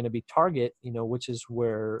if you're going to be Target, which is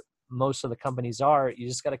where most of the companies are, you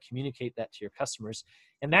just got to communicate that to your customers.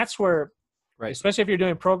 And that's where, especially if you're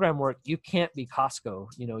doing program work, you can't be Costco.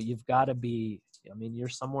 You've got to be, you're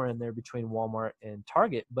somewhere in there between Walmart and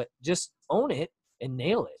Target, but just own it and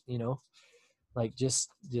nail it, like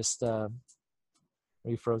just are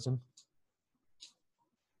you frozen?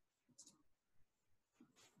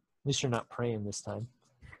 At least you're not praying this time.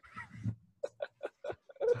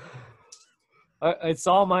 It's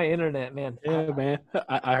all my internet, man. Yeah, man.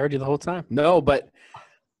 I heard you the whole time. No,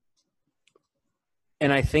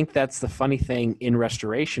 and I think that's the funny thing in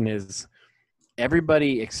restoration is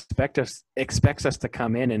everybody expects us to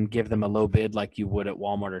come in and give them a low bid like you would at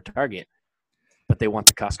Walmart or Target, but they want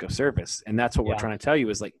the Costco service. And that's what we're trying to tell you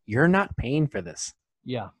is, like, you're not paying for this.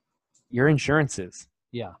 Yeah. Your insurance is.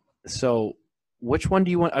 Yeah. So which one do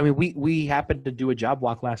you want? I mean, we happened to do a job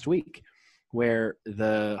walk last week where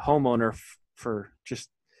the homeowner for just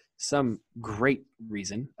some great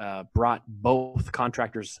reason brought both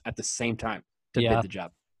contractors at the same time to bid the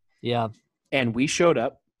job. Yeah. And we showed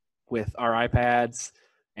up with our iPads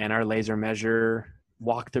and our laser measure,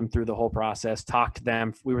 walked them through the whole process, talked to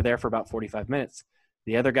them. We were there for about 45 minutes.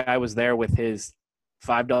 The other guy was there with his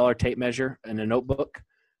 $5 tape measure and a notebook,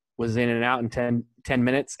 was in and out in 10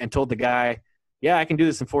 minutes, and told the guy, yeah, I can do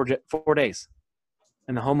this in 4 days.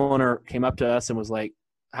 And the homeowner came up to us and was like,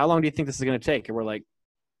 how long do you think this is going to take? And we're like,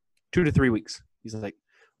 2 to 3 weeks. He's like,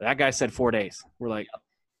 that guy said 4 days. We're like,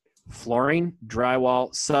 flooring,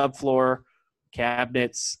 drywall, subfloor,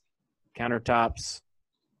 cabinets, countertops,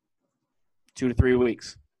 2 to 3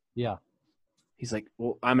 weeks. Yeah. He's like,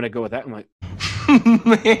 well, I'm going to go with that. I'm like,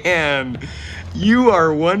 man, you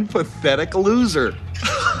are one pathetic loser.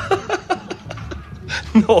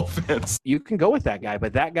 No offense. You can go with that guy,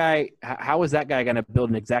 but that guy, how is that guy going to build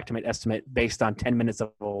an Xactimate estimate based on 10 minutes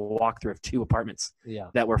of a walkthrough of 2 apartments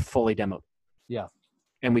that were fully demoed? Yeah.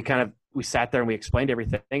 And we sat there and we explained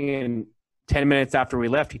everything. And 10 minutes after we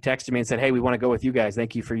left, he texted me and said, hey, we want to go with you guys.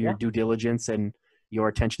 Thank you for your due diligence and your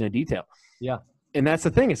attention to detail. Yeah. And that's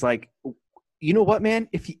the thing. It's like, you know what, man?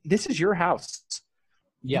 This is your house.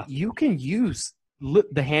 Yeah. You can use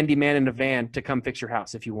the handyman in a van to come fix your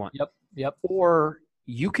house if you want. Yep. Or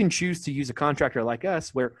you can choose to use a contractor like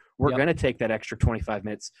us where we're going to take that extra 25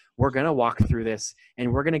 minutes. We're going to walk through this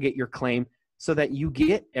and we're going to get your claim so that you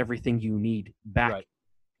get everything you need back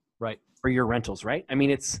right for your rentals, right? I mean,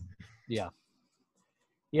 it's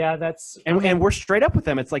that's and we're straight up with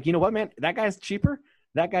them. It's like, you know what, man, that guy's cheaper.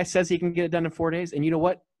 That guy says he can get it done in 4 days. And you know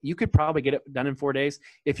what? You could probably get it done in 4 days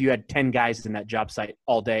if you had 10 guys in that job site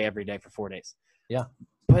all day, every day for 4 days. Yeah.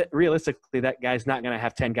 But realistically, that guy's not going to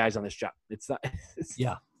have 10 guys on this job. It's not.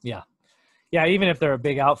 Yeah. Yeah, even if they're a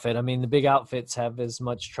big outfit, I mean, the big outfits have as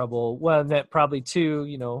much trouble. Well, that probably too,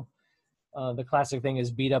 the classic thing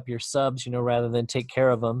is beat up your subs, rather than take care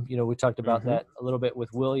of them. We talked about that a little bit with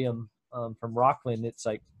William from Rockland. It's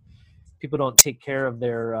like people don't take care of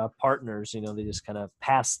their partners. They just kind of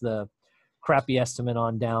pass the crappy estimate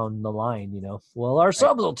on down the line. Well, our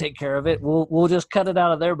subs will take care of it. We'll just cut it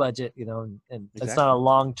out of their budget. And it's not a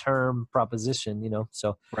long-term proposition.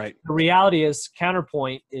 So right. The reality is,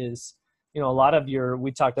 counterpoint is, a lot of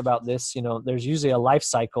we talked about this, there's usually a life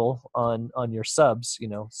cycle on your subs,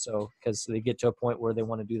 so because they get to a point where they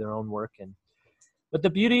want to do their own work. But the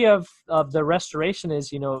beauty of the restoration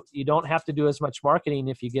is, you don't have to do as much marketing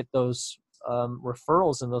if you get those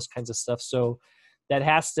referrals and those kinds of stuff. So that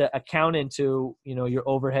has to account into, your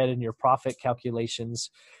overhead and your profit calculations.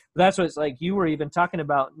 But that's what it's like. You were even talking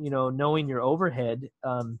about, knowing your overhead.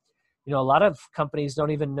 A lot of companies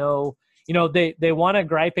don't even know. They want to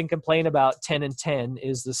gripe and complain about 10 and 10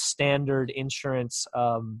 is the standard insurance,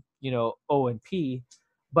 O&P.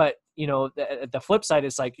 But, the flip side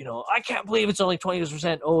is like, I can't believe it's only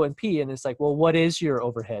 20% O&P. And it's like, well, what is your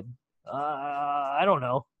overhead? I don't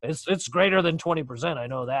know. It's greater than 20%. I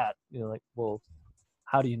know that. Well,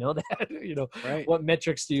 how do you know that? Right. What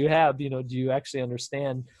metrics do you have? Do you actually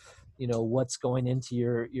understand, what's going into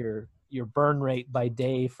your burn rate by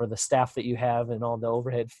day for the staff that you have and all the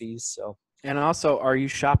overhead fees. So, and also, are you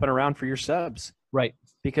shopping around for your subs? Right.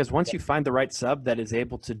 Because once you find the right sub that is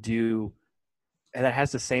able to do, and that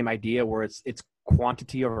has the same idea where it's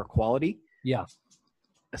quantity over quality. Yeah.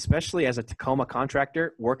 Especially as a Tacoma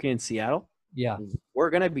contractor working in Seattle. Yeah. We're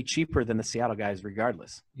going to be cheaper than the Seattle guys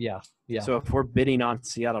regardless. Yeah. Yeah. So if we're bidding on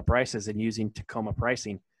Seattle prices and using Tacoma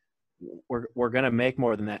pricing, we're going to make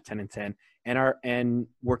more than that 10 and 10. And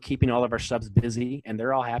we're keeping all of our subs busy and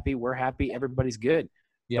they're all happy. We're happy. Everybody's good.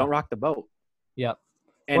 Yep. Don't rock the boat. Yep.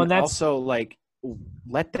 And also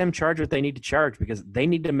let them charge what they need to charge because they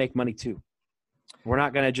need to make money too. We're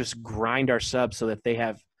not going to just grind our subs so that they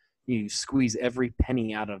have, squeeze every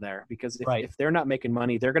penny out of there because if they're not making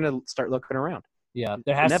money, they're going to start looking around. Yeah.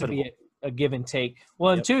 There has to be a give and take.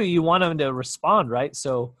 Well, and two, you want them to respond, right?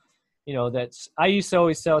 So, I used to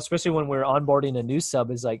always tell, especially when we're onboarding a new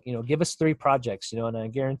sub, is like, give us 3 projects, and I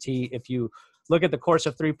guarantee if you look at the course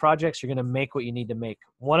of 3 projects, you're going to make what you need to make.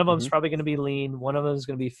 One of them is probably going to be lean. One of them is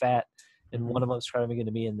going to be fat. And one of them is probably going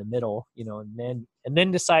to be in the middle, and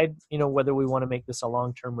then decide, whether we want to make this a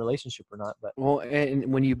long-term relationship or not. But well,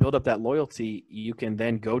 and when you build up that loyalty, you can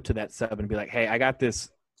then go to that sub and be like, hey, I got this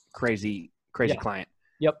crazy client.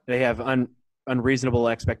 Yep. They have unreasonable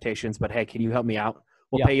expectations, but hey, can you help me out?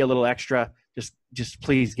 We'll pay you a little extra. Just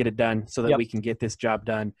please get it done so that we can get this job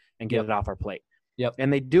done and get it off our plate. Yep.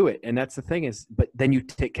 And they do it. And that's the thing is, but then you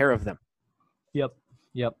take care of them. Yep.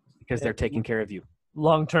 Because they're taking care of you.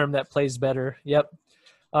 Long term, that plays better. Yep.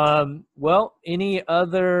 Well, any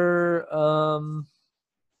other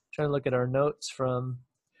trying to look at our notes from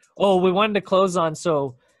we wanted to close on,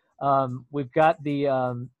 so we've got the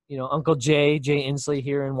Uncle Jay Inslee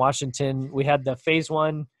here in Washington. We had the phase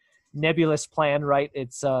 1 nebulous plan, right?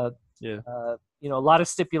 It's a lot of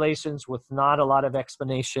stipulations with not a lot of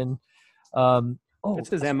explanation. It's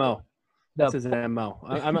his MO. That's his MO.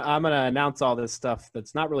 I'm going to announce all this stuff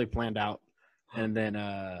that's not really planned out, and then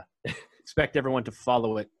expect everyone to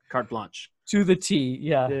follow it carte blanche to the T.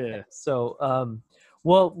 Yeah. So,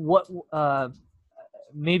 what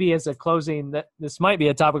maybe as a closing, that this might be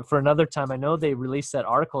a topic for another time. I know they released that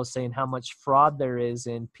article saying how much fraud there is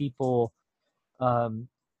in people, getting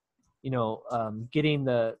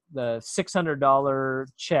the $600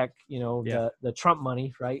 check, the Trump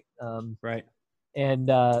money, right? Right. And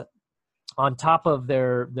on top of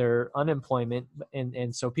their unemployment,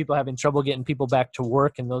 and so people having trouble getting people back to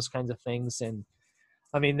work and those kinds of things. And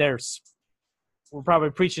I mean, we're probably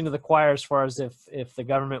preaching to the choir as far as if the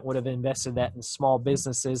government would have invested that in small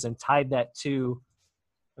businesses and tied that to,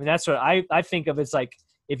 I mean, that's what I think of. It's like,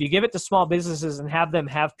 if you give it to small businesses and have them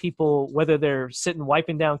have people, whether they're sitting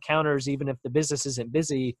wiping down counters, even if the business isn't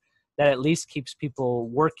busy, that at least keeps people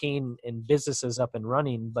working and businesses up and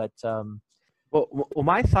running. But well,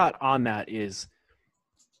 my thought on that is,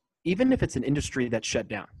 even if it's an industry that's shut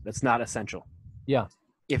down, that's not essential. Yeah.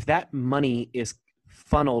 If that money is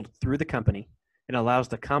funneled through the company and allows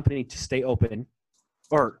the company to stay open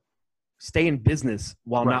or stay in business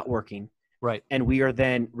while not working. Right. And we are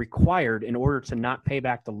then required, in order to not pay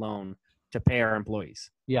back the loan, to pay our employees.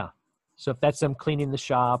 Yeah. So if that's them cleaning the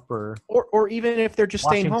shop or even if they're just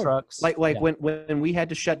staying home, trucks. like when we had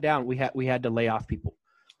to shut down, we had to lay off people.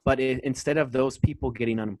 But instead of those people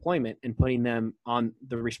getting unemployment and putting them on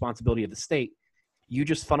the responsibility of the state, You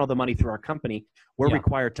just funnel the money through our company. We're Yeah.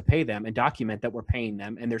 required to pay them and document that we're paying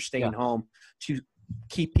them, and they're staying home to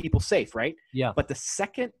keep people safe, right? Yeah. But the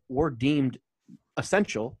second we're deemed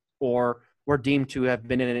essential, or we're deemed to have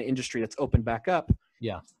been in an industry that's opened back up,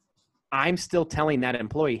 I'm still telling that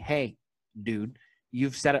employee, hey, dude,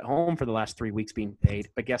 you've sat at home for the last 3 weeks being paid,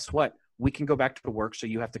 but guess what? We can go back to work, so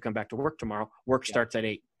you have to come back to work tomorrow. Work starts at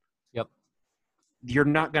 8. Yep. You're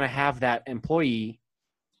not going to have that employee.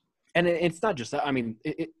 And it's not just that. I mean,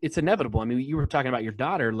 it's inevitable. I mean, you were talking about your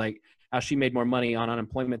daughter, like how she made more money on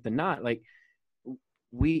unemployment than not. Like,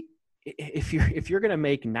 if you're going to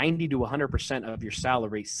make 90 to 100% of your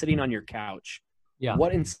salary sitting on your couch,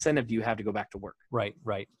 what incentive do you have to go back to work? Right.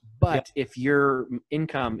 But if your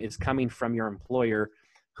income is coming from your employer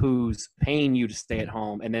who's paying you to stay at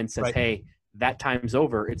home and then says, hey, that time's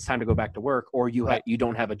over, it's time to go back to work, or you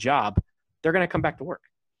don't have a job, they're going to come back to work.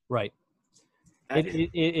 Right.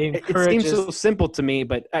 It seems so simple to me,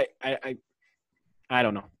 but I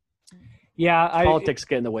don't know. Yeah. Politics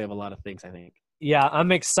get in the way of a lot of things, I think. Yeah,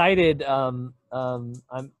 I'm excited. Lex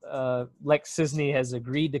Cisney has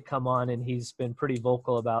agreed to come on, and he's been pretty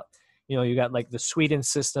vocal about, you got like the Sweden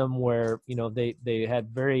system where, they had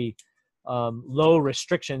very low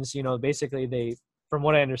restrictions. Basically from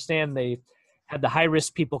what I understand, they had the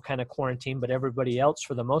high-risk people kind of quarantine, but everybody else,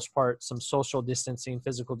 for the most part, some social distancing,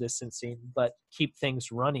 physical distancing, but keep things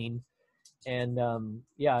running. And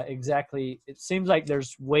exactly. It seems like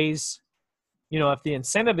there's ways, if the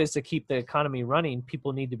incentive is to keep the economy running,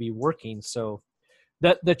 people need to be working. So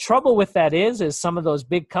the trouble with that is some of those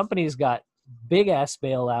big companies got big ass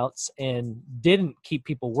bailouts and didn't keep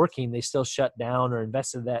people working. They still shut down or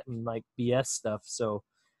invested that in like BS stuff. So,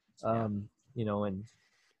 and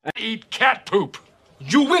Eat cat poop.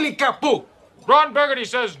 You will eat cat poop. Ron Burgundy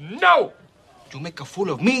says no. You make a fool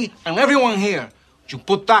of me and everyone here. You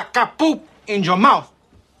put that cat poop in your mouth.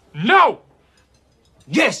 No.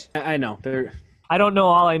 Yes. I know. I don't know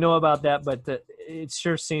all I know about that, but it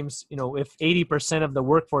sure seems, if 80% of the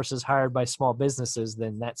workforce is hired by small businesses,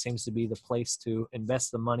 then that seems to be the place to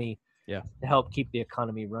invest the money to help keep the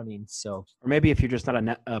economy running. So, or maybe if you're just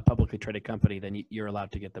not a publicly traded company, then you're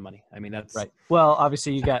allowed to get the money. I mean, that's right. Well,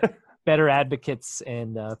 obviously you got better advocates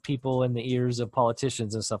and people in the ears of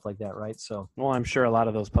politicians and stuff like that, right? So, well, I'm sure a lot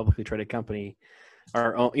of those publicly traded company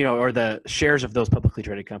are, or the shares of those publicly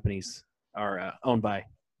traded companies are owned by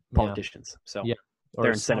politicians. So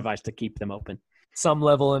they're incentivized to keep them open. Some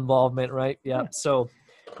level involvement, right? Yeah. So,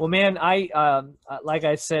 well, man, like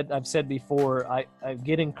I've said before, I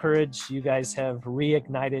get encouraged. You guys have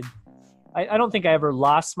reignited. I don't think I ever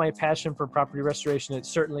lost my passion for property restoration. It's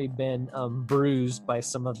certainly been bruised by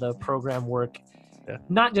some of the program work,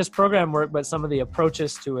 not just program work, but some of the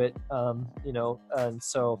approaches to it. And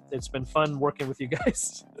so it's been fun working with you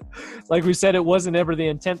guys. Like we said, it wasn't ever the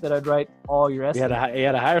intent that I'd write all your essays. You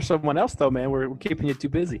had to hire someone else, though, man. We're keeping you too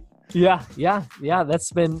busy. Yeah.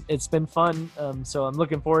 It's been fun. So I'm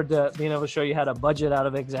looking forward to being able to show you how to budget out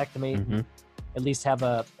of Xactimate. Mm-hmm. At least have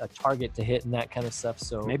a target to hit and that kind of stuff.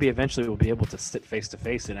 So maybe eventually we'll be able to sit face to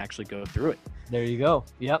face and actually go through it. There you go.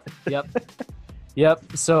 Yep. Yep.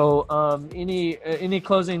 So any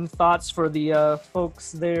closing thoughts for the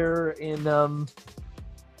folks there in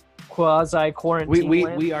quasi quarantine?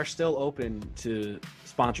 We are still open to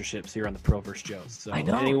sponsorships here on the Pro vs. Joe. So I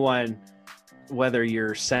know. Anyone, whether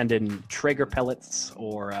you're sending Traeger pellets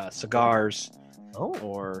or cigars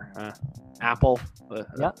or Apple.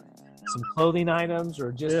 Some clothing items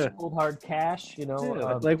or just cold hard cash,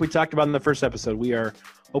 like we talked about in the first episode, we are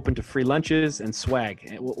open to free lunches and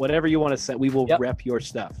swag. Whatever you want to send, we will rep your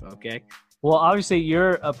stuff. Okay. Well, obviously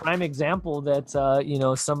you're a prime example that,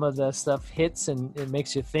 some of the stuff hits and it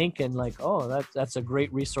makes you think and like, oh, that's a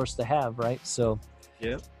great resource to have. Right. So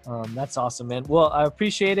that's awesome, man. Well, I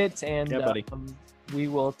appreciate it. And buddy. We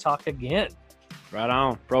will talk again. Right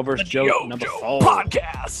on. Pro vs. Joe number 4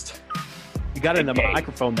 podcast. You got it in the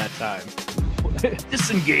microphone that time.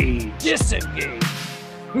 Disengage.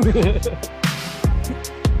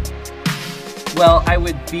 Well, I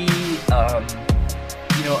would be, a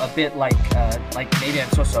bit like maybe I'm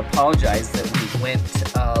supposed to apologize that we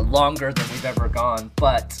went longer than we've ever gone.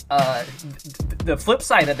 But the flip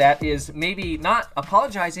side of that is maybe not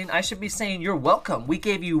apologizing. I should be saying you're welcome. We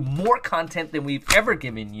gave you more content than we've ever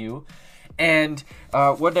given you. And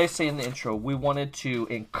what did I say in the intro? We wanted to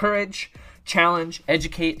encourage, challenge,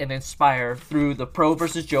 educate, and inspire through the Pro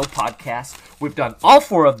vs. Joe podcast. We've done all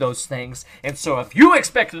 4 of those things. And so if you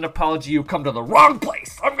expect an apology, you come to the wrong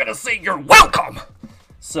place. I'm going to say you're welcome.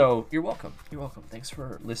 So you're welcome. You're welcome. Thanks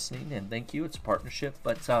for listening, and thank you. It's a partnership.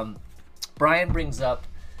 But Brian brings up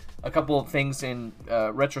a couple of things in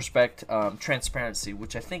retrospect. Transparency,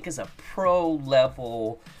 which I think is a pro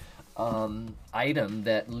level item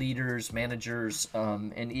that leaders, managers,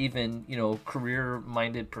 and even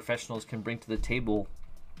career-minded professionals can bring to the table.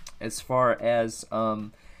 As far as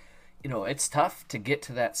it's tough to get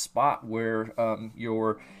to that spot where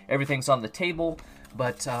everything's on the table.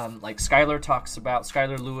 But like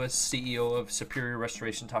Skylar Lewis, CEO of Superior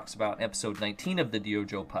Restoration, talks about in episode 19 of the D.O.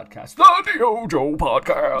 podcast. The D.O.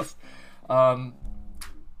 podcast.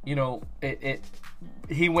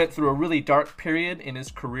 He went through a really dark period in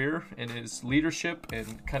his career, in his leadership,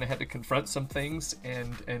 and kind of had to confront some things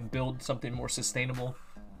and build something more sustainable.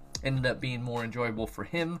 Ended up being more enjoyable for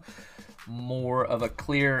him, more of a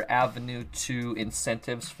clear avenue to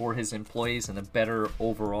incentives for his employees, and a better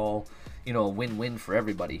overall, win-win for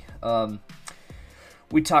everybody.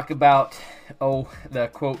 We talk about, the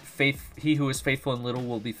quote, he who is faithful in little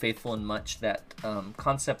will be faithful in much, that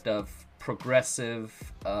concept of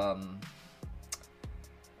progressive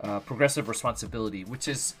responsibility, which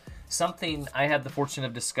is something I had the fortune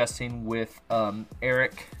of discussing with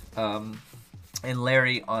Eric and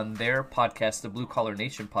Larry on their podcast, the Blue Collar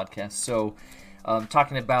Nation podcast. So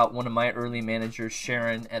talking about one of my early managers,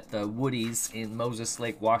 Sharon, at the Woodies in Moses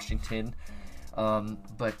Lake, Washington.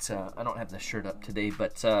 But I don't have the shirt up today,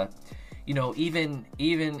 but even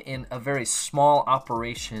in a very small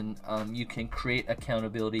operation, you can create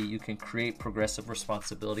accountability, you can create progressive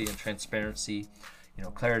responsibility and transparency,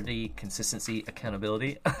 clarity, consistency,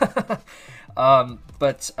 accountability.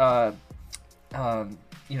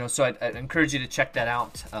 So I'd encourage you to check that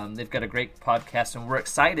out. They've got a great podcast, and we're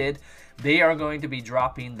excited. They are going to be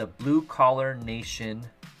dropping the Blue Collar Nation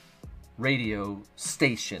radio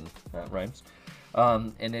station. That rhymes.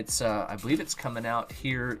 And it's, I believe it's coming out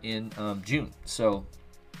here in June. So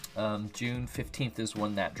June 15th is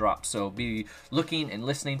when that drops. So be looking and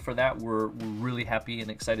listening for that. We're really happy and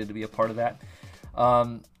excited to be a part of that.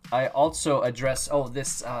 I also address,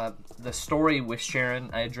 the story with Sharon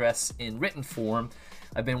I address in written form.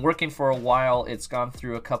 I've been working for a while. It's gone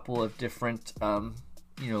through a couple of different,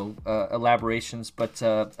 elaborations, but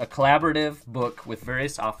a collaborative book with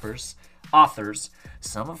various authors,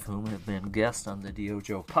 some of whom have been guests on the D.O.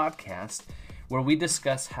 podcast, where we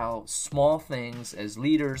discuss how small things as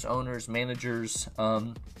leaders, owners, managers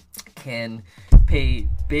can pay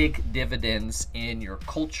big dividends in your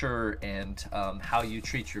culture and how you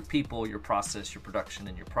treat your people, your process, your production,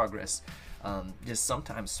 and your progress. Just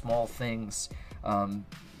sometimes small things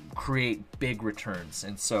create big returns.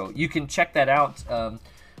 And so you can check that out.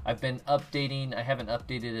 I've been updating. I haven't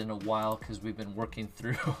updated in a while because we've been working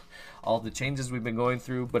through all the changes we've been going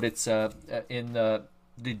through, but it's in the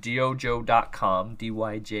dyojo.com,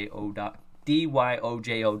 dyojo.com.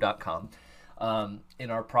 In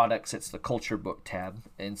our products, it's the Culture Book tab.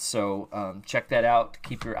 And so check that out.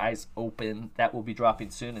 Keep your eyes open. That will be dropping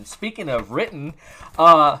soon. And speaking of written,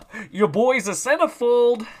 your boy's a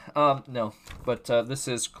centerfold. No, but this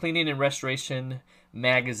is Cleaning and Restoration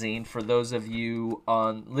Magazine for those of you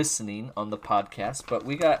listening on the podcast. But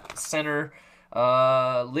we got center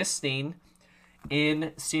listing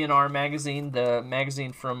in CNR Magazine, the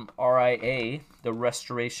magazine from RIA, the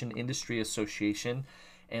Restoration Industry Association.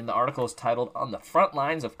 And the article is titled On the Front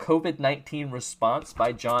Lines of COVID-19 Response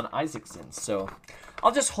by John Isaacson. So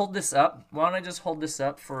I'll just hold this up. Why don't I just hold this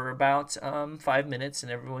up for about 5 minutes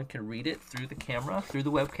and everyone can read it through the camera, through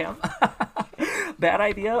the webcam. Bad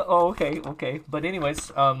idea? Oh, okay. But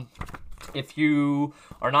anyways, if you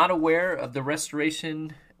are not aware of the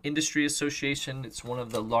Restoration Industry Association, it's one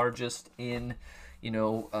of the largest in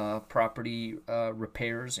property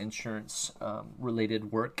repairs, insurance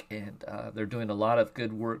related work, and they're doing a lot of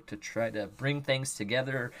good work to try to bring things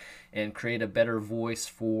together and create a better voice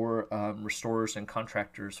for restorers and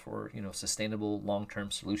contractors for sustainable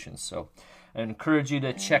long-term solutions. So I encourage you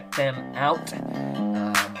to check them out,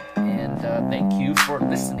 and thank you for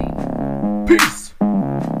listening. Peace.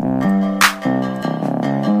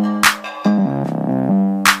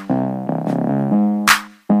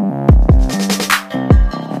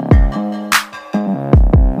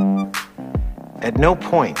 At no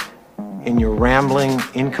point in your rambling,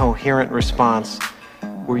 incoherent response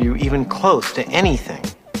were you even close to anything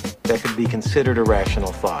that could be considered a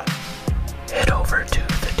rational thought.